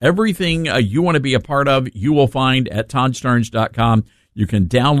page. Everything you want to be a part of, you will find at ToddStarnes.com. You can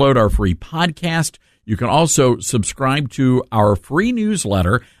download our free podcast. You can also subscribe to our free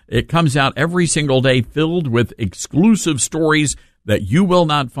newsletter. It comes out every single day, filled with exclusive stories that you will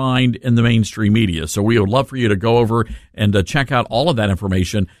not find in the mainstream media. So we would love for you to go over and check out all of that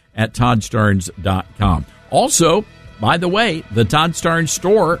information at ToddStarnes.com. Also, by the way, the Todd Starnes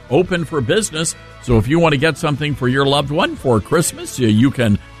store open for business. So if you want to get something for your loved one for Christmas, you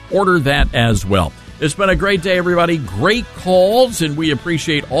can order that as well. It's been a great day, everybody. Great calls, and we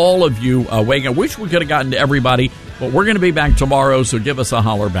appreciate all of you weighing in. I wish we could have gotten to everybody, but we're going to be back tomorrow, so give us a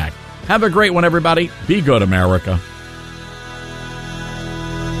holler back. Have a great one, everybody. Be good, America.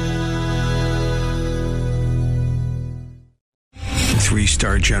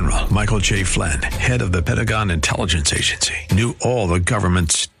 Three-star General Michael J. Flynn, head of the Pentagon Intelligence Agency, knew all the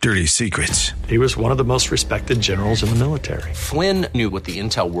government's dirty secrets. He was one of the most respected generals in the military. Flynn knew what the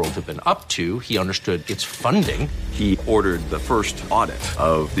intel world had been up to. He understood its funding. He ordered the first audit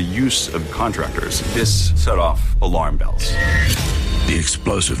of the use of contractors. This set off alarm bells. The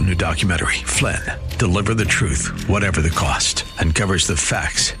explosive new documentary, Flynn, Deliver the Truth, Whatever the Cost, uncovers the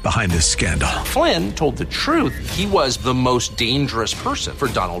facts behind this scandal. Flynn told the truth. He was the most dangerous person for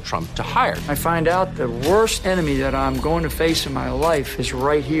Donald Trump to hire. I find out the worst enemy that I'm going to face in my life is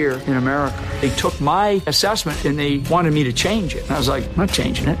right here in America. They took my assessment and they wanted me to change it. And I was like, I'm not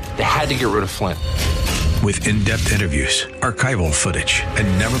changing it. They had to get rid of Flynn. With in-depth interviews, archival footage,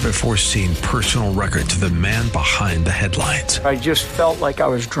 and never-before-seen personal records of the man behind the headlines. I just felt like I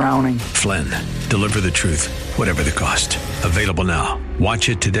was drowning. Flynn, Deliver the Truth, Whatever the Cost. Available now. Watch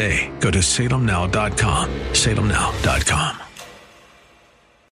it today. Go to salemnow.com. salemnow.com.